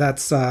 right? So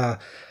that's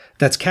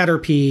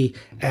Caterpie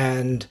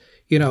and,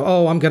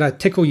 I'm going to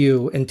tickle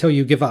you until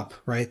you give up,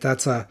 right?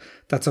 That's a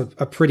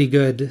pretty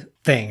good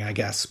thing, I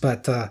guess.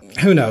 But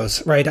who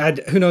knows, right?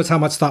 Who knows how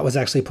much thought was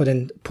actually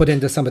put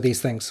into some of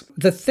these things.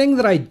 The thing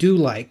that I do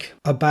like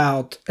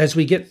about as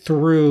we get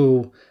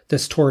through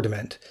this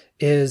tournament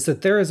is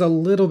that there is a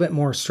little bit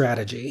more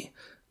strategy.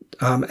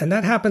 And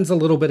that happens a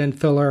little bit in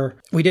filler.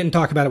 We didn't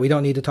talk about it. We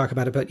don't need to talk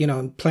about it. But,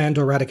 Plan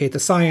to Eradicate the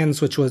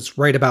Saiyans, which was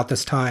right about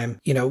this time.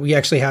 We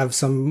actually have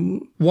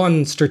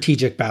one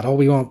strategic battle.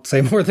 We won't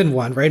say more than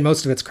one, right?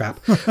 Most of it's crap.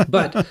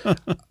 But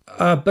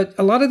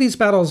a lot of these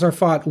battles are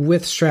fought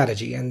with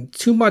strategy. And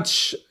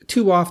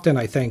too often,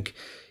 I think,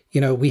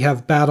 we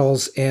have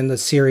battles in the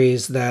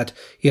series that,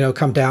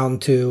 come down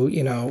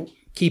to,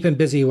 keep him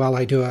busy while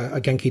I do a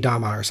Genki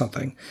Dama or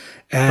something.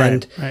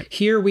 And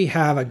Here we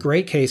have a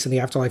great case in the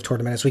Afterlife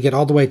tournament as we get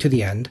all the way to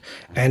the end.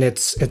 And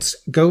it's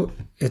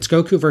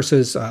Goku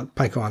versus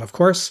Paikuan, of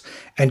course.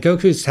 And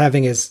Goku's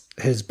having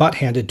his butt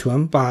handed to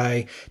him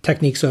by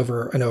techniques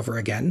over and over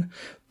again.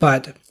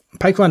 But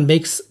Paikuan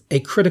makes a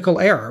critical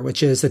error,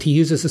 which is that he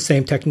uses the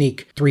same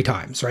technique 3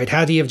 times, right?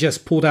 Had he have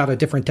just pulled out a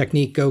different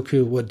technique,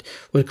 Goku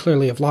would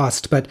clearly have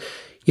lost. But,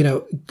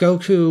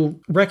 Goku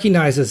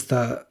recognizes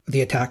the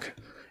attack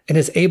and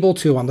is able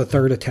to, on the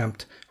 3rd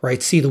attempt,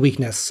 right, see the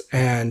weakness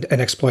and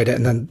exploit it,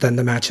 and then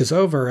the match is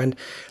over. And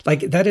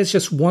like that is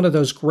just one of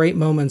those great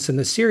moments in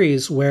the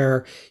series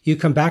where you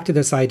come back to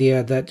this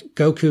idea that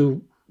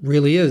Goku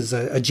really is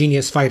a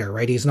genius fighter,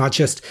 right? He's not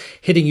just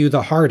hitting you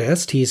the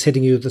hardest, he's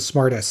hitting you the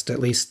smartest, at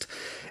least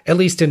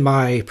in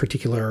my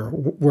particular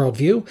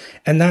worldview.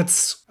 And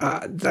that's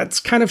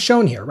kind of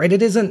shown here, right?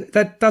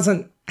 That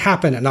doesn't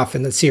happen enough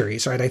in the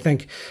series, right? I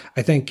think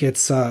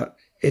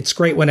it's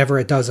great whenever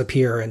it does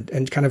appear,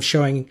 and kind of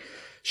showing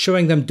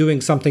them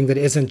doing something that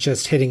isn't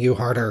just hitting you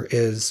harder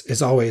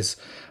is always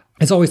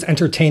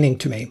entertaining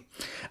to me.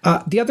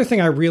 The other thing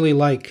I really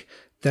like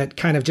that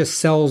kind of just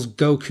sells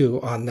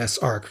Goku on this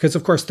arc, because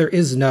of course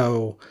there's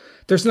no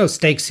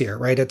stakes here,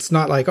 right? It's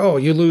not like, oh,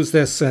 you lose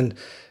this and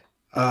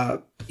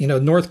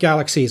North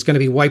Galaxy is going to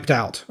be wiped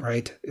out,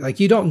 right? Like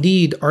you don't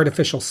need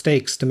artificial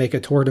stakes to make a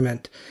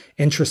tournament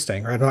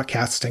interesting, right? I'm not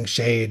casting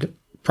shade.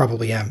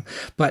 Probably am,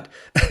 but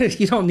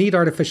you don't need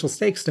artificial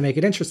stakes to make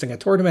it interesting. A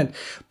tournament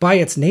by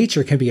its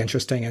nature can be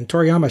interesting, and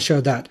Toriyama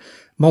showed that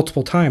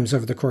multiple times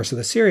over the course of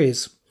the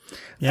series.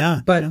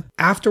 But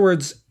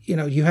afterwards,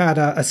 you had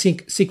a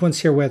sequence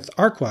here with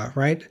Arqua,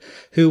 right?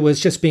 Who was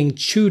just being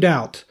chewed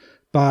out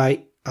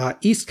by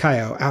East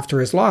Kaio after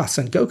his loss.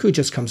 And Goku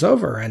just comes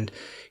over and,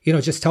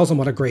 just tells him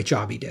what a great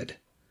job he did.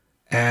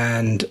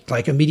 And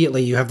like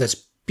immediately you have this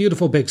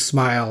beautiful big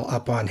smile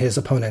up on his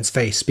opponent's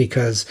face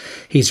because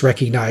he's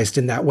recognized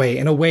in that way,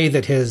 in a way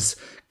that his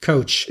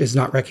coach is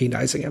not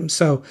recognizing him.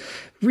 So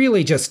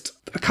really just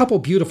a couple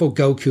beautiful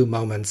Goku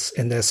moments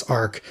in this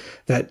arc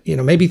that,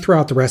 maybe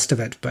throughout the rest of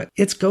it, but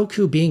it's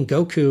Goku being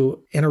Goku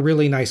in a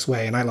really nice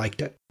way. And I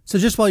liked it. So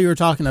just while you were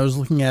talking, I was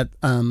looking at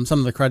some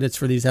of the credits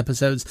for these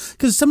episodes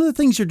because some of the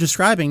things you're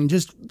describing,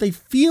 they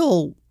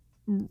feel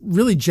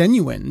really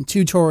genuine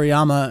to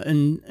Toriyama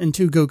and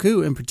to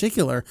Goku in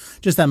particular.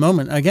 Just that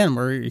moment, again,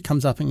 where he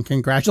comes up and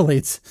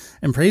congratulates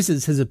and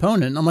praises his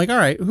opponent. I'm like, all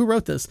right, who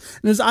wrote this?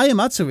 And it was Aya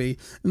Matsui.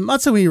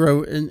 Matsui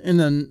wrote an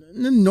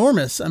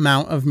enormous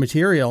amount of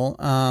material,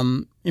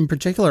 in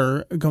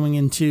particular going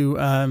into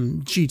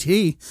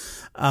GT.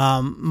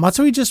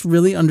 Matsui just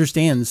really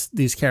understands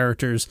these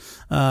characters.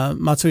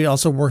 Matsui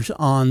also worked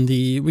on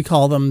we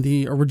call them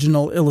the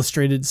original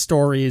illustrated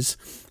stories.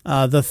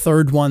 The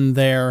third one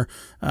there,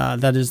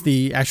 that is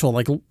the actual,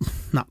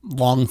 not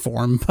long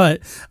form,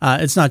 but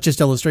it's not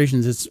just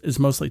illustrations, it's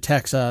mostly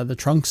text. The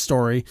Trunks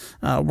story,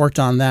 worked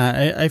on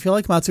that. I feel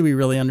like Matsui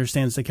really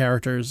understands the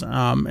characters.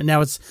 And now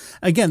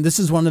this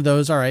is one of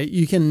those, all right,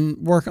 you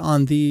can work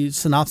on the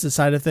synopsis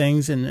side of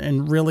things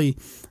and really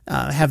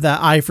have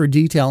that eye for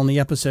detail in the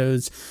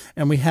episodes.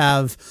 And we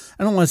have,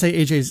 I don't want to say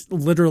AJ's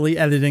literally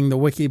editing the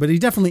wiki, but he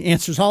definitely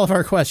answers all of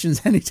our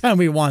questions anytime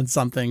we want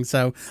something.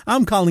 So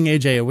I'm calling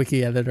AJ a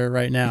wiki editor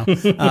right now,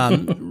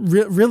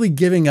 really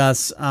giving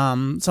us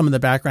some of the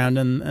background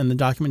and the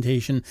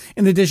documentation,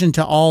 in addition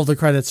to all the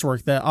credits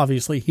work that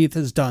obviously Heath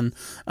has done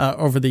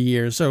over the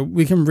years. So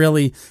we can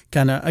really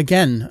kind of,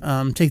 again,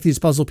 take these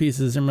puzzle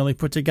pieces and really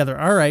put together,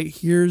 all right,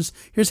 here's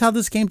how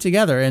this came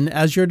together. And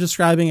as you're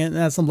describing it, and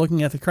as I'm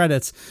looking at the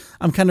credits,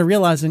 I'm kind of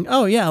realizing,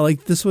 oh yeah,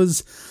 like this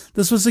was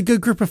a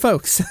good group of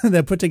folks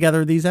that put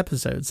together these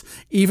episodes,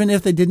 even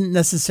if they didn't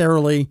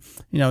necessarily,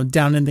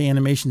 down in the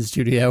animation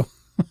studio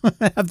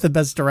have the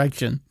best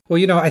direction. Well,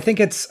 I think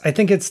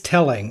it's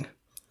telling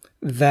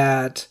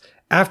that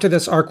after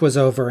this arc was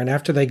over and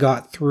after they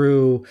got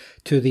through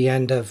to the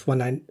end of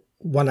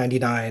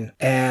 199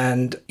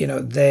 and,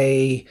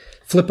 they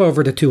flip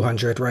over to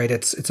 200, right?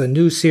 It's a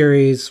new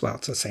series. Well,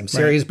 it's the same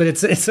series, right, but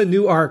it's a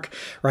new arc,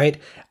 right?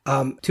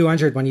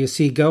 200, when you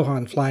see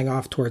Gohan flying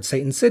off towards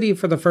Satan City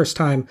for the first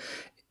time,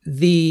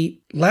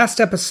 the last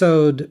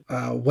episode,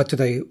 what do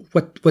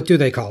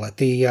they call it?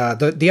 The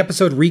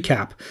episode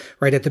recap,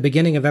 right at the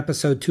beginning of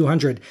episode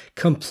 200,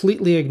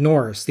 completely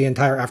ignores the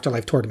entire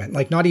Afterlife tournament.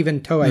 Like not even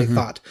Toei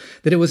thought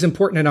that it was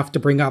important enough to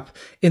bring up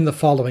in the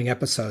following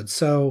episode.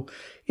 So,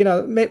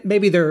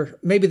 maybe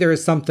there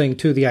is something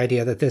to the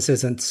idea that this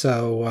isn't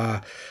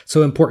so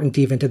important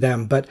even to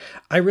them. But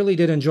I really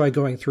did enjoy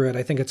going through it.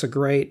 I think it's a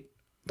great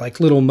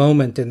little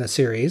moment in the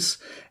series,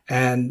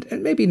 and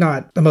maybe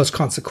not the most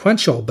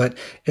consequential, but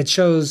it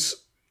shows,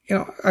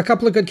 a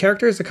couple of good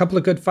characters, a couple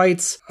of good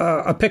fights,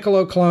 a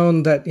Piccolo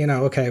clone that,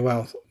 okay,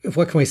 well,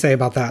 what can we say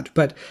about that?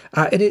 But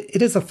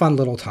it is a fun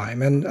little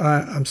time, and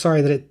I'm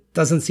sorry that it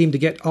doesn't seem to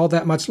get all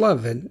that much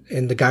love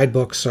in the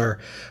guidebooks or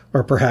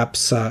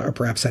perhaps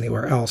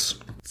anywhere else.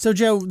 So,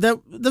 Joe,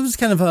 that was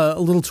kind of a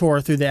little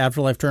tour through the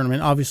Afterlife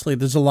tournament. Obviously,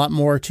 there's a lot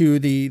more to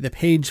the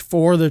page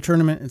for the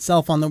tournament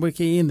itself on the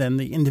wiki and then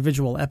the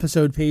individual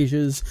episode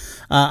pages.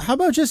 How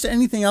about just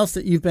anything else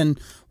that you've been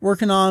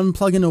working on,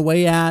 plugging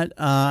away at?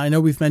 I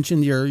know we've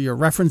mentioned your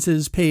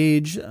references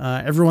page.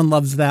 Everyone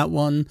loves that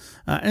one.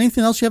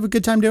 Anything else you have a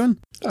good time doing?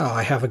 Oh,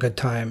 I have a good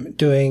time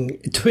doing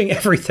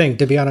everything,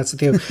 to be honest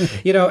with you.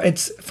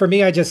 It's for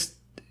me, I just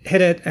hit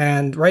it,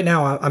 and right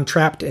now I'm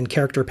trapped in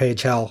character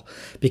page hell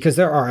because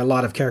there are a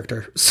lot of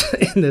characters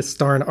in this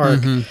darn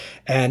arc,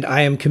 and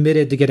I am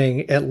committed to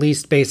getting at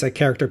least basic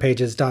character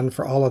pages done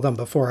for all of them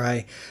before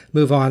I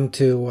move on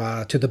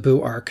to the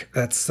Boo arc.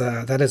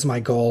 That is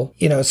my goal.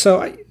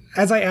 So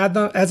as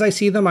I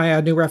see them, I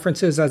add new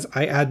references, as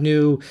I add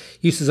new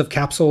uses of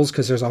capsules,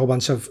 because there's a whole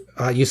bunch of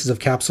uses of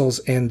capsules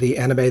in the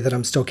anime that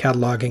I'm still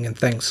cataloging and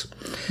things.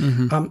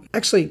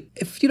 Actually,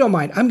 if you don't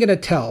mind, I'm going to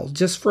tell,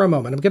 just for a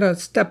moment, I'm going to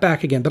step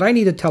back again, but I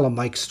need to tell a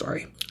Mike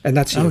story, and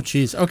that's you. Oh,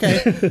 geez.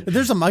 Okay.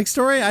 There's a Mike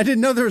story? I didn't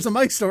know there was a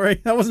Mike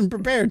story. I wasn't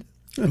prepared.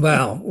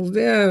 Well,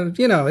 yeah,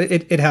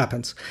 it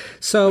happens.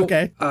 So,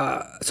 okay.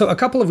 So a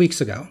couple of weeks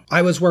ago,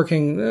 I was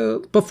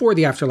working before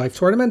the Afterlife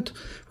tournament,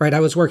 right? I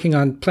was working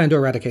on Plan to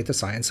Eradicate the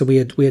Science. So we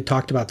had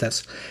talked about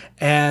this,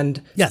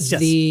 and yes.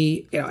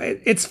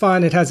 It's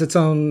fun. It has its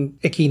own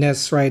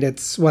ickiness, right?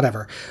 It's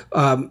whatever.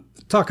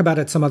 Talk about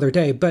it some other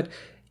day. But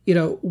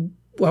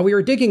while we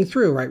were digging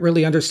through, right,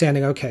 really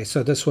understanding. Okay,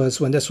 so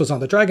when this was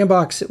on the Dragon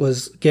Box, it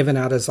was given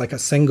out as like a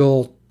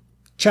single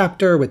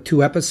chapter with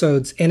 2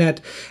 episodes in it.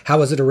 How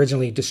was it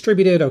originally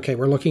distributed? Okay,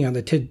 we're looking on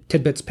the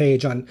tidbits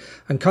page on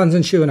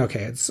Kanzenshuu, and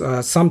okay, it's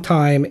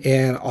sometime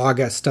in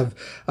August of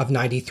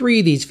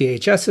 93. These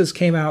VHSs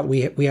came out.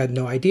 We had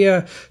no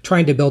idea.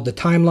 Trying to build the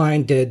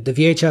timeline. Did the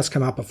VHS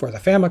come out before the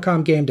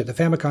Famicom game? Did the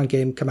Famicom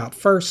game come out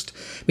first?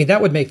 I mean,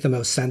 that would make the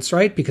most sense,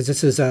 right? Because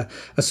this is a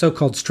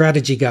so-called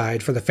strategy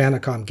guide for the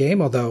Famicom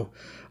game, although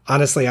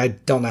honestly, I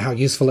don't know how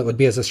useful it would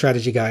be as a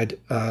strategy guide.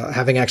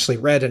 Having actually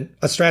read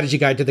a strategy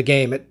guide to the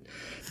game, it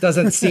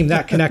doesn't seem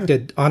that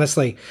connected,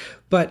 honestly.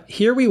 But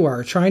here we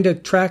were trying to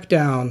track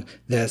down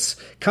this.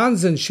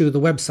 Kanzenshuu, the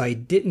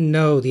website, didn't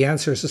know the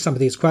answers to some of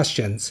these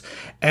questions.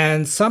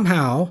 And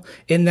somehow,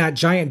 in that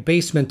giant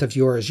basement of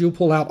yours, you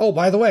pull out, oh,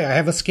 by the way, I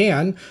have a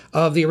scan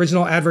of the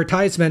original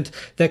advertisement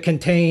that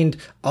contained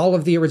all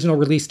of the original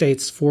release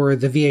dates for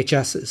the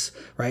VHSs,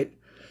 right?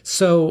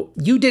 So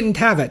you didn't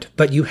have it,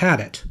 but you had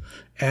it.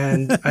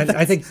 And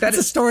I think that's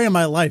a story of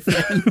my life.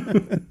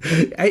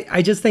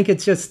 I just think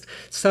it's just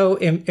so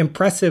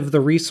impressive,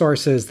 the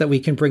resources that we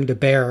can bring to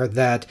bear,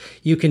 that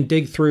you can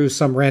dig through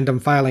some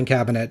random filing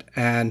cabinet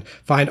and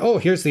find, oh,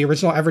 here's the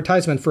original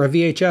advertisement for a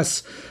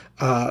VHS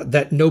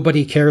that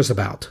nobody cares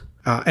about.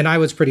 And I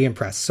was pretty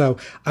impressed. So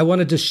I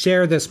wanted to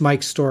share this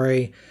Mike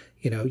story.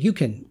 You know, you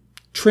can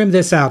trim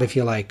this out if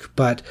you like,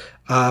 but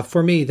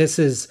for me, this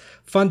is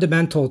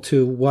fundamental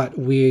to what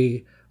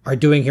we are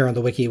doing here on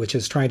the Wiki, which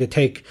is trying to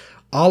take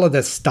all of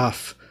this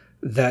stuff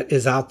that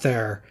is out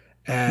there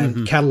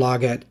and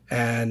catalog it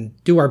and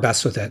do our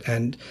best with it.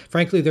 And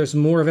frankly, there's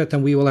more of it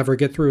than we will ever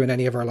get through in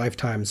any of our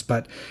lifetimes.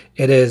 But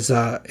it is,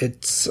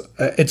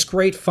 it's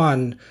great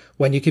fun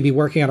when you can be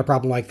working on a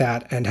problem like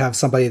that and have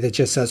somebody that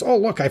just says, oh,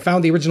 look, I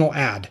found the original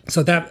ad.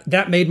 So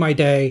that made my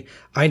day.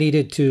 I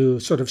needed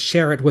to sort of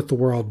share it with the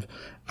world.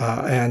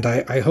 And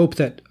I hope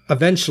that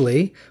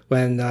eventually,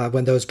 when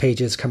those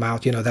pages come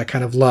out, you know, that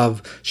kind of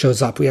love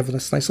shows up. We have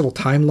this nice little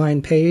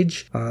timeline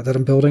page that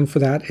I'm building for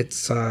that.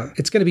 It's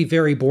going to be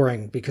very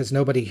boring because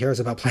nobody cares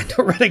about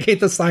Planto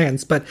Renegade the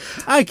Science, but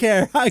I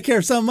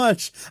care so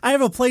much. I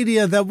have a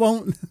Playdia that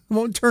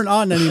won't turn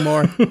on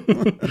anymore.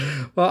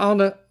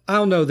 Well,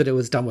 I'll know that it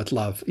was done with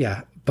love.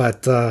 Yeah.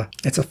 But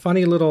it's a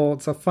funny little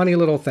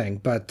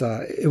thing, but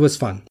it was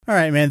fun. All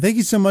right, man. Thank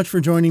you so much for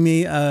joining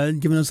me,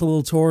 giving us a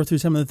little tour through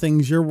some of the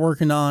things you're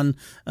working on.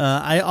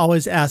 I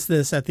always ask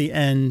this at the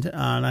end,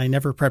 and I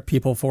never prep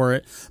people for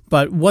it.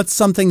 But what's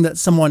something that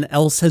someone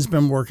else has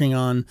been working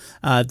on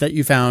that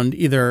you found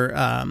either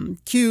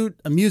cute,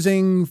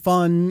 amusing,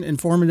 fun,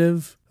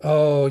 informative?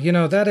 Oh, you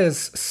know, that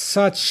is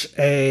such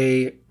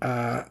a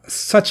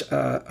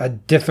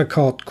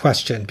difficult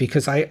question,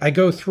 because I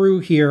go through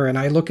here and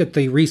I look at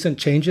the recent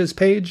changes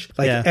page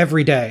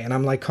every day, and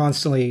I'm like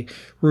constantly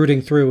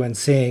rooting through and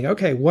seeing,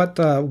 okay, what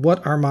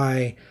are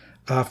my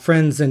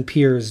friends and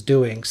peers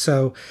doing?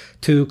 So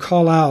to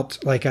call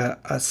out like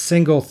a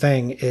single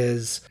thing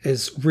is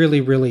really,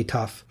 really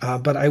tough.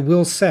 But I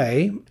will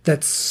say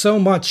that so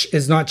much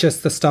is not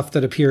just the stuff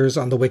that appears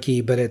on the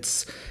wiki, but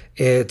it's,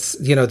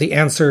 you know, the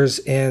answers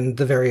in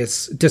the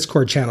various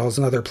Discord channels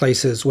and other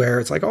places where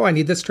it's like, oh, I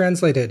need this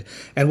translated.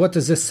 And what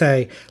does this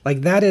say?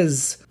 Like, that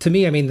is, to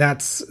me, I mean,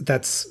 that's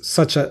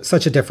such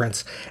a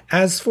difference.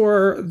 As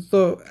for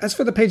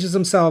the pages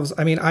themselves,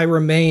 I mean, I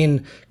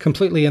remain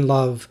completely in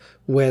love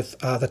with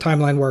the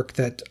timeline work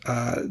that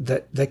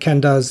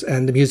Ken does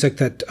and the music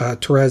that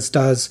Therese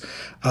does.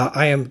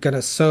 I am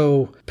gonna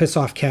so piss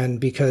off Ken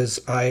because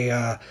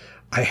I'm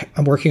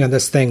working on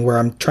this thing where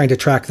I'm trying to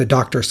track the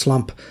Dr.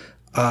 Slump,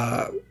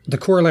 the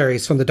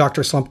corollaries from the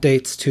Dr. Slump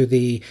dates to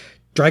the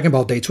Dragon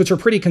Ball dates, which are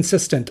pretty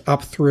consistent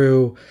up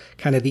through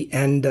kind of the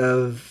end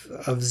of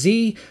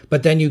Z,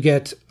 but then you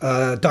get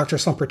Dr.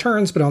 Slump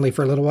Returns, but only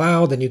for a little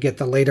while. Then you get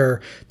the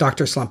later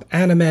Dr. Slump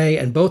anime,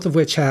 and both of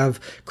which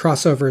have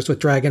crossovers with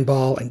Dragon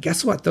Ball. And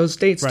guess what? Those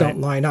dates don't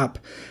line up.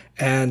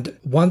 And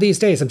one of these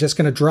days, I'm just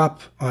going to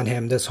drop on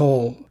him this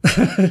whole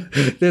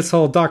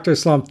Dr.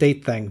 Slump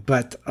date thing.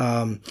 But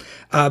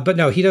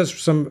no, he does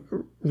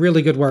some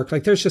really good work.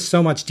 Like, there's just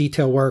so much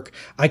detail work.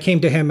 I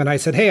came to him and I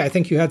said, hey, I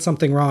think you had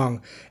something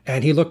wrong.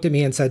 And he looked at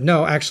me and said,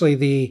 no, actually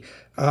the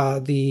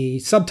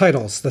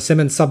subtitles, the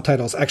Simmons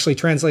subtitles actually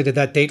translated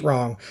that date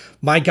wrong.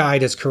 My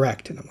guide is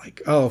correct. And I'm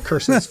like, oh,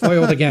 curses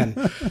foiled again.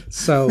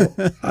 So,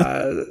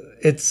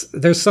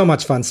 there's so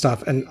much fun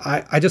stuff. And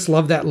I just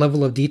love that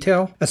level of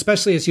detail,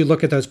 especially as you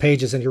look at those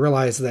pages and you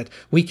realize that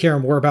we care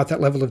more about that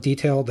level of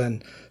detail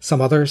than some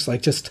others.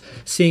 Like, just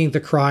seeing the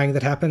crying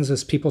that happens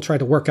as people try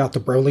to work out the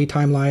Broly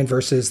timeline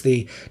versus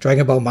the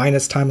Dragon Ball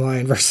Minus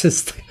timeline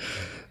versus,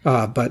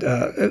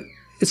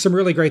 it's some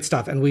really great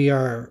stuff. And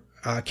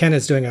Ken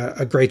is doing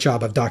a great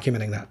job of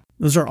documenting that.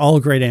 Those are all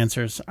great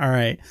answers. All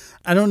right.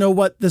 I don't know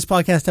what this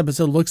podcast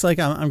episode looks like.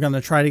 I'm going to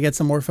try to get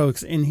some more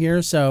folks in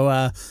here.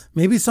 So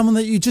maybe someone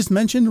that you just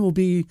mentioned will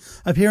be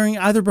appearing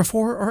either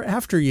before or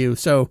after you.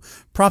 So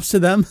props to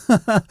them.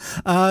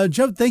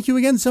 Joe, thank you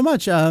again so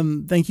much.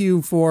 Thank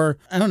you for,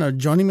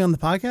 joining me on the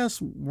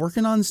podcast,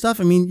 working on stuff.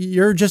 I mean,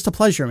 you're just a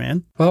pleasure,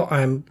 man. Well,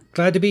 I'm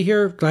glad to be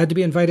here. Glad to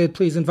be invited.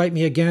 Please invite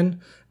me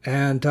again.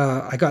 And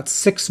I got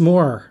 6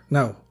 more.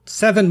 No,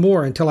 7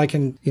 more until I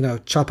can,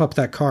 chop up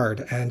that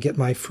card and get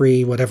my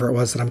free whatever it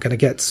was that I'm going to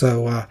get.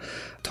 So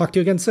talk to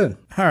you again soon.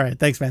 All right.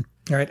 Thanks, man.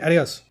 All right.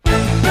 Adios.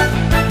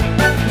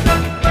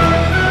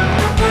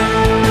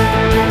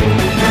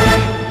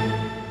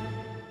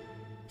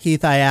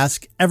 Heath, I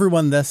ask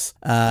everyone this,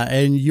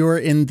 and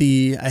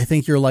I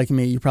think you're like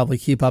me, you probably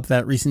keep up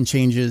that recent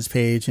changes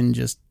page and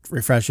just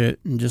refresh it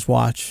and just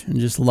watch and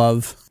just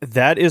love.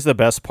 That is the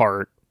best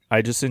part.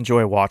 I just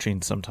enjoy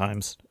watching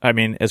sometimes. I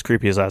mean, as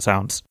creepy as that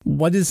sounds.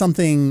 What is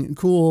something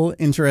cool,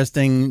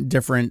 interesting,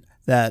 different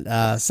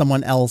that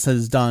someone else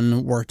has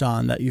worked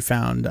on that you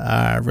found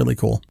really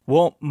cool?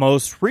 Well,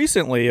 most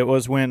recently, it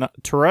was when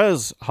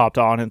Therese hopped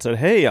on and said,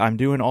 hey, I'm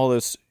doing all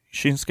this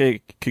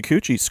Shinsuke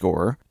Kikuchi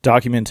score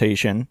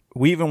documentation.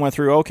 We even went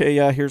through, okay,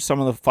 yeah, here's some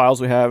of the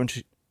files we have.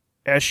 And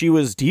as she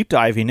was deep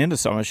diving into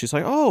some of it, she's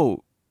like,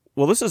 oh,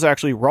 well, this is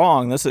actually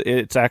wrong.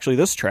 It's actually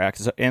this track.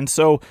 And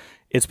so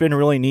it's been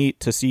really neat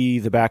to see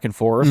the back and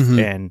forth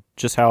and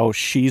just how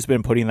she's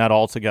been putting that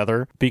all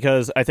together.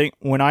 Because I think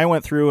when I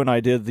went through and I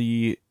did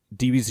the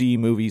DBZ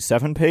Movie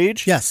 7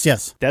 page,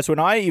 yes, that's when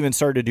I even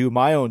started to do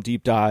my own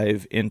deep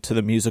dive into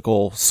the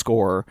musical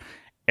score.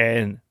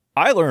 And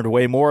I learned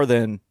way more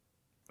than,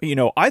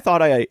 I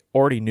thought I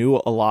already knew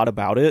a lot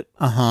about it.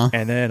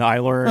 And then I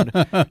learned,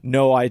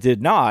 no, I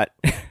did not.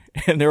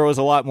 And there was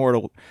a lot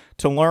more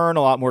to learn,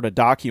 a lot more to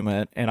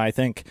document. And I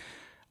think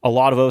a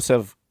lot of us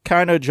have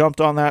kind of jumped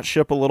on that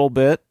ship a little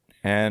bit.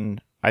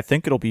 And I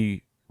think it'll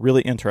be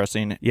really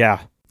interesting.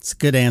 Yeah. It's a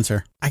good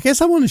answer. I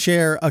guess I want to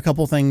share a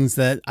couple things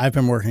that I've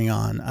been working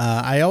on.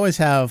 I always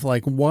have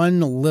like one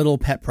little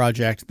pet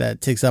project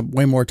that takes up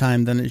way more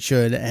time than it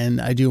should,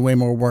 and I do way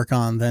more work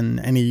on than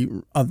any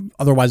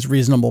otherwise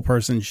reasonable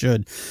person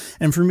should.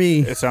 And for me,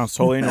 it sounds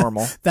totally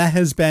normal. That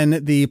has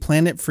been the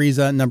Planet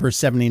Frieza number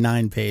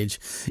 79 page.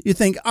 You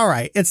think, all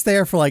right, it's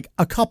there for like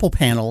a couple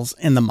panels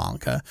in the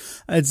manga.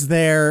 It's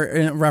there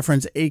in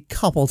reference a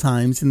couple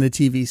times in the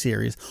TV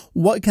series.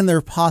 What can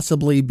there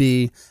possibly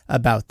be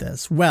about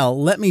this?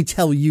 Well, let me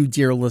tell you,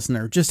 dear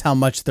listener, just how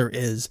much there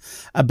is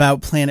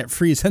about Planet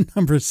Frieza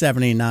number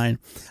 79.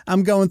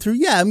 I'm going through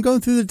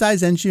the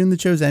Daizenshu and the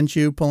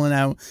Chozenshu, pulling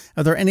out,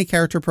 are there any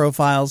character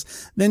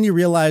profiles? Then you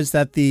realize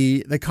that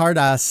the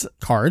Cardass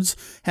cards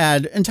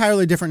had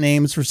entirely different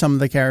names for some of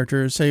the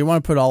characters, so you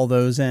want to put all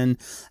those in,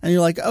 and you're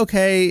like,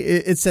 okay,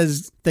 it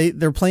says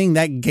they're playing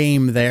that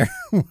game there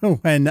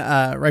when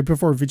right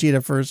before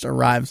Vegeta first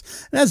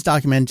arrives. And that's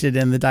documented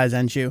in the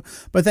Daizenshu.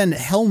 But then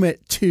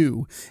Helmet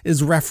 2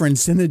 is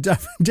referenced in a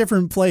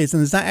different place,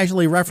 and it's not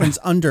actually referenced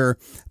under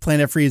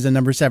Planet Frieza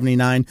number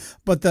 79,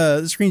 but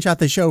the screenshot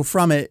they show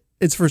from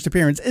its first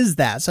appearance is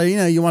that. So,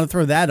 you want to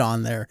throw that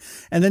on there.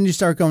 And then you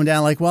start going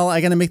down like, well,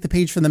 I got to make the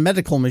page for the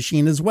medical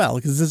machine as well,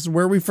 because this is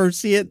where we first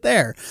see it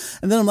there.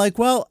 And then I'm like,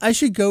 well, I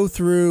should go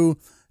through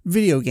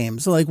video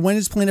games. So like, when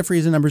is Planet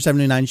Frieza number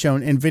 79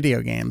 shown in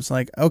video games?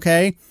 Like,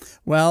 okay,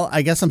 well,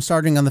 I guess I'm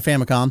starting on the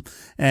Famicom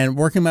and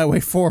working my way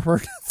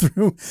forward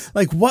through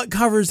like what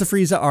covers the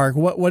Frieza arc,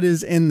 what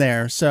is in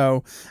there.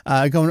 So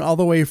going all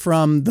the way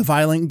from the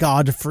Violent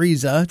God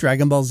Frieza,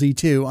 Dragon Ball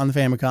Z2 on the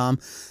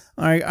Famicom.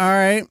 All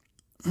right.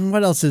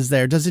 What else is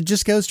there? Does it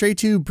just go straight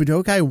to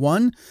Budokai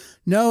 1?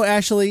 No,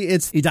 actually,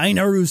 it's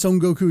Idainaru Son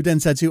Goku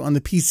Densetsu on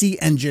the PC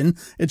Engine.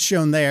 It's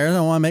shown there.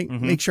 I want to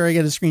make sure I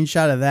get a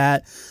screenshot of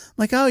that. I'm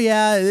like, oh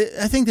yeah,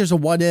 I think there's a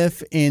what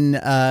if in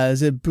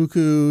is it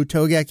Buku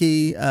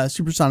Togeki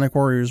Supersonic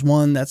Warriors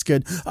 1? That's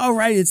good. Oh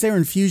right, it's there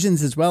in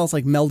Fusions as well. It's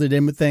like melded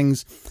in with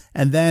things.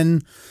 And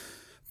then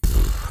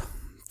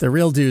the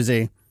real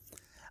doozy.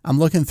 I'm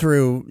looking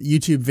through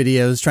YouTube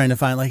videos trying to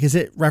find, like, is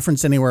it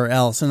referenced anywhere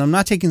else? And I'm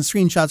not taking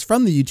screenshots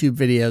from the YouTube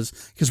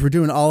videos because we're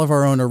doing all of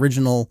our own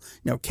original,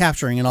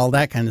 capturing and all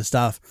that kind of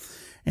stuff.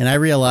 And I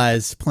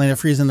realized Planet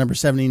Frieza number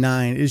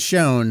 79 is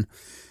shown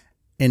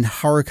in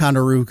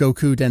Harukanaru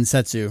Goku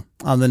Densetsu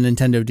on the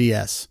Nintendo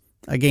DS,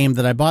 a game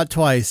that I bought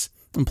twice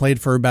and played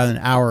for about an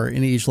hour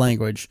in each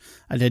language.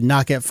 I did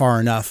not get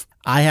far enough.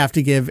 I have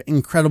to give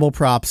incredible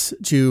props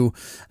to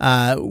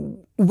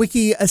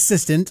Wiki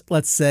assistant,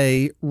 let's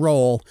say,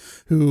 Roll,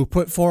 who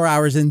put 4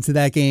 hours into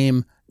that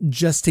game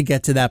just to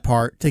get to that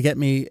part, to get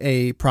me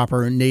a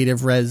proper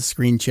native res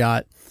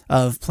screenshot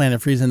of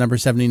Planet Frieza number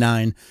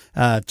 79.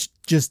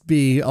 Just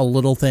be a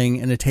little thing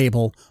in a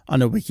table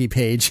on a wiki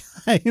page.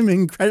 I am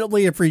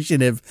incredibly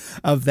appreciative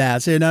of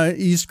that. So,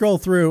 you scroll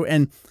through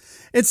and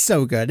it's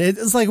so good.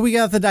 It's like we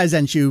got the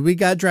Daizenshu, we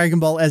got Dragon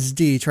Ball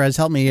SD, tries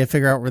to help me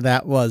figure out where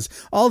that was.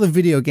 All the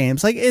video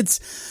games, like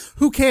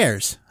who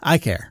cares? I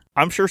care.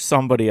 I'm sure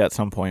somebody at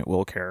some point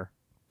will care.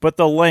 But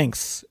the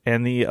lengths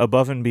and the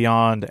above and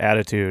beyond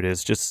attitude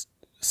is just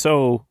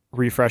so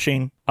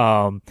refreshing.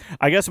 I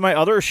guess my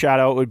other shout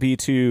out would be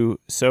to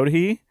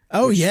Sodhi.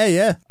 Oh,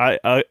 yeah.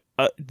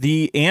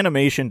 The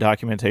animation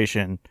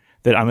documentation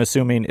that I'm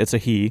assuming it's a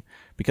he,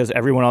 because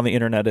everyone on the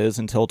internet is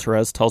until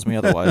Therese tells me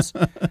otherwise,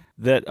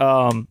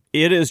 that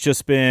it has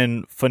just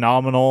been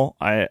phenomenal.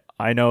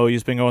 I know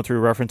he's been going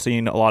through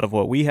referencing a lot of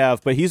what we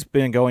have, but he's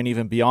been going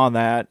even beyond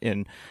that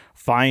and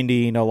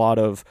finding a lot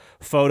of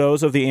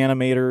photos of the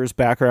animators,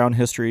 background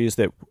histories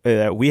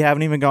that we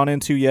haven't even gone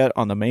into yet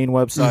on the main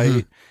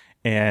website,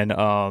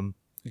 and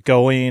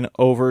going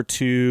over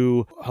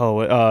to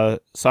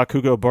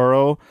Sakuga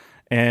Borough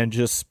and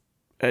just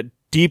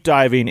deep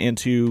diving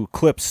into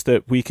clips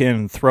that we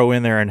can throw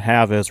in there and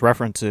have as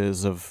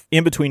references of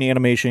in-between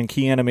animation,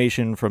 key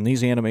animation from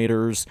these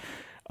animators,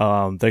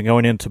 then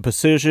going into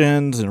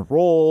positions and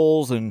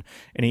roles and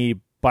any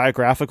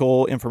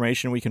biographical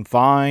information we can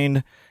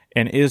find.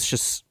 And it's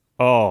just,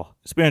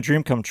 it's been a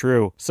dream come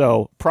true.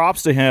 So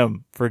props to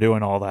him for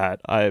doing all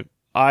that.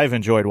 I've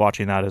enjoyed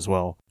watching that as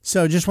well.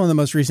 So just one of the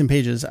most recent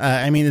pages.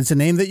 It's a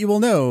name that you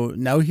will know,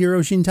 Naohiro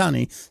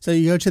Shintani. So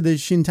you go to the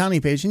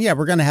Shintani page, and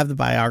we're going to have the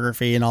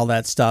biography and all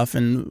that stuff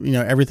and,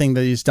 everything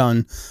that he's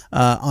done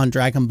on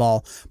Dragon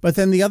Ball. But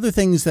then the other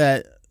things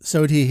that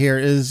Soti here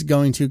is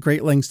going to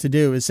great lengths to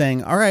do is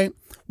saying, all right,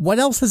 what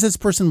else has this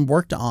person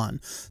worked on?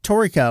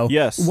 Toriko,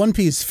 yes. One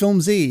Piece, Film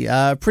Z,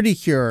 Pretty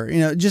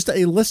Cure, just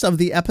a list of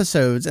the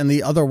episodes and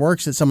the other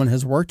works that someone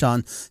has worked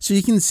on. So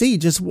you can see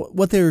just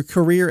what their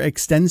career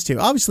extends to.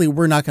 Obviously,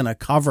 we're not going to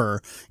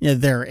cover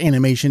their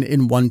animation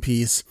in One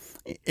Piece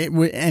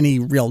with any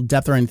real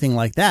depth or anything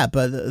like that.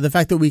 But the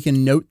fact that we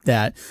can note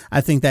that, I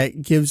think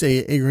that gives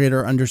a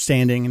greater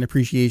understanding and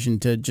appreciation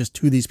to just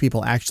who these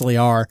people actually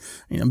are,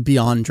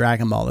 beyond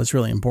Dragon Ball. That's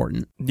really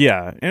important.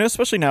 Yeah. And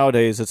especially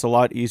nowadays, it's a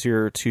lot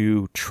easier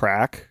to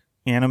track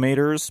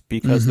animators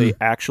because they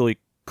actually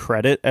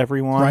credit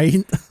everyone.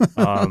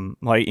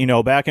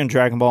 Right. Back in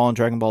Dragon Ball and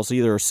Dragon Ball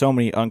Z, there are so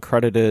many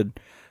uncredited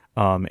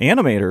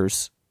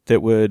animators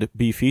that would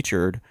be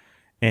featured.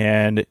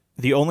 And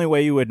the only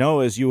way you would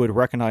know is you would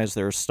recognize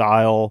their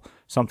style.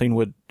 Something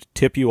would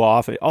tip you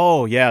off.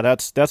 Oh, yeah,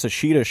 that's a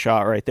Sheeta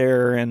shot right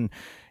there. And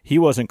he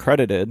wasn't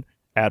credited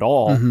at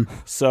all.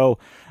 So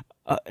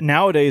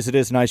nowadays it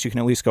is nice. You can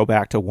at least go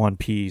back to One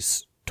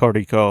Piece,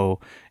 Toriko,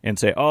 and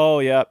say, oh,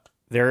 yeah,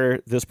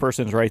 this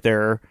person's right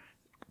there.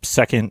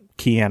 Second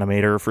key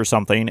animator for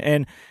something.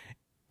 And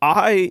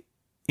I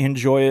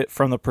enjoy it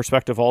from the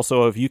perspective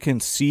also of you can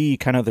see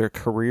kind of their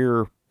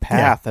career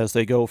path as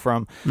they go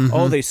from,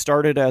 they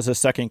started as a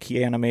second key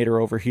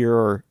animator over here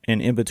or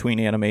an in-between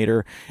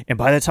animator. And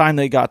by the time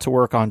they got to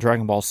work on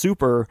Dragon Ball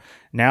Super,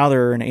 now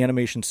they're an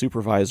animation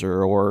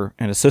supervisor or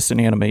an assistant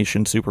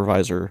animation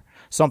supervisor,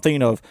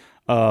 something of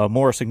a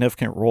more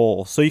significant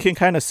role. So you can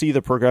kind of see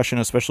the progression,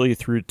 especially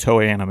through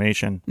Toei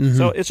Animation.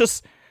 So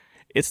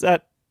it's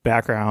that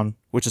background,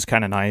 which is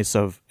kind of nice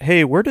of,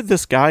 hey, where did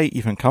this guy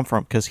even come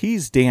from? Because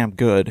he's damn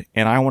good,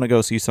 and I want to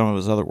go see some of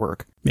his other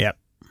work. Yep.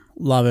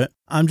 Love it.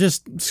 I'm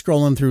just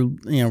scrolling through,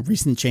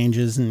 recent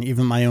changes and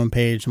even my own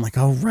page. I'm like,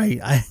 oh, right.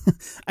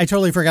 I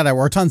totally forgot I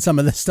worked on some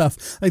of this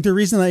stuff. Like the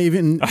reason I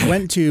even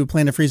went to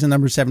Planet Frieza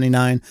number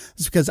 79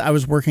 is because I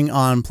was working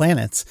on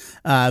planets.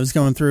 I was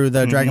going through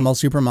the Dragon Ball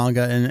Super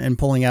manga and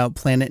pulling out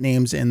planet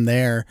names in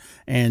there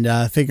and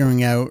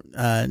figuring out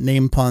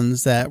name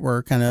puns that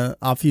were kind of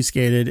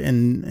obfuscated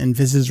in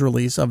Viz's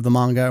release of the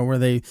manga, where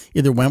they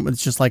either went with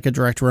just like a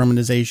direct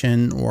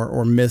romanization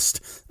or missed,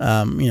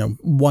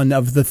 one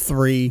of the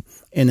three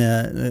in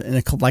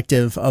a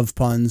collective of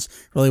puns.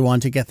 Really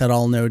wanted to get that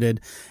all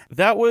noted.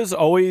 That was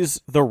always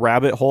the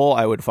rabbit hole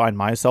I would find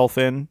myself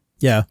in.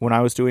 Yeah. When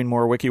I was doing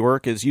more wiki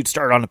work, is you'd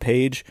start on a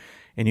page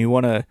and you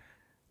want to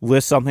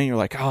list something. You're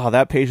like,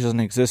 that page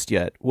doesn't exist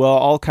yet. Well,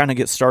 I'll kind of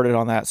get started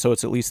on that so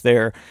it's at least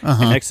there.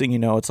 And next thing you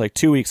know, it's like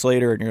 2 weeks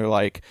later and you're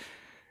like,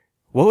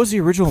 what was the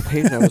original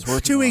page I was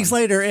working 2 weeks on?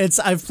 later,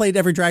 I've played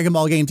every Dragon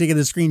Ball game to get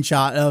a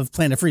screenshot of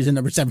Planet Frieza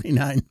number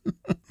 79.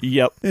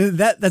 Yep.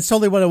 That's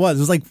totally what it was. It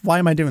was like, why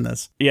am I doing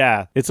this?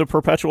 Yeah, it's a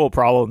perpetual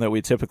problem that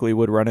we typically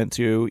would run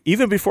into,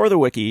 even before the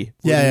wiki,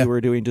 when we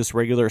were doing just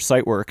regular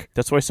site work.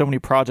 That's why so many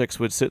projects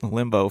would sit in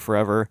limbo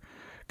forever,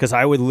 because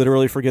I would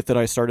literally forget that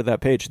I started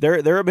that page.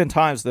 There have been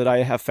times that I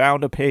have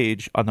found a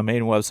page on the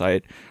main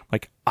website,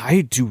 like,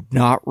 I do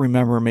not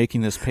remember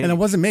making this page. And it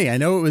wasn't me. I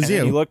know it was and you.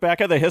 Then you look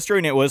back at the history,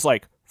 and it was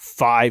like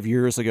 5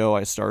 years ago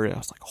I started. I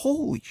was like,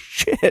 holy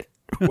shit.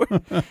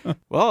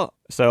 Well,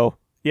 so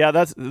yeah,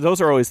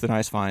 those are always the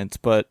nice finds.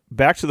 But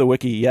back to the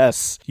wiki,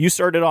 yes, you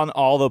started on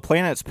all the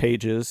planets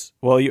pages.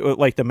 Well, you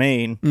like the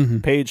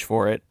main page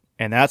for it.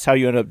 And that's how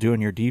you end up doing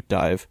your deep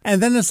dive.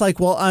 And then it's like,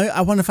 well,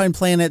 I want to find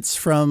planets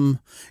from,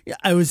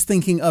 I was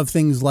thinking of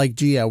things like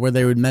Gia, where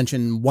they would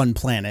mention one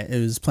planet. It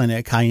was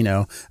Planet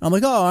Kaino. I'm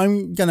like,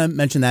 I'm going to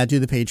mention that, do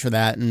the page for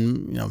that,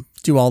 and,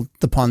 do all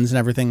the puns and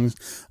everything.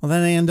 Well,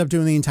 then I end up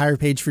doing the entire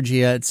page for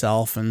Gia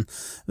itself. And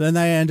then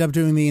I end up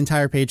doing the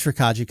entire page for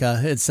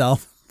Kajika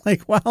itself.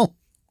 Like, well,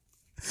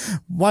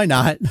 why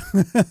not?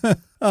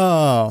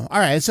 Oh, all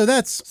right. So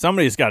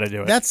somebody's got to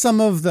do it. That's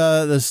some of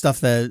the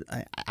stuff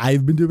that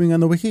I've been doing on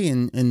the wiki,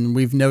 and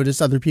we've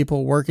noticed other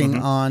people working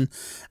on.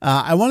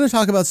 I want to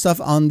talk about stuff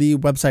on the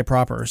website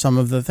proper. Some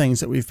of the things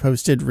that we've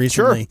posted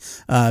recently,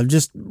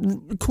 just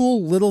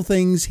cool little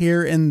things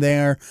here and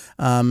there,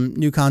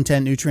 new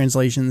content, new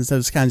translations,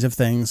 those kinds of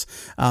things.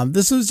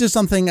 This was just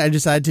something I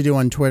decided to do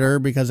on Twitter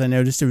because I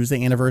noticed it was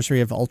the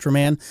anniversary of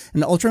Ultraman,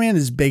 and Ultraman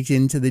is baked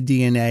into the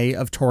DNA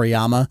of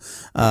Toriyama.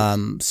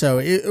 So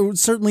it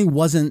certainly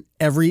wasn't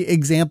every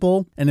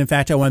example. And in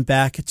fact, I went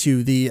back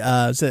to the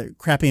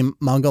crappy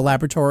manga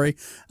laboratory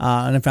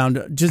and I found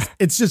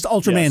it's just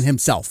Ultraman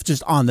himself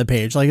just on the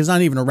page. Like, it's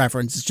not even a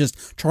reference. It's just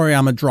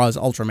Toriyama draws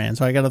Ultraman.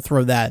 So I got to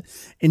throw that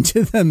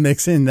into the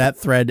mix in that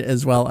thread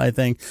as well, I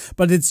think.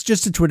 But it's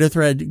just a Twitter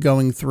thread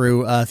going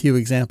through a few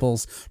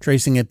examples,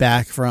 tracing it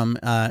back from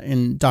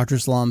in Dr.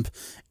 Slump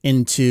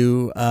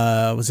into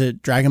was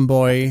it Dragon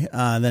Boy,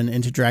 then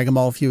into Dragon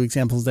Ball, a few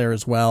examples there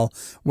as well,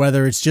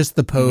 whether it's just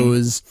the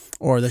pose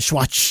or the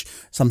schwatch,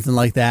 something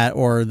like that,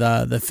 or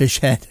the fish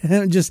head.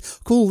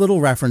 Just cool little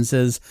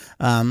references.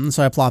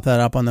 So I plop that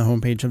up on the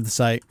homepage of the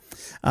site.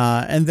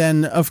 And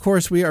then, of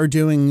course, we are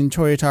doing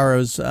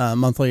Toyotaro's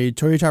monthly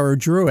Toyotaro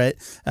Drew It.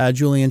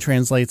 Julian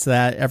translates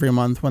that every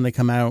month when they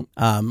come out.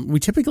 We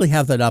typically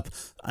have that up.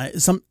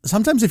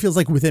 Sometimes it feels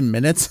like within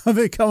minutes of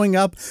it going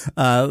up.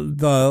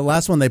 The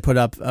last one they put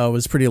up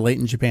was pretty late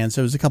in Japan,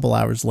 so it was a couple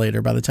hours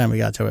later by the time we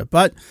got to it.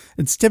 But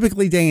it's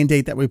typically day and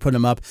date that we put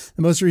them up.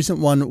 The most recent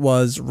one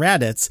was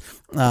Raditz.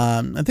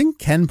 I think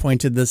Ken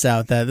pointed this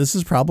out, that this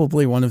is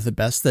probably one of the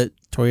best that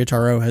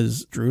Toyotaro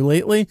has drew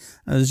lately.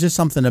 There's just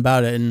something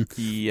about it. And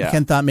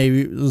Ken thought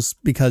maybe it was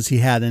because he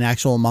had an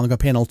actual manga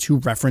panel to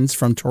reference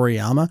from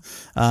Toriyama.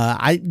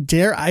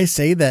 I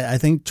say that I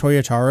think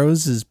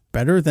Toyotaro's is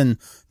better than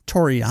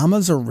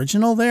Toriyama's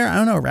original there. I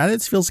don't know.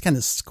 Raditz feels kind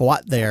of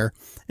squat there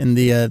in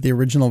the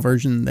original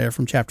version there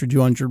from chapter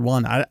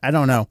 201. I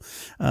don't know.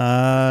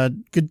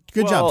 Good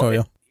job,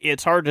 Toyo.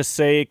 It's hard to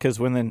say because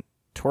when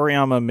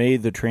Toriyama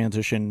made the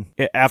transition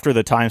after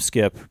the time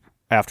skip,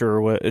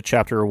 after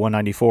chapter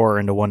 194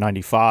 into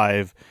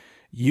 195,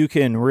 you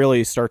can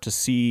really start to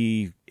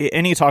see,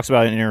 and he talks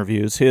about it in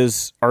interviews,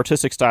 his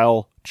artistic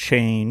style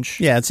change.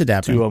 Yeah, it's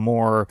adapting to a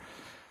more,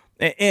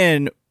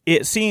 and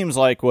it seems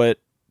like what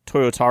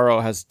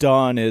Toyotaro has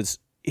done is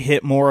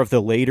hit more of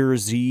the later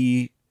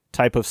Z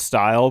type of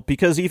style,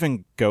 because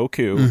even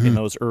Goku in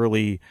those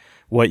early,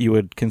 what you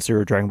would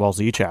consider Dragon Ball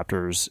Z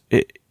chapters,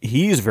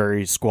 he's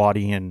very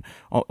squatty and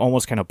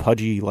almost kind of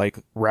pudgy, like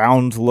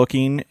round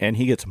looking, and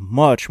he gets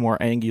much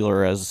more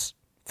angular as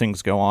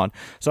things go on.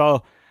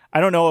 So I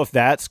don't know if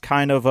that's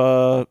kind of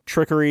a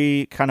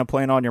trickery kind of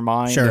playing on your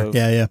mind. Sure,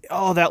 yeah.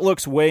 Oh, that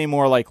looks way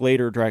more like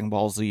later Dragon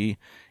Ball Z.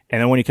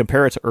 And then when you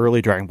compare it to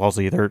early Dragon Ball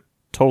Z, they're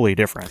totally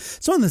different.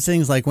 It's one of the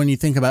things, like when you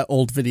think about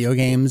old video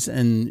games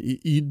and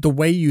the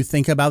way you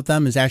think about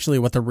them is actually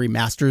what the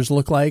remasters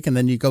look like. And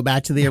then you go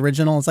back to the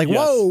original. It's like,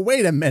 whoa,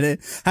 wait a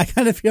minute. I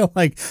kind of feel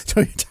like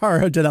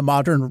Toyotaro did a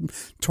modern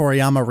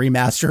Toriyama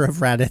remaster of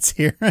Raditz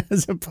here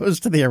as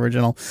opposed to the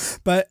original.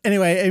 But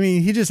anyway, I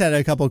mean, he just had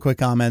a couple of quick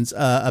comments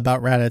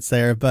about Raditz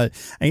there. But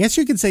I guess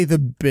you could say the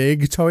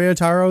big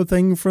Toyotaro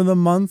thing for the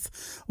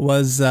month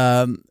was,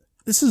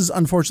 this is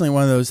unfortunately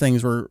one of those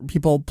things where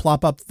people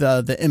plop up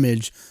the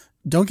image,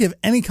 don't give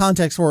any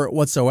context for it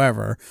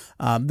whatsoever.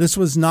 This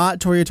was not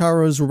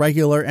Toyotaro's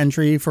regular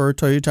entry for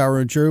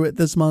Toyotaro Drew It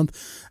this month.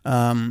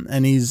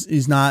 And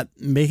he's not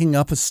making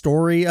up a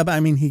story about, I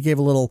mean, he gave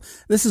a little,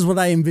 this is what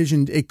I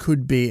envisioned it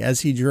could be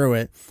as he drew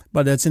it,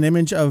 but it's an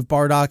image of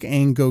Bardock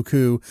and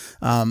Goku.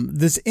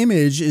 This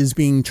image is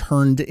being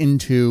turned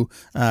into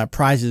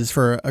prizes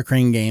for a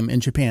crane game in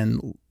Japan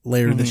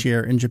later this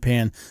year in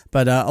Japan.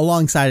 But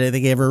alongside it,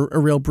 they gave a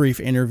real brief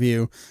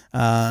interview.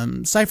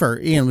 Cypher,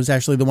 Ian, was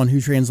actually the one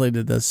who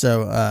translated this.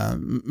 So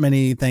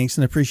many thanks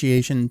and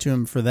appreciation to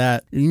him for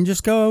that. You can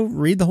just go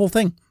read the whole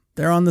thing.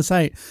 They're on the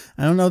site.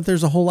 I don't know if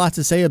there's a whole lot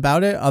to say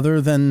about it other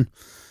than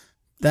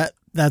that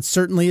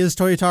certainly is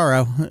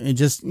Toyotaro. It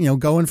just,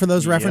 going for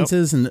those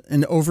references and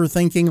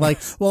overthinking, like,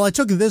 well, I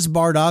took this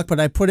Bardock, but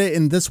I put it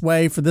in this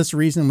way for this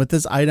reason with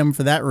this item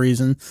for that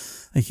reason.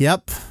 Like,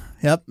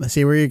 Yep, I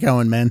see where you're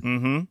going,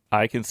 man.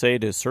 I can say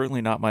it is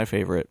certainly not my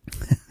favorite.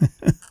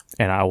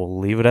 And I will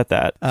leave it at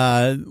that.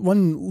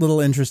 One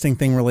little interesting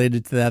thing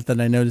related to that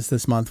I noticed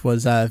this month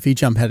was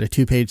VJump had a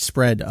 2-page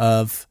spread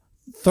of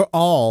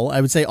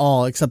I would say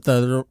all except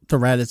the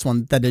Raditz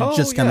one that had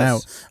just come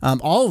out.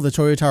 All of the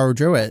Toyotaro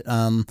Drew It,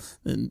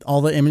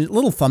 all the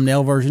little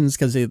thumbnail versions,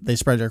 because they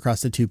spread it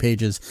across the 2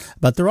 pages,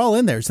 but they're all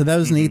in there. So that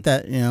was neat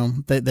that,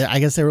 I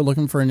guess they were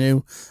looking for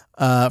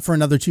for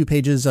another 2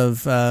 pages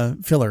of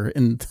filler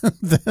in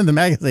the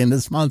magazine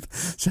this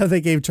month. So they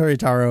gave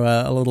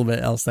Toyotaro a little bit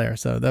else there.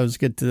 So that was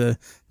good to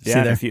see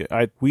there.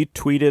 We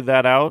tweeted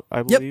that out,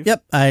 I believe.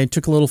 Yep. I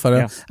took a little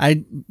photo.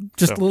 A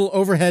little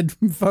overhead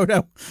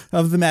photo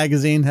of the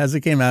magazine as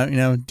it came out,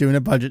 doing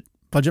a budget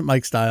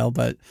Mike style,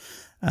 but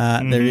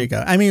there you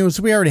go. I mean,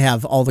 we already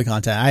have all the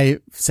content. I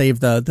saved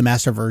the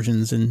master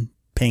versions and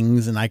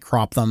pings and I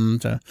crop them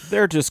to.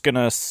 They're just going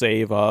to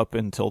save up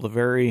until the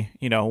very,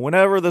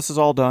 whenever this is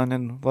all done,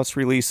 and let's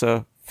release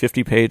a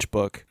 50-page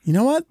book. You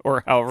know what?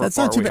 Or however That's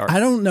far not too we bad. are. I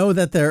don't know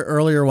that their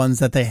earlier ones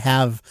that they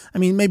have. I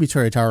mean, maybe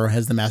Toyotaro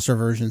has the master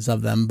versions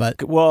of them,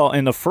 but Well,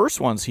 and the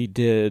first ones he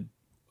did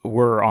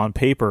were on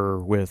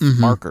paper with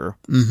marker.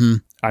 mm-hmm.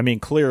 I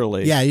mean,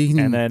 clearly. Yeah, you can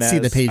and then see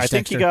the page I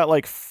think texture. he got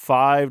like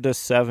 5 to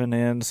 7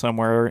 in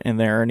somewhere in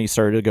there, and he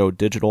started to go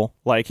digital.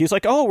 Like, he's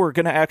like, oh, we're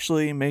going to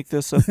actually make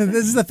this a thing.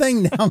 This is the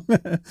thing now.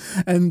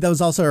 And that was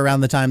also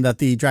around the time that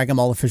the Dragon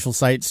Ball official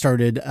site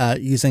started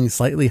using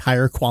slightly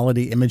higher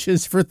quality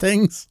images for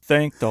things.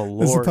 Thank the As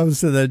Lord.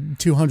 opposed to the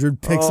 200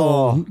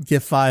 pixel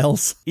GIF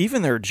files.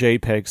 Even their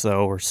JPEGs,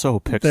 though, were so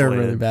pixelated. They're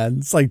really bad.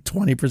 It's like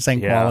 20%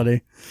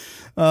 quality.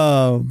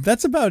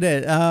 That's about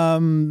it.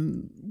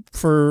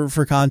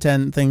 For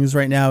content things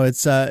right now,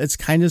 it's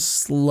kind of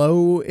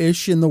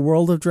slow-ish in the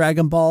world of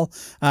Dragon Ball.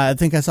 I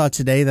think I saw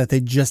today that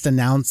they just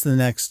announced the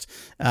next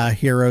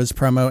Heroes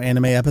promo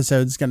anime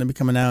episode is going to be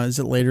coming out. Is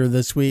it later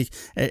this week?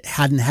 It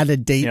hadn't had a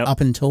date up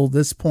until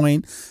this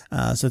point,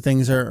 so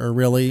things are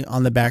really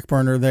on the back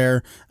burner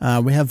there.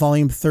 We have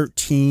volume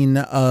 13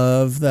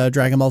 of the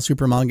Dragon Ball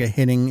Super manga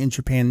hitting in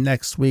Japan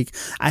next week.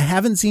 I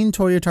haven't seen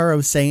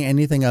Toyotaro say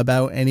anything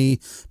about any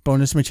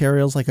bonus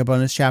materials, like a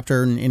bonus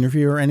chapter, an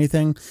interview, or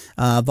anything.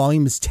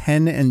 Volumes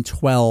 10 and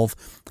 12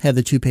 had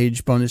the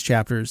 2-page bonus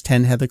chapters.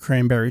 10 had the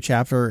Cranberry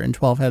chapter, and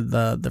 12 had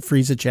the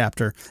Frieza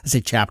chapter. I say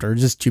chapter,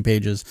 just 2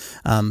 pages.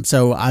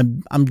 So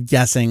I'm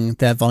guessing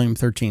that volume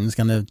 13 is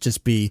going to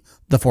just be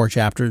the 4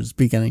 chapters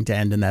beginning to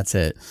end, and that's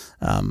it.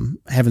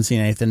 Haven't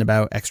seen anything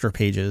about extra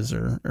pages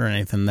or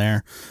anything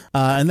there.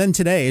 And then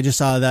today I just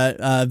saw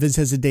that Viz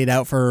has a date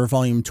out for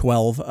volume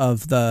 12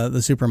 of the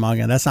Super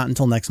manga. That's not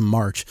until next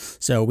March.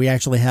 So we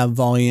actually have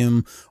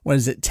volume,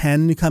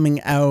 10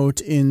 coming out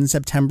in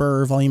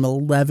September, volume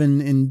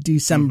 11 in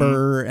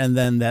December, and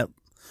then that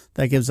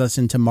gives us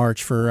into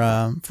March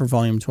for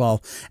volume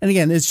 12. And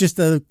again, it's just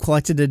a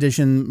collected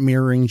edition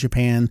mirroring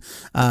Japan.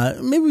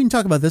 Maybe we can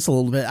talk about this a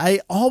little bit.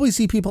 I always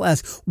see people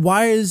ask,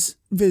 why is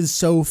Viz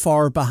so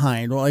far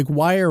behind? Like,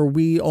 why are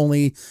we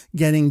only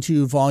getting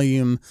to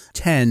volume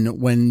 10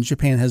 when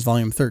Japan has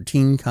volume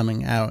 13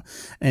 coming out?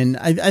 And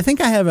I think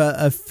I have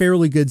a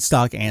fairly good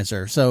stock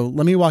answer. So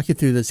let me walk you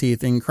through this,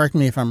 Heath, and correct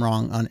me if I'm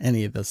wrong on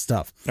any of this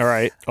stuff. All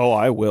right. Oh,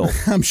 I will.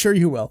 I'm sure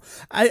you will.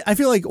 I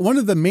feel like one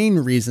of the main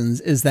reasons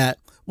is that,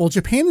 well,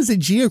 Japan is a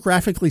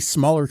geographically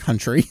smaller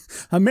country.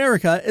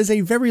 America is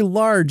a very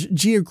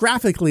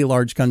geographically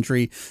large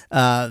country.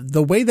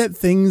 The way that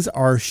things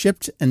are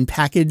shipped and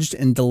packaged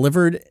and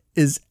delivered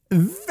is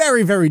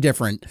very, very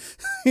different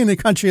in a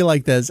country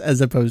like this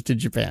as opposed to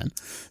Japan.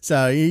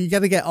 So you got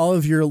to get all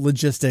of your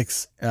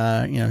logistics,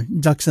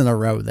 ducks in a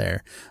row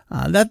there.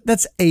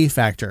 That's a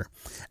factor.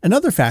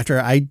 Another factor,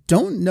 I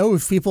don't know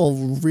if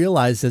people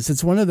realize this.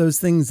 It's one of those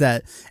things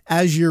that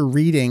as you're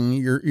reading,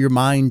 your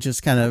mind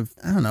just kind of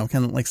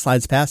like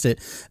slides past it.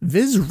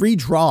 Viz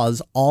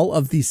redraws all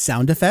of these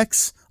sound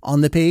effects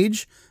on the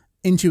page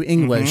into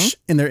English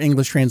in their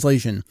English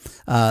translation.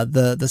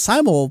 The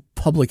simul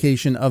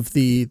publication of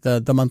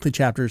the monthly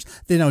chapters,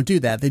 they don't do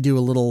that. They do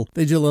a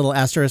little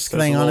asterisk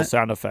thing on it,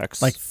 sound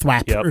effects like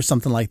thwap or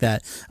something like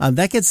that.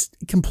 That gets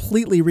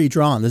completely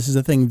redrawn. This is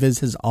a thing Viz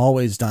has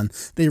always done.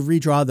 They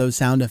redraw those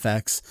sound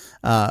effects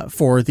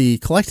for the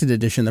collected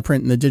edition, the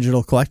print and the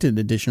digital collected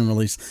edition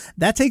release.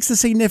 That takes a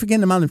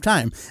significant amount of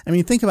time. I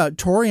mean, think about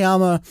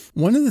Toriyama.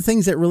 One of the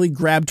things that really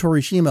grabbed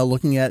Torishima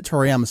looking at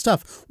Toriyama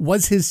stuff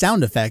was his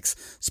sound effects,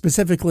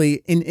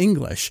 specifically in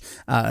English,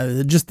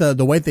 just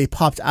the way they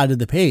popped out of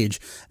the page.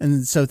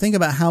 And so think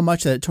about how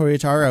much that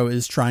Toyotaro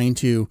is trying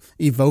to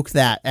evoke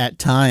that at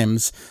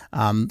times.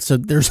 So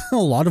there's a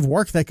lot of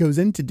work that goes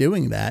into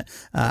doing that.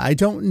 I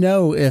don't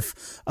know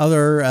if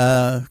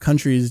other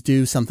countries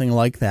do something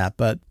like that,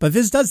 but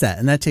Viz does that,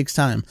 and that takes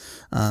time.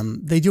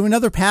 They do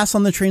another pass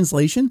on the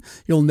translation.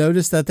 You'll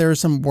notice that there are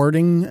some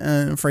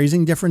wording,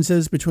 phrasing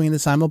differences between the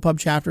simulpub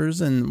chapters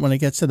and when it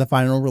gets to the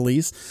final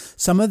release.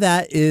 Some of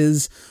that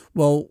is,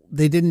 well,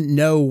 they didn't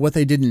know what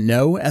they didn't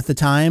know at the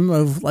time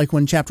of, like,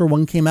 when chapter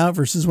 1 came out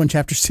versus when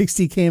chapter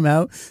 60 came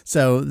out.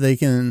 So they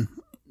can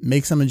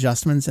make some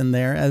adjustments in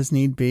there as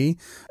need be.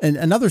 And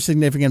another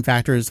significant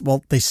factor is,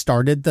 well, they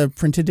started the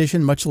print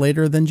edition much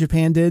later than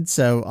Japan did.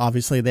 So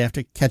obviously they have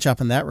to catch up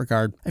in that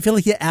regard. I feel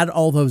like you add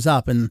all those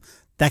up, and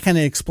that kind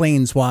of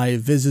explains why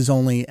Viz is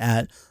only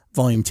at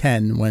volume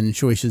 10 when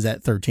Shueisha's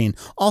at 13.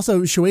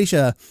 Also,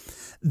 Shueisha,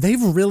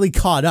 they've really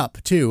caught up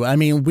too. I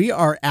mean, we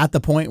are at the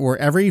point where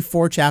every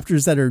 4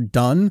 chapters that are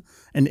done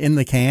and in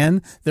the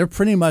can, they're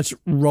pretty much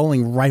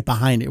rolling right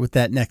behind it with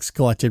that next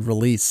collected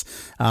release.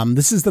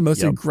 This is the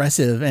most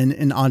aggressive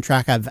and on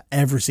track I've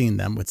ever seen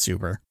them with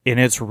Super. And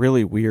it's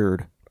really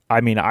weird. I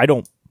mean, I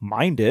don't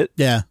mind it.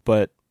 Yeah.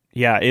 But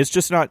yeah, it's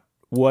just not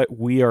what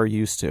we are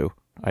used to,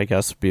 I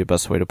guess would be the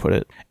best way to put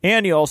it.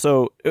 And you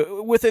also,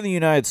 within the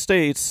United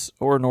States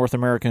or North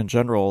America in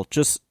general,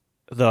 just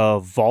the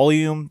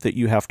volume that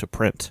you have to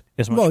print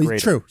is much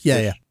greater. True.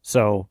 Yeah.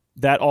 So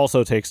that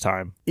also takes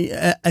time.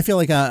 I feel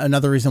like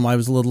another reason why I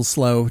was a little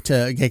slow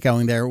to get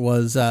going there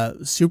was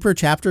super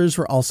chapters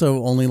were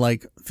also only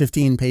like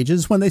 15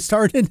 pages when they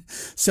started.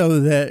 So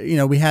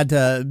that, we had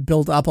to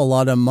build up a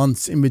lot of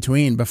months in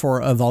between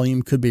before a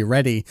volume could be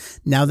ready.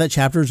 Now that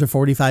chapters are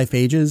 45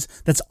 pages,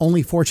 that's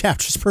only 4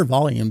 chapters per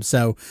volume.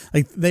 So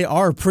like they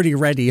are pretty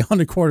ready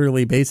on a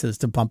quarterly basis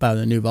to pump out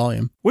a new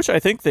volume. Which I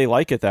think they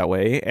like it that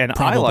way. And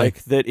Probably. I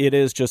like that it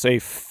is just a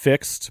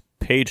fixed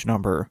page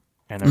number.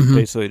 And they're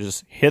basically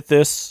just hit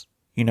this,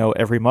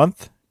 every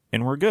month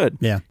and we're good.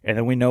 Yeah. And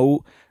then we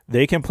know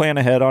they can plan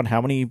ahead on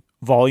how many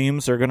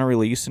volumes they're going to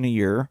release in a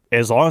year.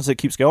 As long as it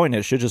keeps going,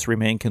 it should just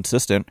remain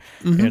consistent.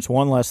 And it's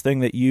one less thing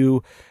that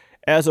you,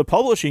 as a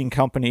publishing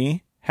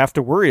company, have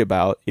to worry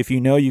about. If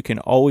you know you can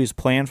always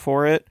plan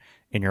for it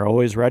and you're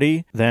always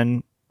ready,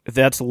 then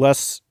that's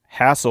less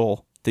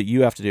hassle that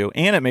you have to do.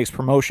 And it makes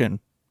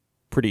promotion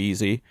pretty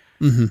easy.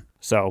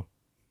 So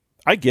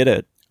I get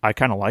it. I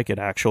kind of like it,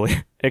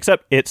 actually.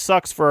 Except it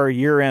sucks for our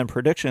year-end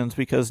predictions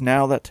because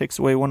now that takes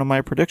away one of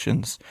my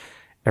predictions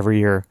every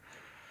year.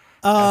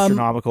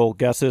 Astronomical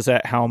guesses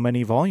at how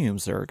many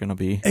volumes there are going to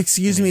be.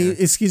 Excuse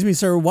me,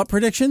 sir. What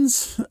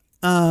predictions?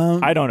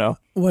 I don't know.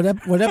 What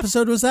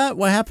episode was that?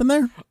 What happened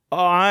there?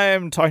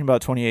 I'm talking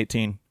about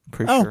 2018. I'm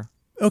pretty sure.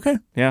 Okay.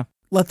 Yeah.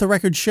 Let the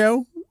record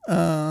show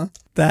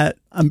that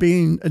I'm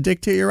being a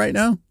dick to you right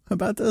now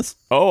about this.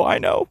 Oh, I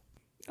know.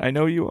 I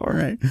know you are.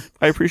 All right.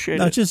 I appreciate it.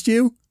 Not just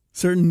you.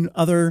 Certain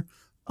other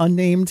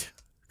unnamed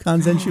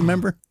Consenshu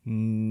member?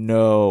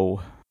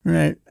 No.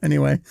 Right.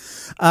 Anyway,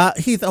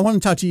 Heath, I want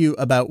to talk to you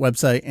about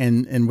website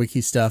and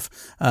wiki stuff.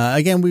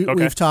 Again,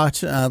 we've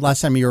talked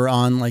last time you were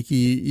on, like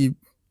you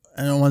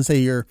I don't want to say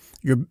you're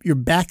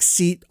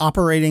backseat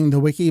operating the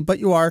wiki, but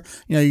you are.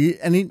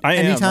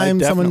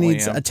 Anytime someone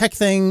needs a tech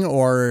thing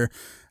or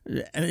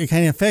any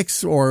kind of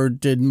fix, or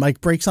did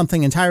Mike break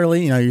something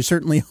entirely, you're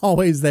certainly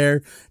always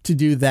there to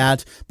do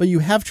that. But you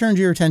have turned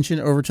your attention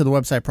over to the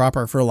website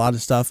proper for a lot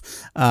of stuff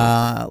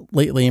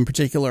lately in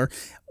particular.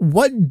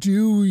 What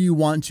do you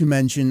want to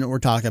mention or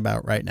talk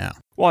about right now?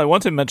 Well, I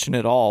want to mention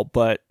it all,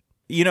 but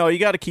you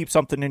got to keep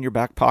something in your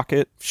back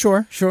pocket.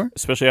 Sure.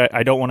 Especially,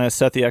 I don't want to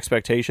set the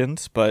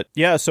expectations, but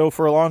yeah, so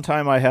for a long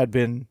time I had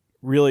been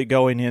really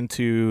going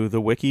into the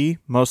wiki,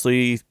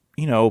 mostly,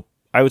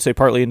 I would say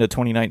partly into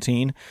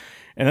 2019.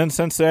 And then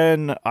since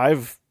then,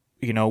 we've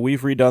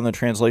redone the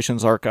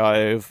translations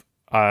archive.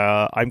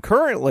 I'm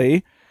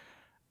currently,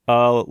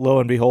 lo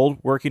and behold,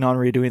 working on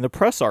redoing the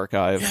press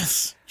archive.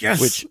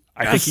 Yes. Which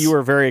I think you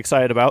were very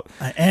excited about.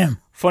 I am.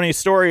 Funny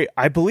story.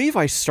 I believe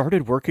I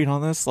started working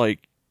on this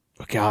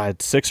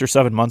 6 or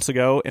 7 months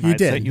ago, and I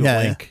sent you a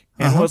link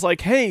and was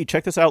like, "Hey,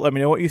 check this out. Let me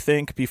know what you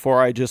think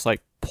before I just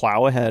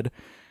plow ahead."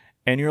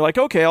 And you're like,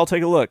 "Okay, I'll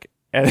take a look."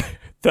 And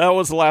that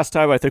was the last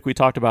time I think we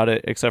talked about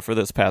it, except for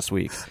this past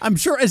week. I'm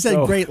sure I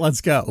said, "Great, let's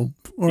go,"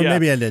 or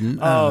maybe I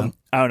didn't. I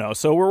don't know.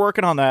 So we're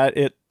working on that.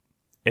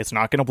 It's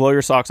not going to blow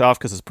your socks off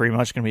because it's pretty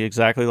much going to be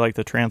exactly like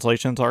the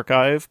translations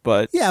archive.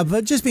 But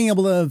just being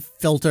able to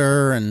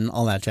filter and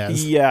all that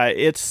jazz. Yeah,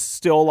 it's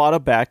still a lot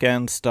of back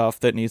end stuff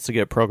that needs to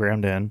get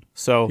programmed in.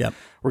 So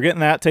we're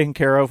getting that taken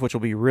care of, which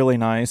will be really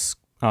nice.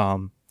 I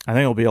think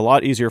it'll be a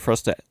lot easier for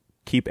us to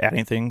keep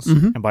adding things,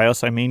 and by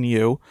us I mean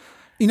you.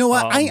 You know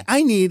what?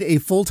 I need a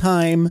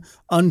full-time,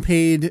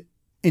 unpaid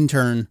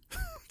intern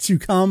to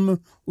come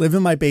live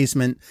in my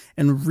basement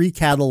and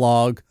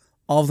recatalog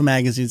all of the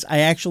magazines. I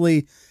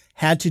actually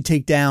had to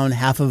take down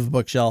half of a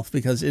bookshelf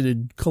because it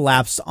had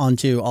collapsed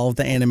onto all of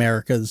the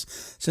Animericas.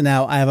 So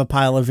now I have a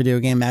pile of video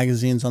game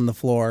magazines on the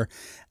floor.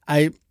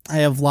 I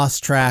have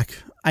lost track.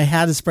 I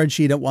had a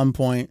spreadsheet at one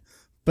point,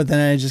 but then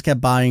I just kept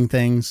buying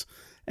things.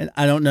 And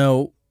I don't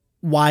know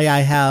why I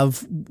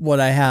have what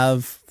I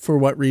have, for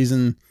what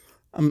reason.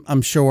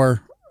 I'm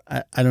sure.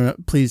 I don't know.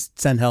 Please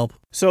send help.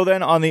 So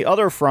then on the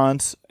other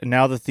front,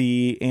 now that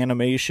the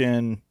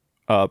animation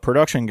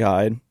production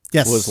guide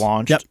was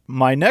launched,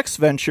 my next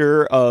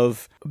venture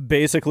of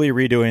basically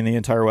redoing the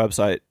entire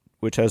website,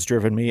 which has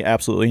driven me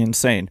absolutely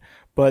insane.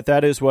 But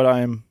that is what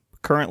I'm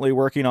currently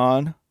working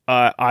on.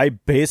 I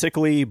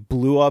basically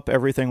blew up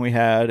everything we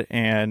had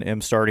and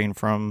am starting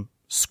from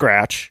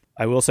scratch.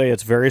 I will say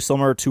it's very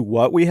similar to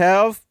what we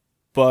have,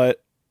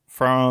 but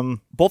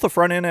from both a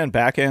front end and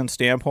back end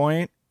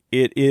standpoint,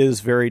 it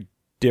is very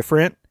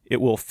different.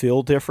 It will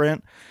feel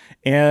different.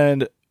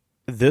 And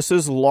this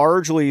is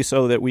largely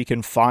so that we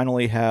can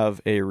finally have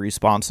a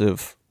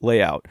responsive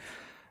layout.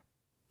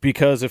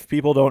 Because if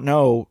people don't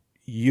know,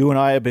 you and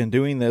I have been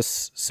doing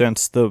this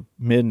since the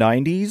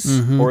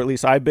mid-90s, or at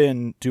least I've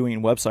been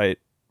doing website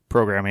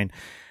programming.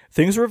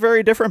 Things were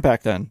very different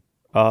back then.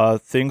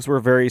 Things were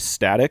very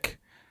static.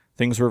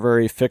 Things were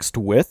very fixed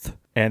width.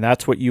 And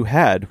that's what you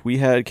had. We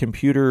had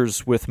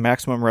computers with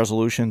maximum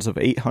resolutions of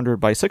 800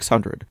 by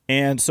 600.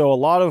 And so a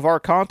lot of our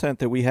content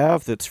that we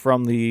have that's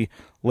from the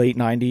late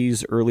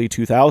 90s, early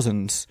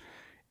 2000s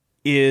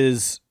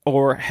is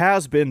or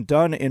has been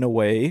done in a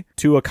way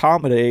to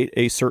accommodate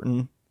a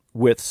certain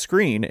width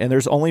screen, and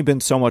there's only been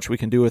so much we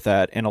can do with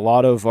that, and a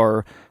lot of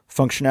our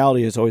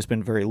functionality has always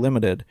been very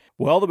limited.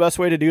 Well, the best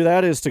way to do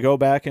that is to go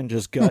back and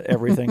just gut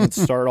everything and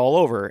start all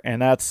over,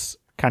 and that's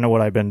kind of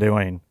what I've been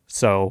doing.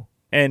 So,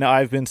 and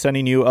I've been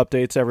sending you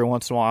updates every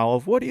once in a while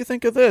of, what do you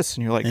think of this?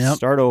 And you're like,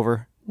 start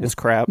over. It's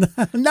crap.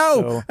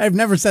 No, so, I've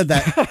never said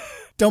that.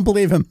 Don't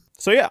believe him.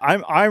 So yeah,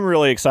 I'm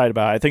really excited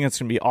about it. I think it's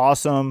going to be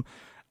awesome.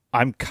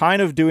 I'm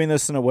kind of doing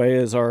this in a way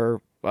as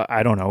our,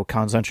 I don't know,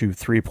 Kanzenshuu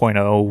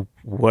 3.0,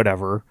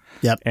 whatever.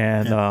 Yep.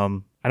 And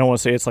I don't want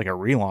to say it's like a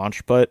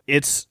relaunch, but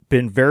it's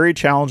been very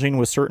challenging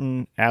with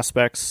certain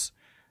aspects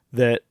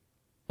that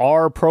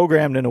are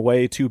programmed in a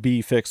way to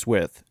be fixed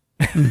with,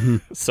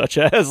 such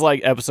as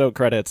like episode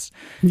credits,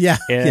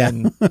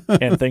 and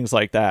things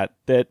like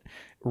that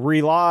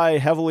rely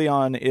heavily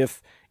on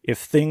if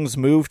things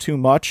move too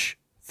much,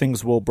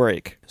 things will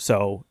break.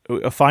 So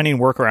finding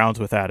workarounds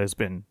with that has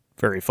been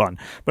very fun.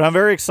 But I'm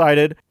very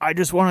excited. I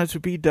just want it to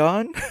be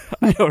done.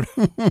 I don't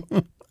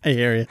know. I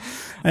hear you.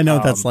 I know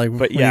what that's like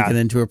when you get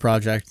into a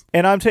project.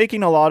 And I'm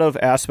taking a lot of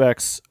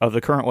aspects of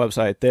the current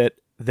website that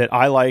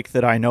I like,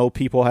 that I know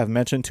people have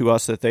mentioned to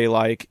us that they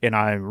like, and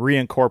I'm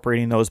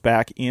reincorporating those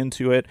back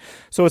into it.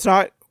 So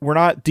we're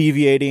not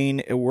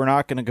deviating. We're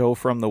not going to go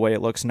from the way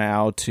it looks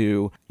now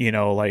to,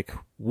 like,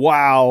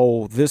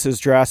 wow, this is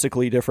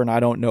drastically different. I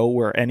don't know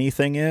where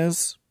anything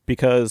is,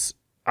 because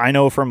I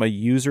know from a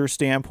user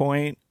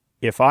standpoint,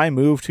 if I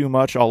move too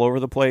much all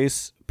over the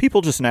place,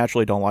 people just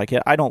naturally don't like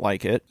it. I don't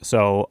like it.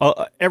 So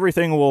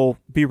everything will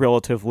be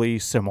relatively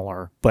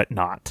similar, but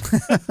not.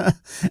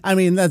 I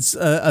mean, that's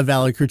a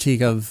valid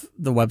critique of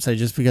the website,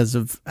 just because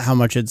of how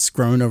much it's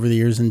grown over the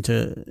years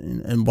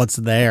and what's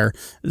there.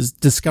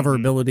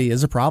 Discoverability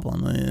is a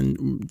problem.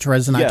 And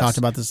Therese and I talked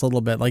about this a little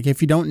bit. Like,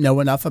 if you don't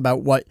know enough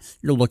about what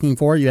you're looking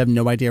for, you have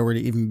no idea where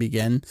to even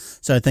begin.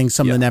 So I think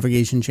some of the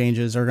navigation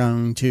changes are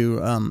going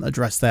to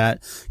address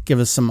that, give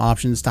us some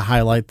options to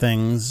highlight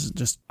things.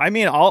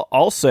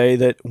 I'll say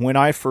that when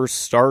I first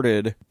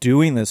started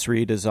doing this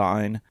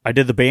redesign, I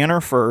did the banner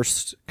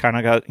first, kind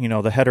of got,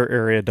 the header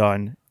area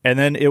done. And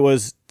then it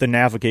was the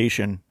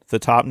navigation, the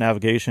top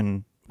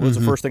navigation was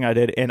the first thing I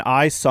did. And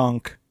I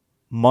sunk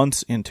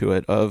months into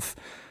it of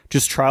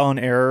just trial and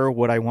error,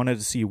 what I wanted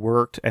to see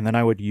worked. And then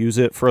I would use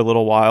it for a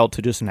little while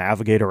to just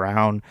navigate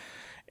around.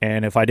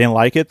 And if I didn't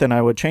like it, then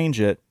I would change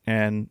it.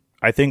 And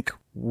I think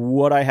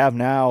what I have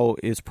now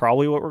is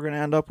probably what we're going to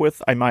end up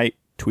with. I might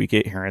tweak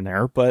it here and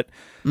there, but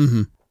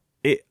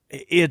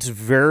it's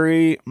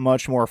very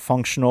much more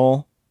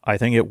functional. I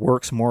think it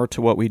works more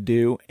to what we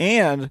do.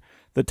 And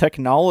the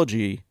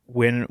technology,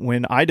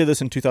 when I did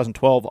this in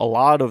 2012, a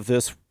lot of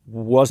this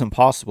wasn't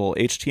possible.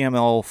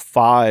 HTML5,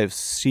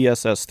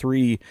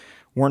 CSS3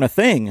 weren't a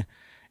thing.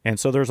 And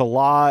so there's a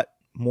lot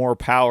more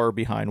power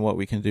behind what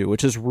we can do,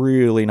 which is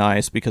really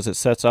nice, because it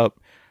sets up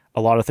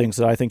a lot of things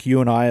that I think you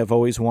and I have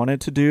always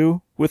wanted to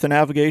do with the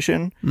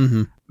navigation.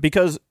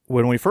 Because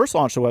when we first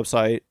launched the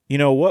website,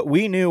 what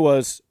we knew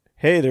was,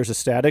 hey, there's a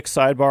static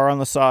sidebar on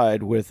the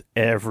side with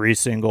every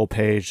single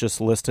page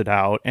just listed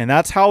out. And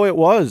that's how it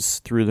was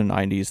through the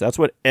 90s. That's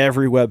what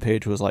every web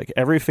page was like.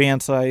 Every fan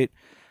site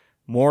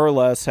more or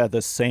less had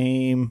the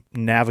same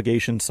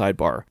navigation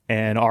sidebar.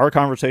 And our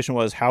conversation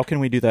was, how can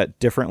we do that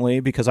differently?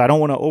 Because I don't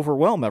want to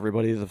overwhelm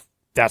everybody.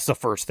 That's the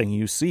first thing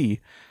you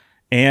see.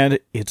 And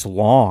it's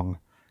long.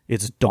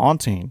 It's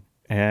daunting.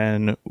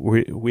 And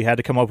we had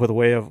to come up with a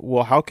way of,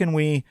 well, how can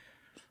we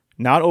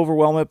not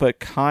overwhelm it, but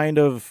kind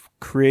of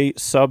create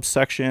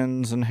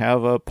subsections and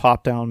have a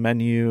pop-down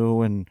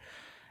menu, and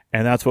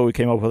that's what we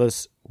came up with.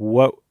 This,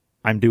 what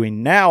I'm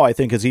doing now, I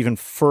think, is even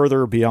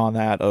further beyond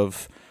that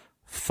of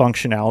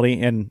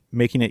functionality and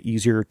making it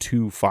easier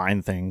to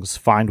find things,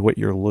 find what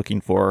you're looking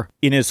for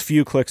in as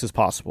few clicks as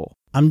possible.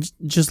 I'm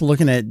just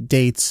looking at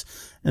dates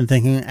and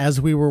thinking,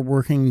 as we were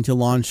working to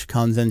launch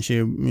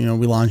Kanzenshuu,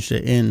 we launched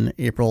it in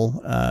April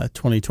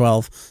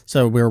 2012.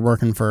 So we were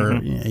working for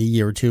a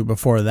year or two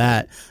before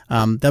that.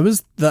 That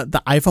was the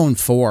iPhone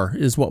 4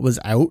 is what was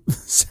out.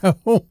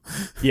 So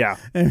yeah,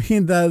 I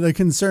mean, the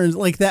concerns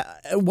like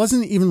that, it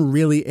wasn't even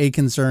really a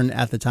concern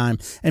at the time.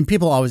 And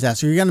people always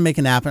ask, are you going to make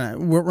an app?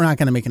 We're not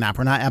going to make an app.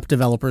 We're not app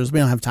developers. We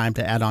don't have time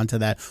to add on to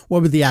that.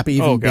 What would the app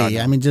even be? No.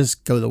 I mean,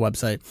 just go to the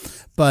website.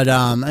 But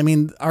I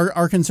mean,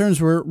 our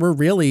concerns were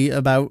really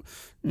about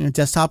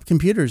desktop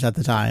computers at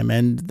the time,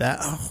 and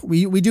that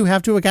we do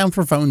have to account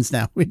for phones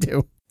now. We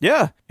do.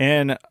 Yeah,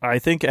 and I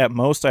think at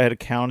most I had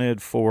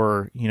accounted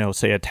for,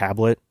 say a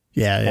tablet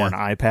or an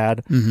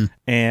iPad,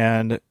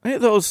 and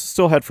those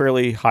still had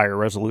fairly higher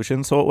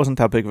resolution, so it wasn't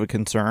that big of a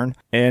concern.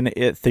 And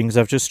things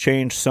have just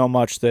changed so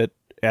much that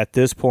at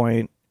this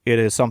point, it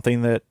is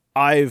something that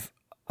I've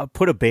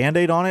put a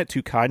Band-Aid on it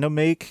to kind of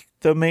make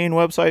the main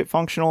website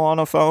functional on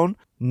a phone.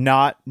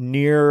 Not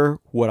near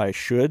what I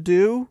should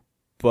do,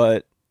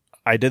 but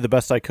I did the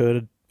best I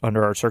could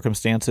under our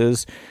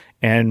circumstances.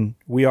 And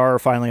we are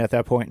finally at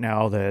that point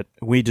now that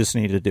we just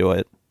need to do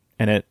it.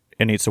 And it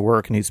needs to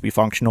work. It needs to be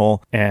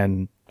functional.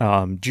 And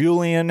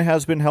Julian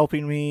has been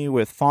helping me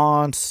with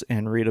fonts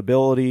and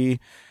readability.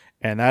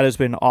 And that has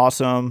been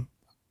awesome.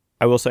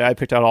 I will say I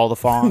picked out all the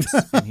fonts,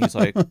 and he's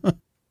like,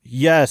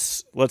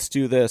 yes, let's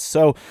do this.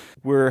 So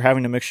we're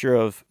having a mixture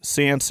of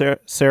sans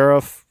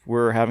serif.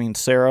 We're having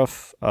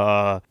serif,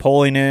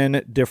 pulling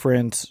in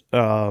different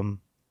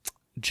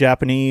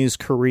Japanese,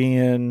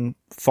 Korean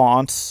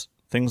fonts,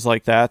 things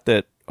like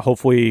that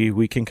hopefully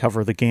we can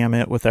cover the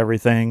gamut with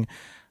everything,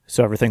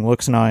 so everything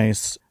looks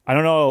nice. I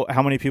don't know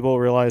how many people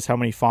realize how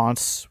many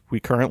fonts we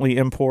currently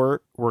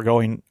import. We're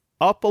going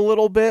up a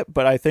little bit,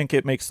 but I think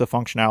it makes the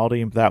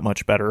functionality that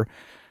much better.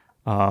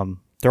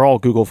 They're all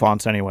Google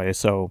fonts anyway,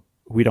 so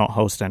we don't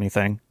host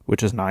anything,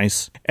 which is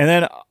nice. And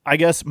then I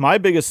guess my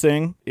biggest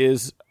thing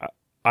is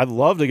I'd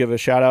love to give a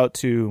shout out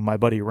to my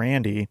buddy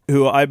Randy,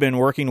 who I've been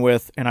working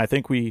with, and I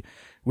think we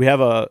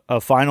have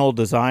a final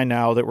design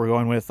now that we're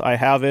going with. I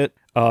have it.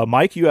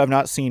 Mike, you have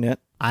not seen it.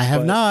 I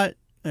have not.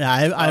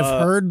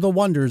 I've heard the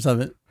wonders of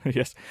it.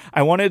 Yes.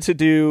 I wanted to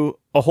do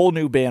a whole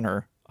new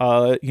banner.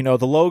 The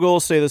logo will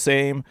stay the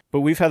same,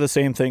 but we've had the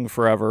same thing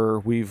forever.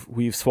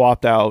 We've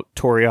swapped out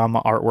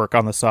Toriyama artwork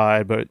on the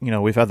side, but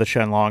we've had the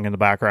Shenlong in the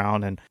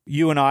background, and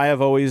you and I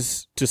have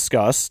always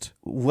discussed,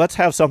 let's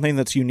have something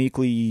that's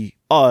uniquely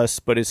us,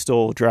 but is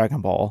still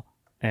Dragon Ball.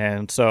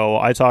 And so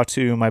I talked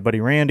to my buddy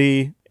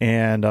Randy,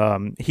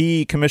 and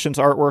he commissions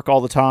artwork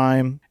all the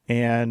time,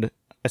 and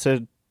I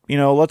said,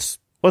 let's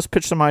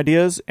pitch some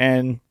ideas,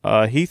 and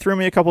he threw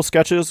me a couple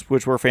sketches,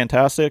 which were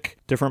fantastic,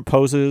 different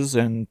poses,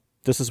 and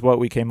this is what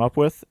we came up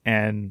with,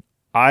 and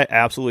I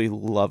absolutely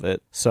love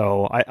it.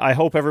 So I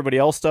hope everybody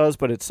else does,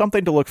 but it's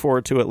something to look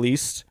forward to at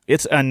least.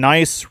 It's a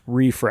nice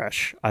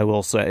refresh, I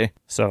will say.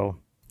 So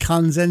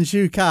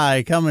Kanzenshuu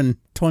Kai coming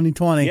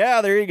 2020.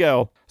 Yeah, there you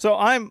go. So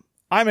I'm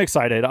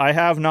excited.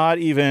 I've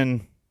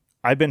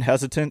been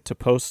hesitant to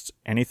post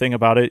anything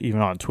about it,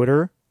 even on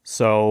Twitter.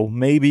 So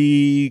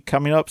maybe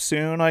coming up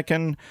soon, I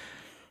can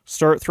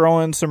start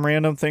throwing some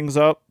random things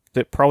up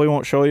that probably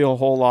won't show you a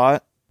whole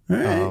lot.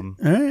 All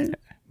right.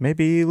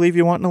 Maybe leave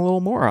you wanting a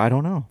little more. I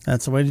don't know.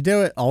 That's the way to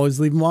do it. Always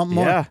leave them wanting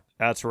more. Yeah,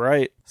 that's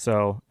right.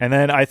 So, and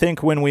then I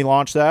think when we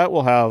launch that,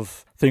 we'll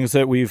have things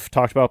that we've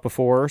talked about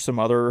before, some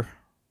other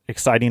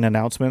exciting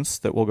announcements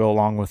that will go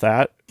along with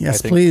that.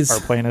 Yes, please. Our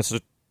plan is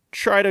to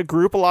try to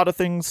group a lot of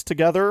things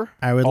together.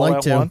 I would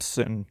like to. Once,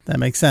 and that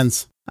makes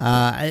sense.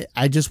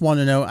 I just want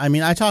to know,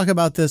 I talk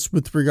about this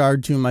with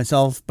regard to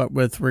myself, but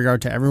with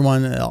regard to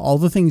everyone, all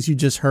the things you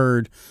just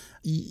heard,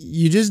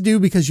 you just do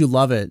because you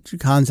love it.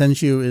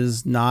 Kanzenshuu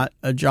is not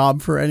a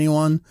job for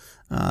anyone.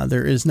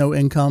 There is no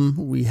income.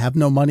 We have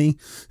no money.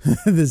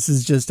 This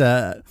is just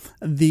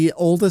the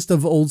oldest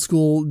of old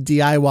school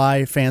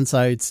DIY fan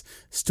sites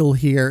still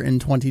here in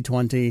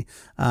 2020.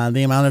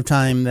 The amount of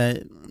time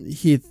that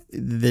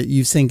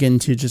you sink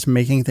into just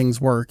making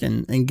things work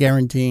and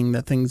guaranteeing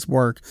that things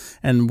work,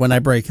 and when I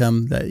break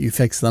them, that you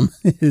fix them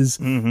is.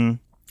 Mm-hmm.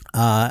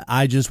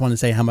 I just want to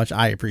say how much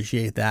I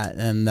appreciate that,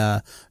 and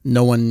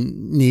no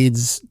one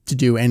needs to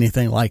do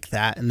anything like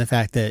that. And the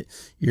fact that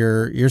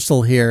you're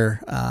still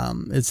here,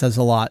 it says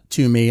a lot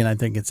to me, and I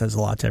think it says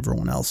a lot to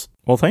everyone else.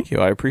 Well, thank you.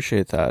 I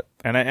appreciate that,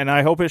 and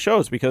I hope it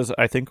shows, because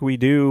I think we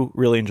do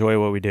really enjoy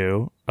what we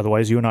do.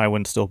 Otherwise, you and I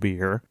wouldn't still be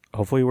here.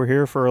 Hopefully, we're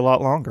here for a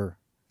lot longer.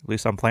 At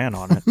least I'm planning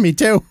on it. Me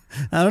too.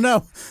 I don't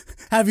know.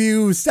 Have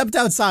you stepped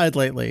outside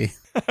lately?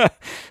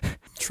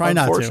 Try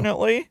not to.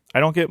 Unfortunately, I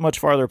don't get much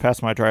farther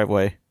past my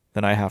driveway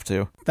than I have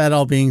to. That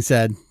all being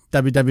said,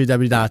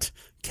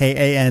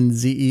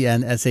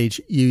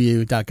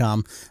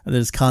 www.kanzenshuu.com. It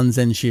is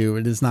Kanzenshuu.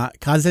 It is not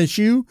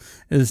Kazenshu.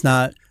 It is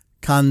not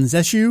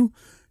Kanzenshu.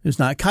 It is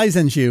not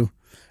Kaizenshuu.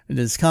 It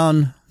is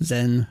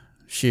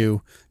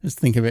Kanzenshu. Just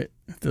think of it,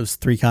 those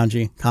three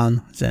kanji,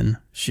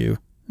 Kanzenshu.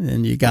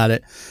 And you got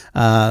it.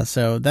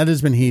 So that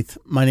has been Heath.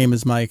 My name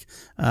is Mike.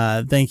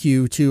 Thank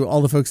you to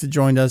all the folks that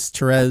joined us.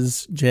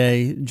 Therese,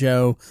 Jay,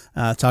 Joe,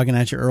 talking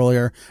at you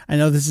earlier. I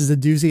know this is a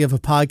doozy of a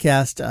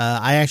podcast.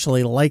 I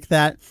actually like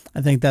that.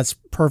 I think that's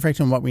perfect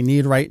and what we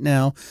need right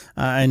now.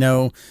 I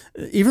know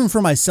even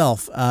for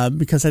myself,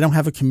 because I don't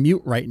have a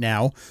commute right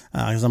now,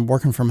 because I'm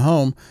working from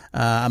home,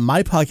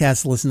 my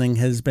podcast listening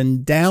has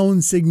been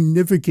down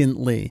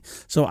significantly.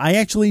 So I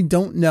actually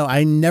don't know.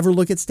 I never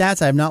look at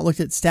stats. I have not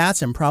looked at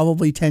stats in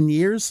probably 10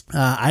 years.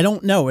 I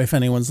don't know if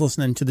anyone's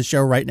listening to the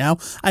show right now.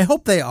 I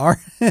hope they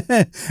are.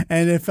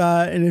 and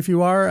if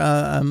you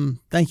are,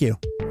 thank you.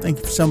 Thank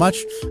you so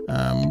much.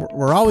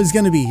 We're always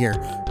going to be here,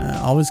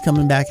 always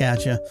coming back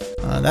at you.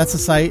 That's the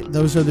site.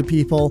 Those are the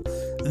people.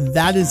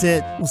 That is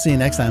it. We'll see you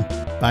next time.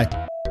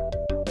 Bye.